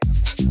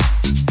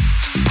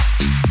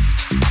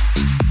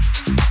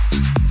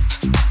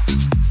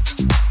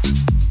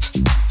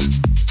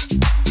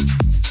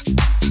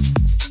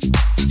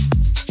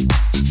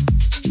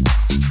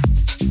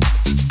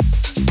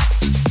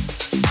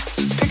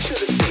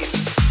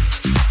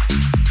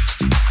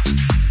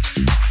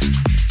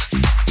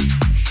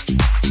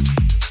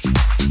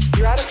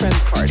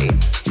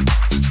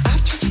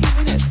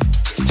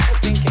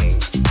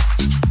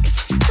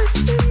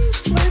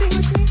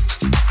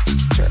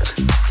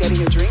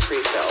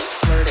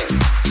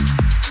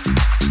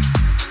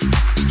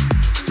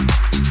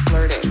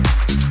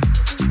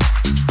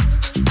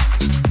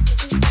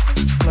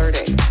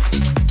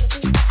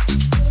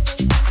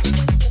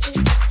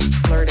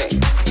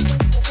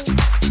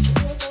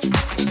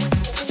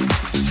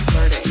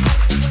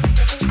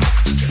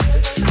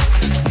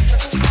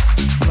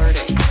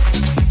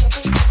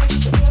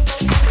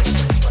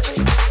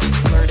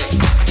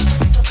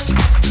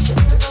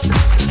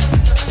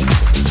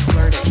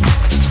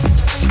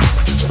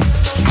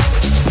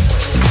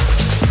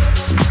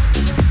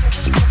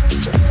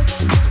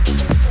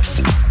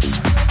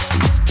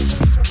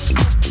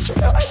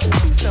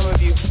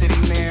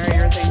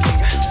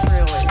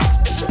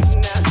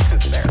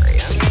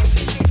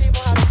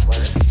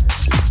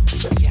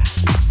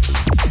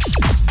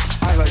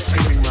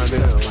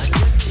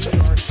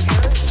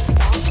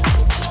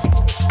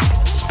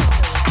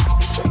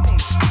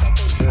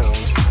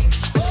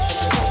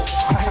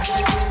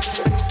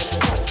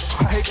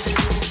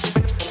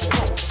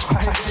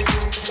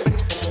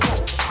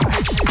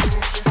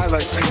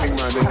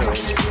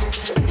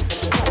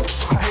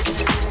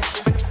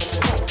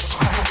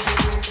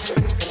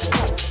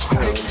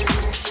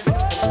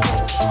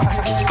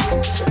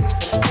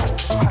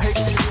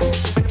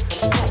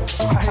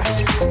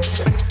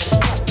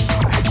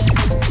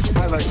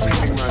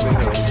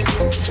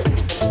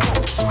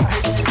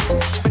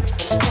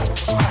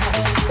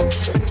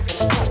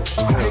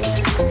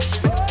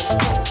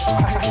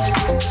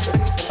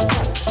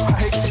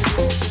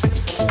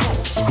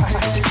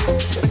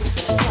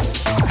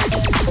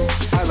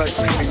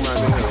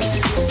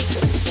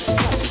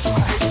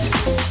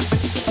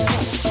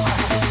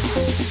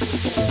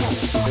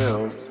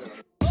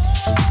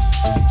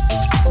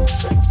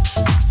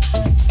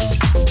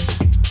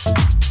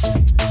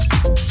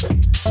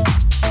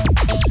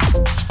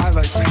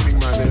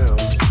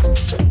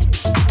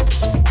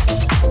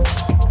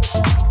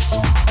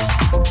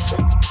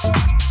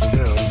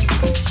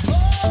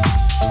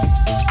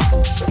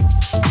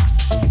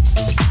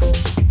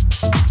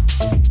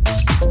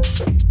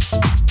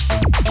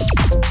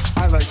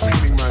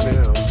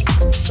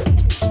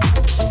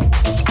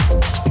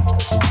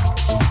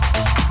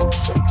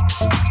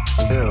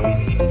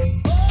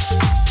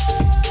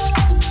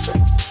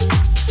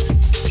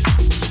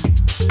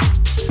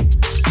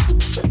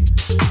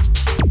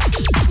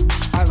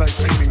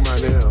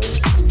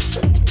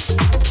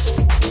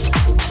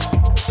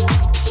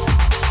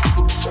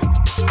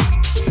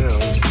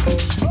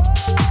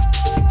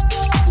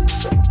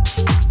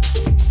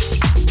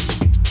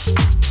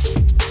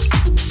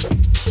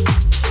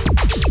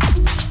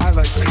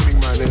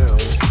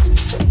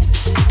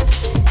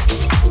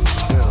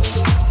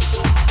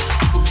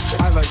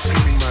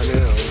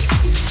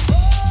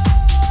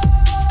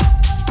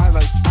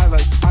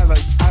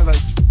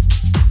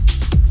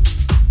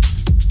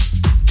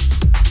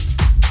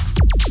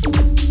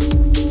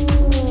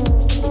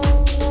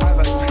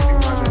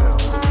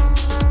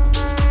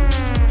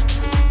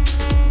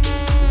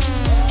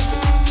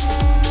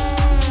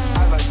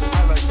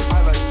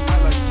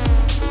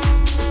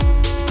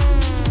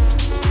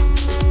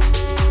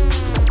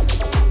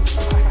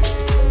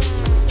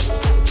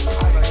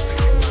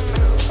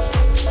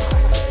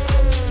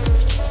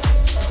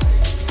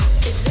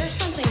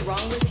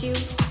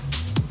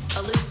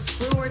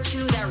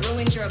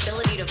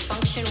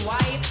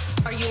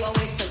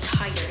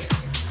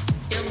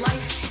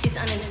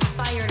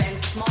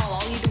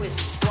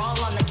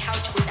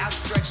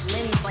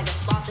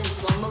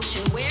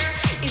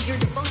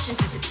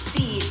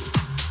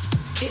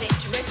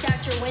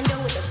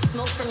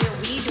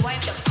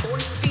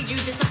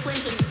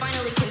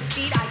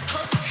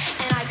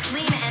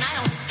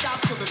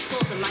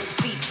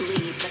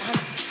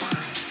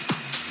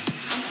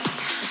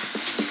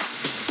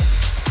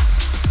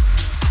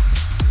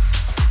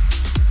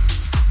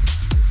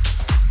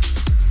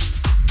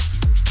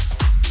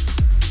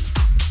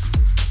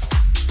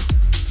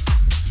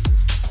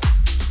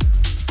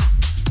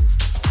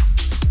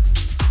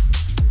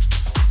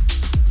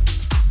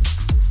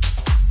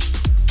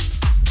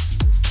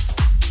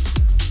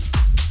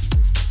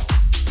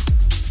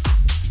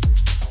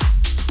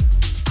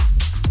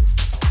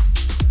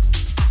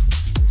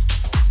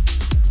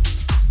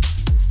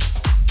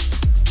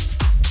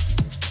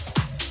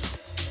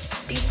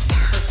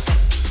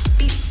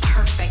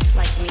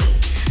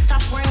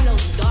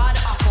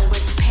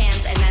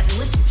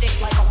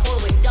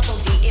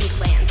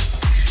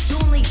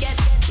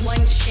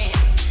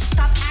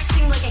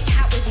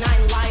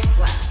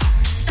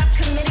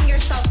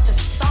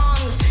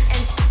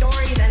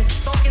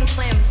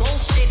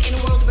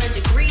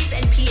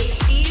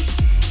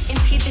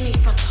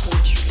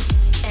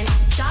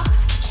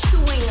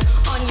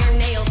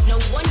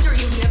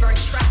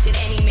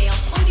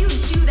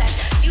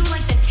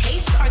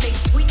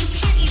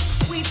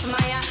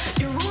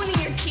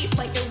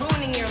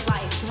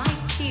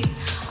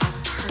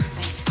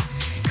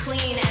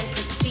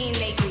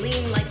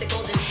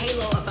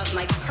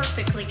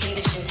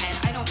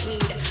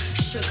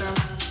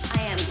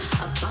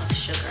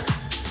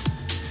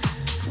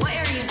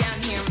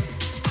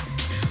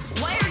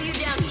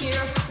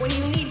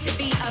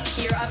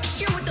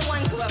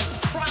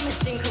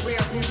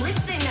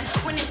 listen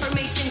when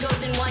information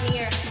goes in one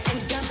ear and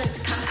doesn't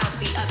come out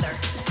the other.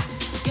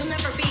 You'll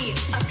never be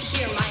up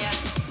here, Maya.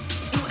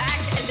 You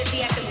act as if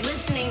the act of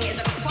listening is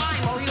a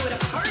crime, or you would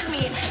have heard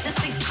me the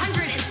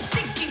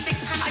 666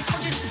 time I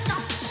told you to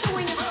stop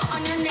chewing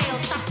on your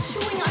nails. Stop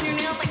chewing on your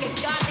nails like a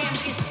goddamn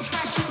piece of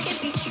trash. You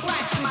can't be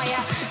trash, Maya.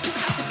 You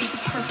have to be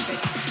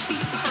perfect. Be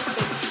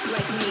perfect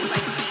like me.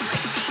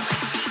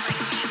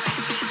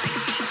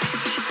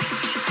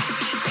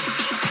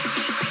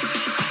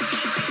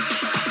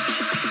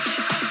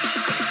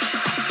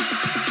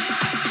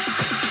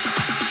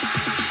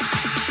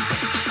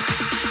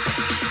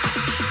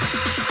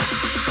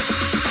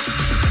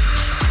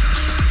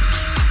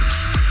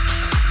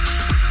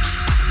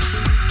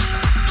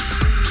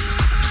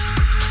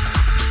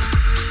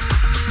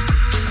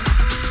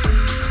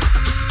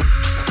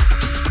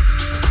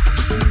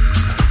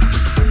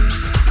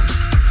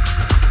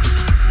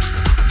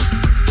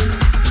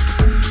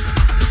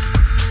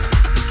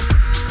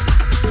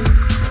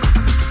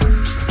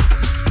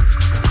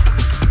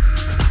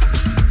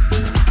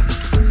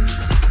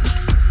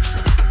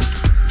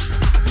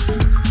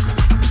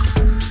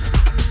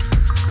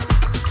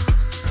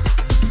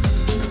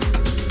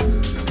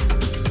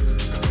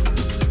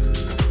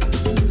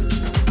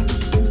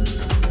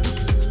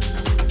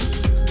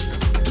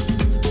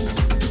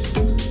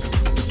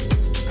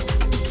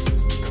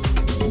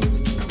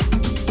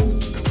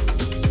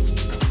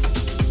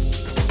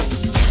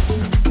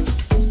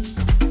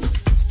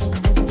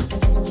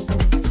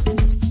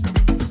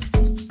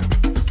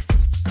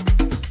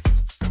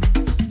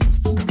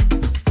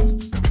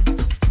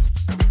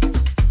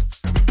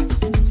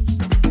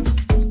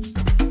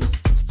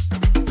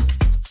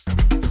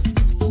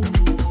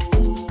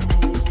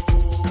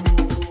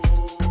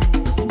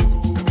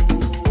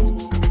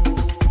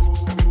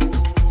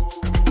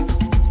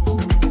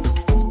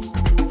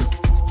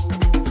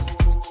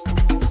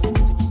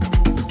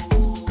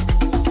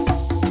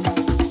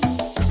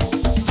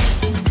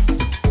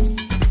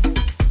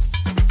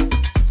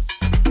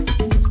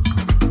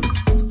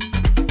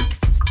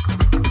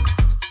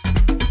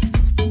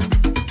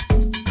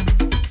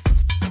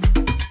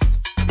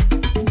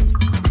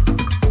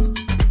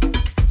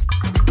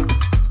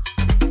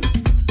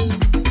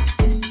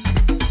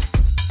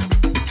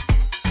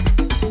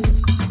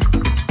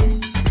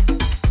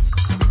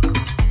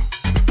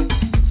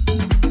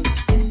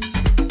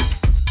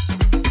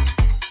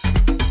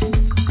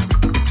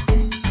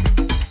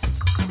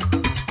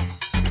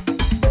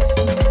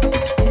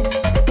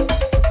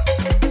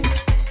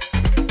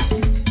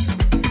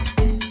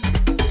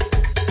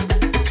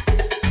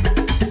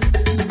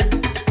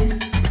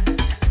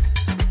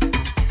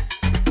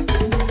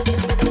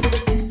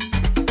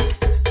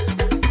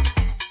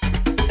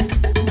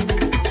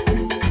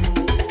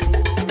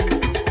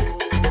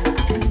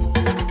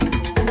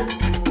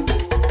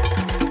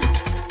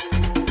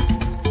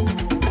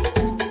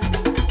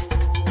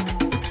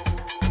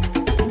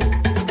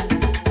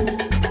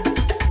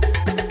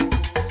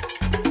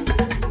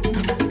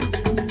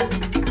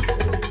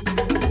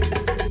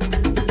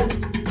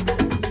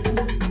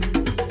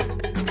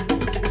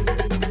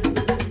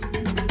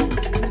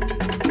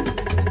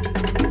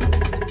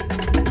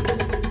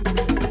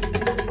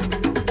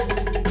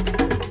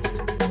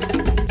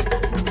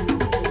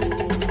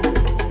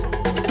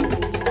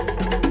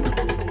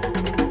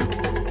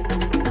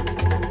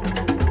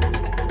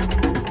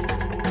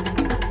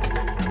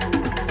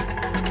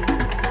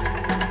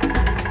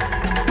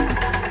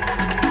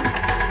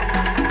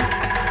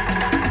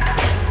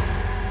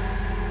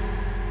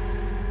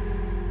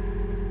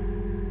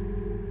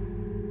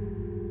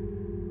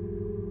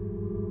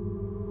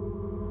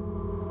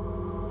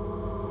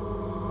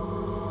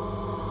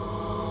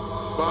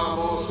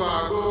 Vamos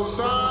a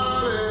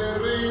gozar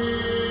el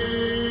ritmo.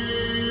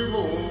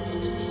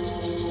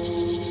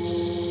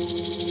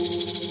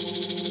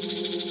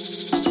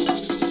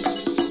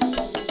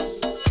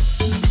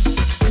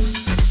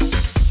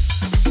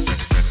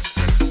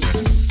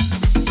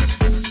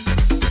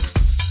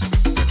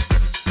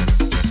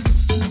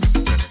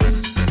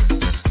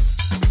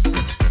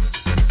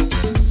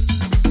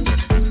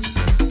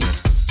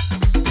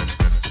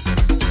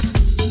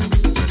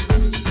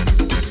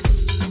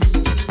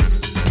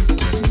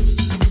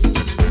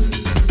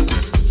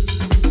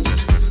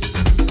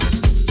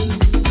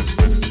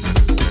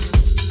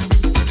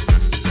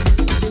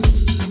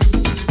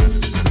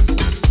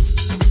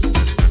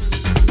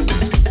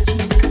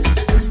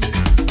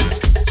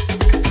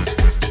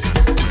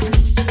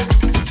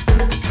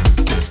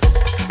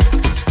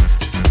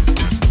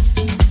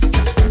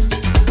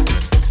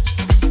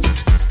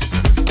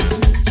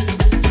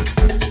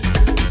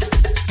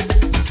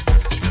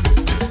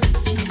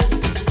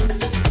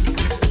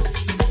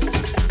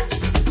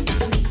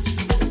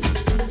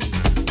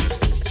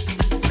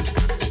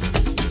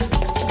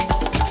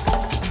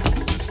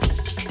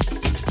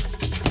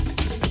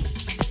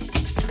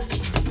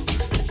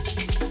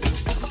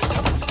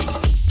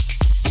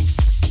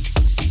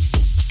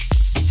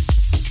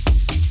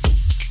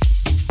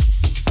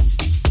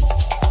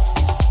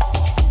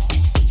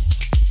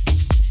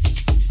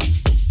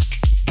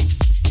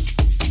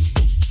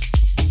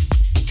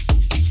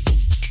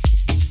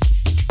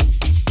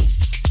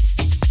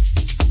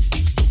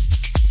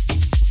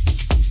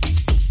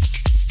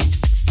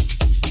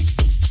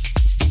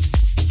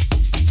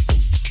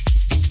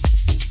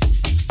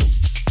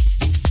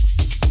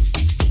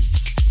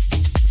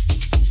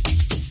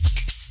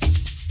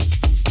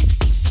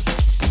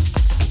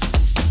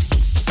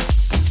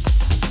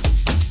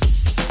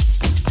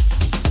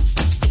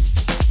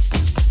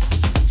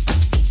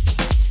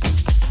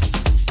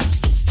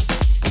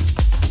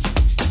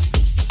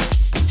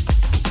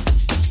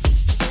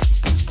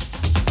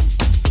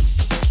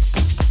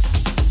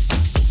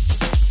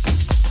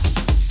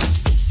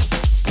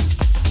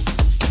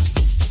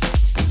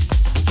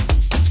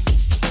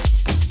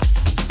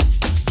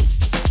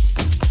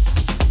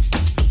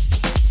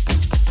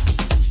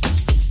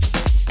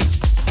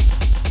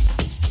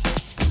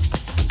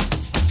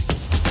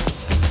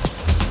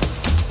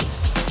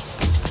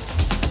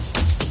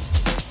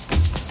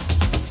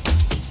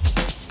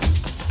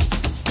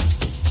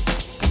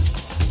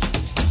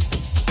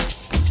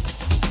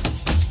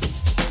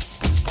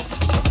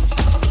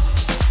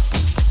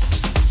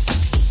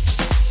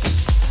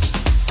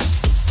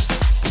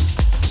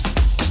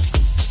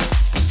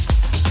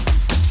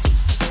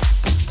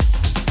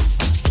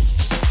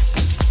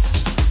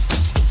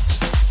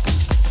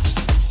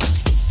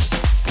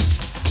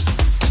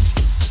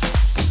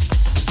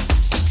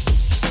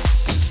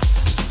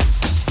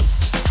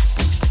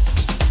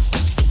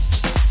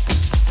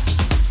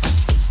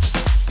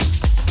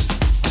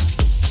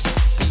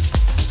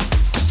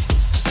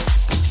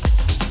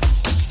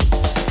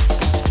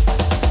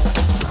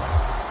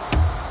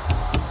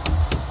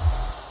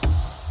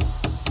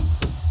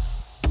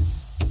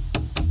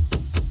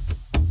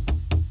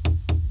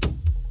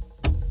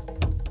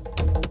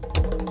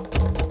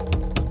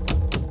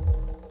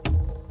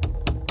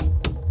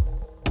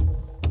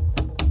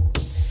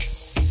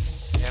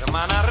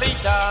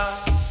 Rita,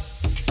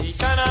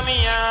 gitana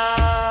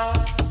mía,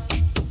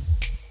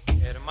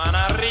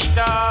 hermana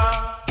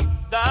Rita,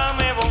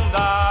 dame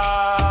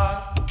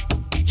bondad,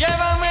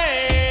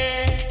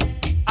 llévame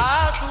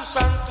a tu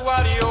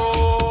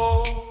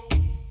santuario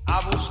a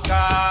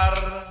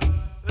buscar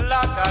la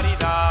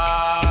caridad.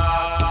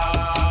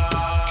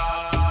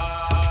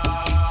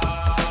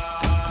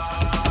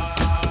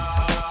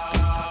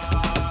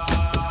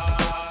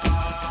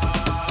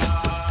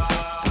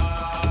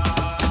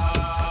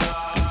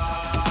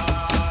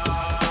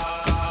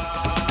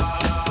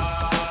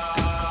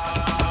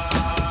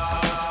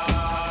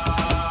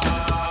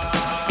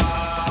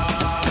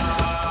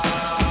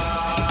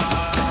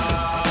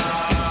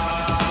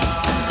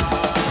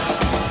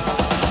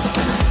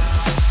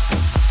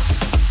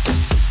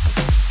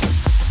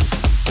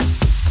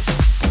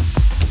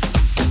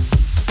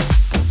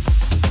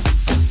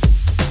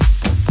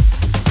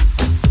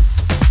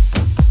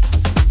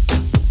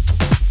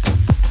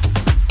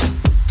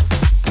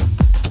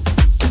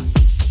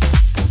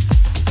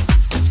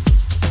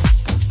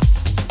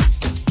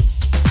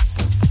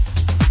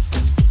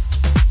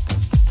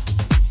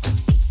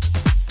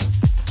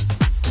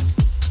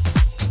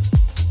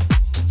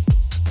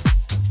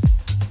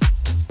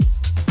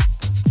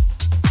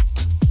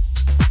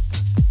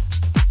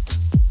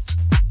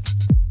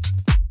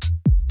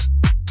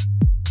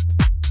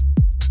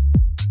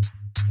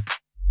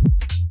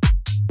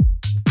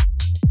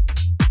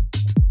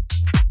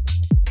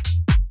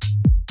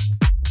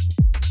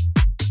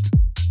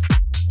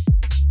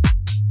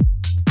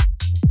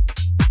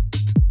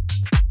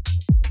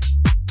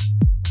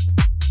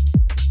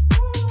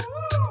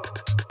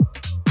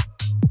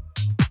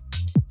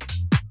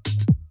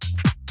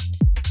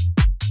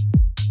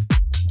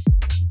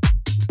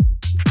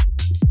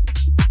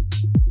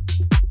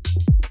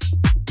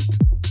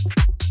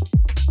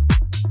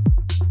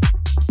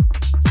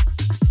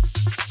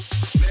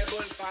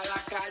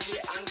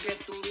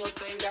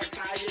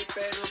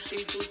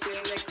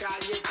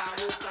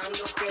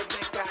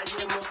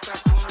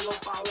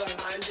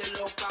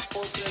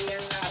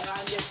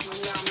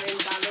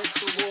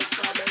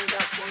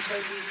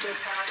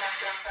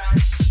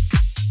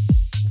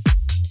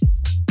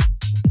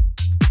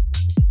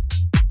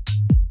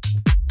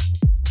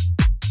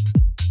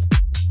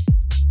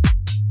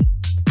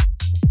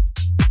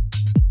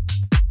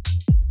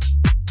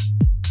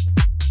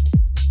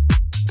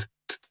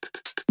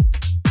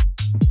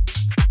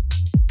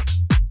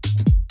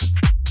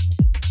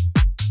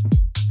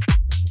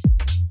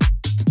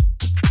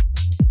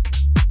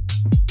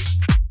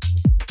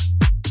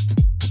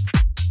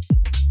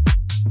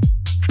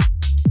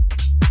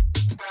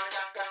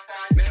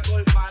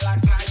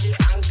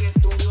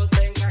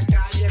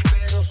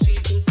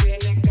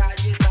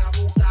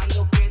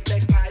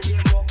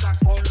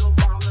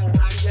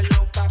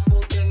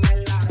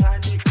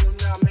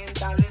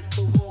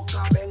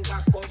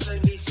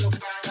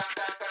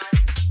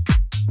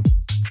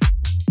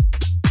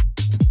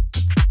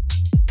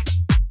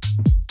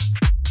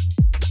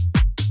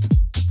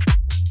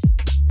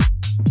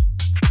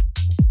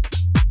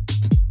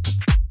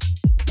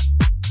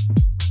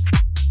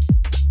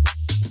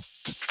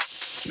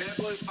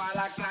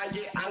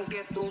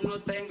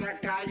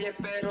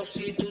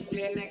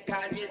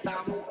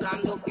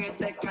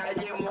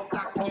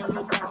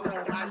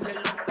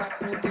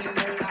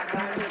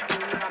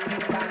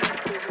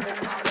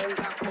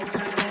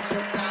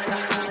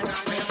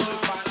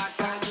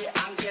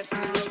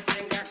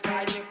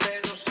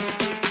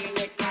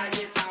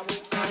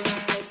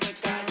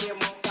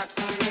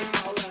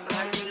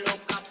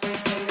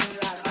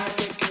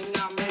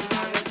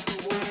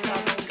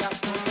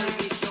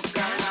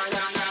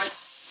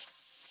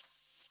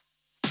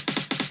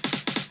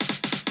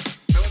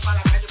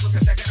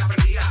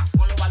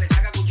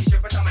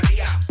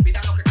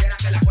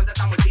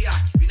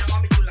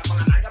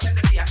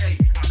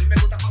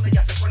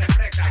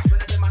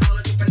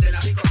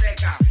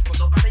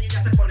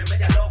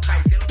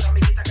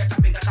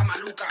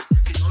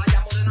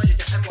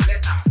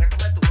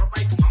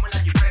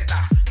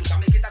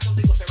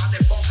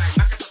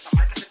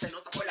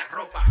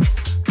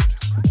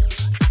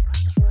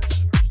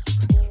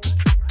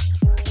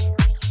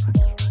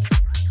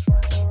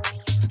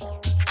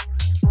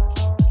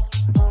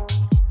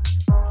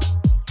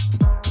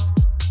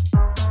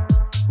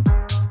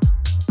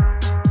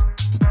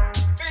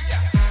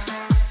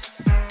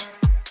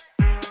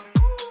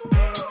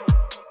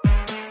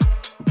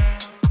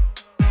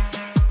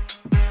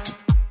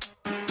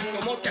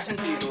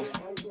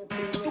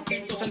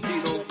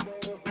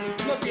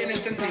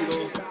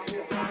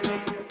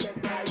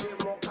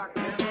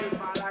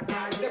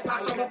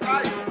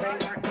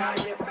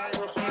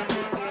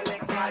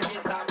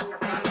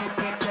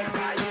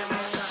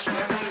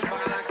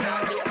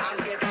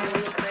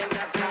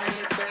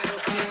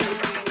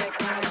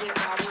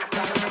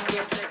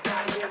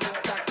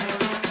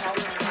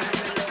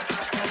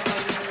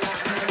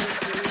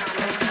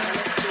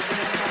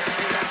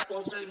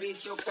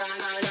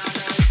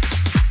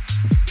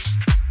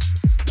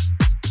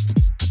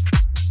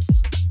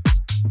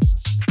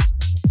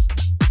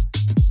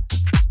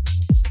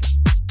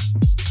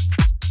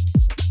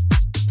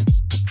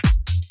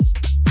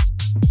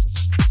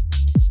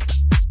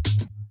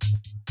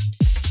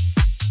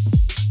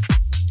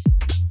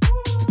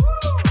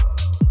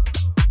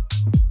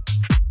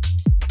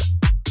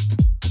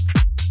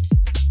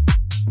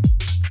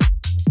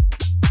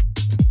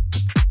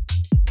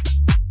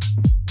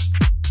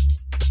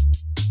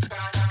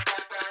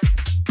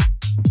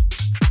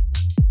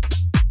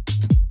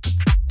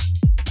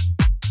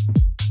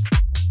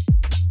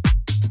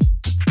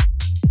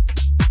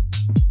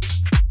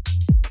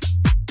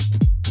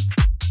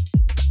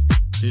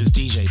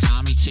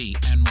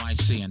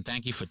 NYC, and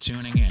thank you for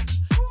tuning in.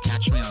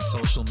 Catch me on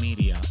social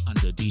media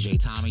under DJ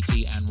Tommy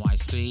T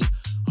NYC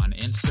on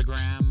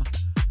Instagram,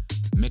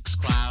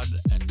 Mixcloud,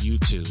 and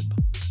YouTube.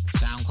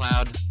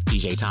 SoundCloud,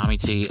 DJ Tommy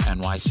T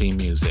NYC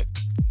Music.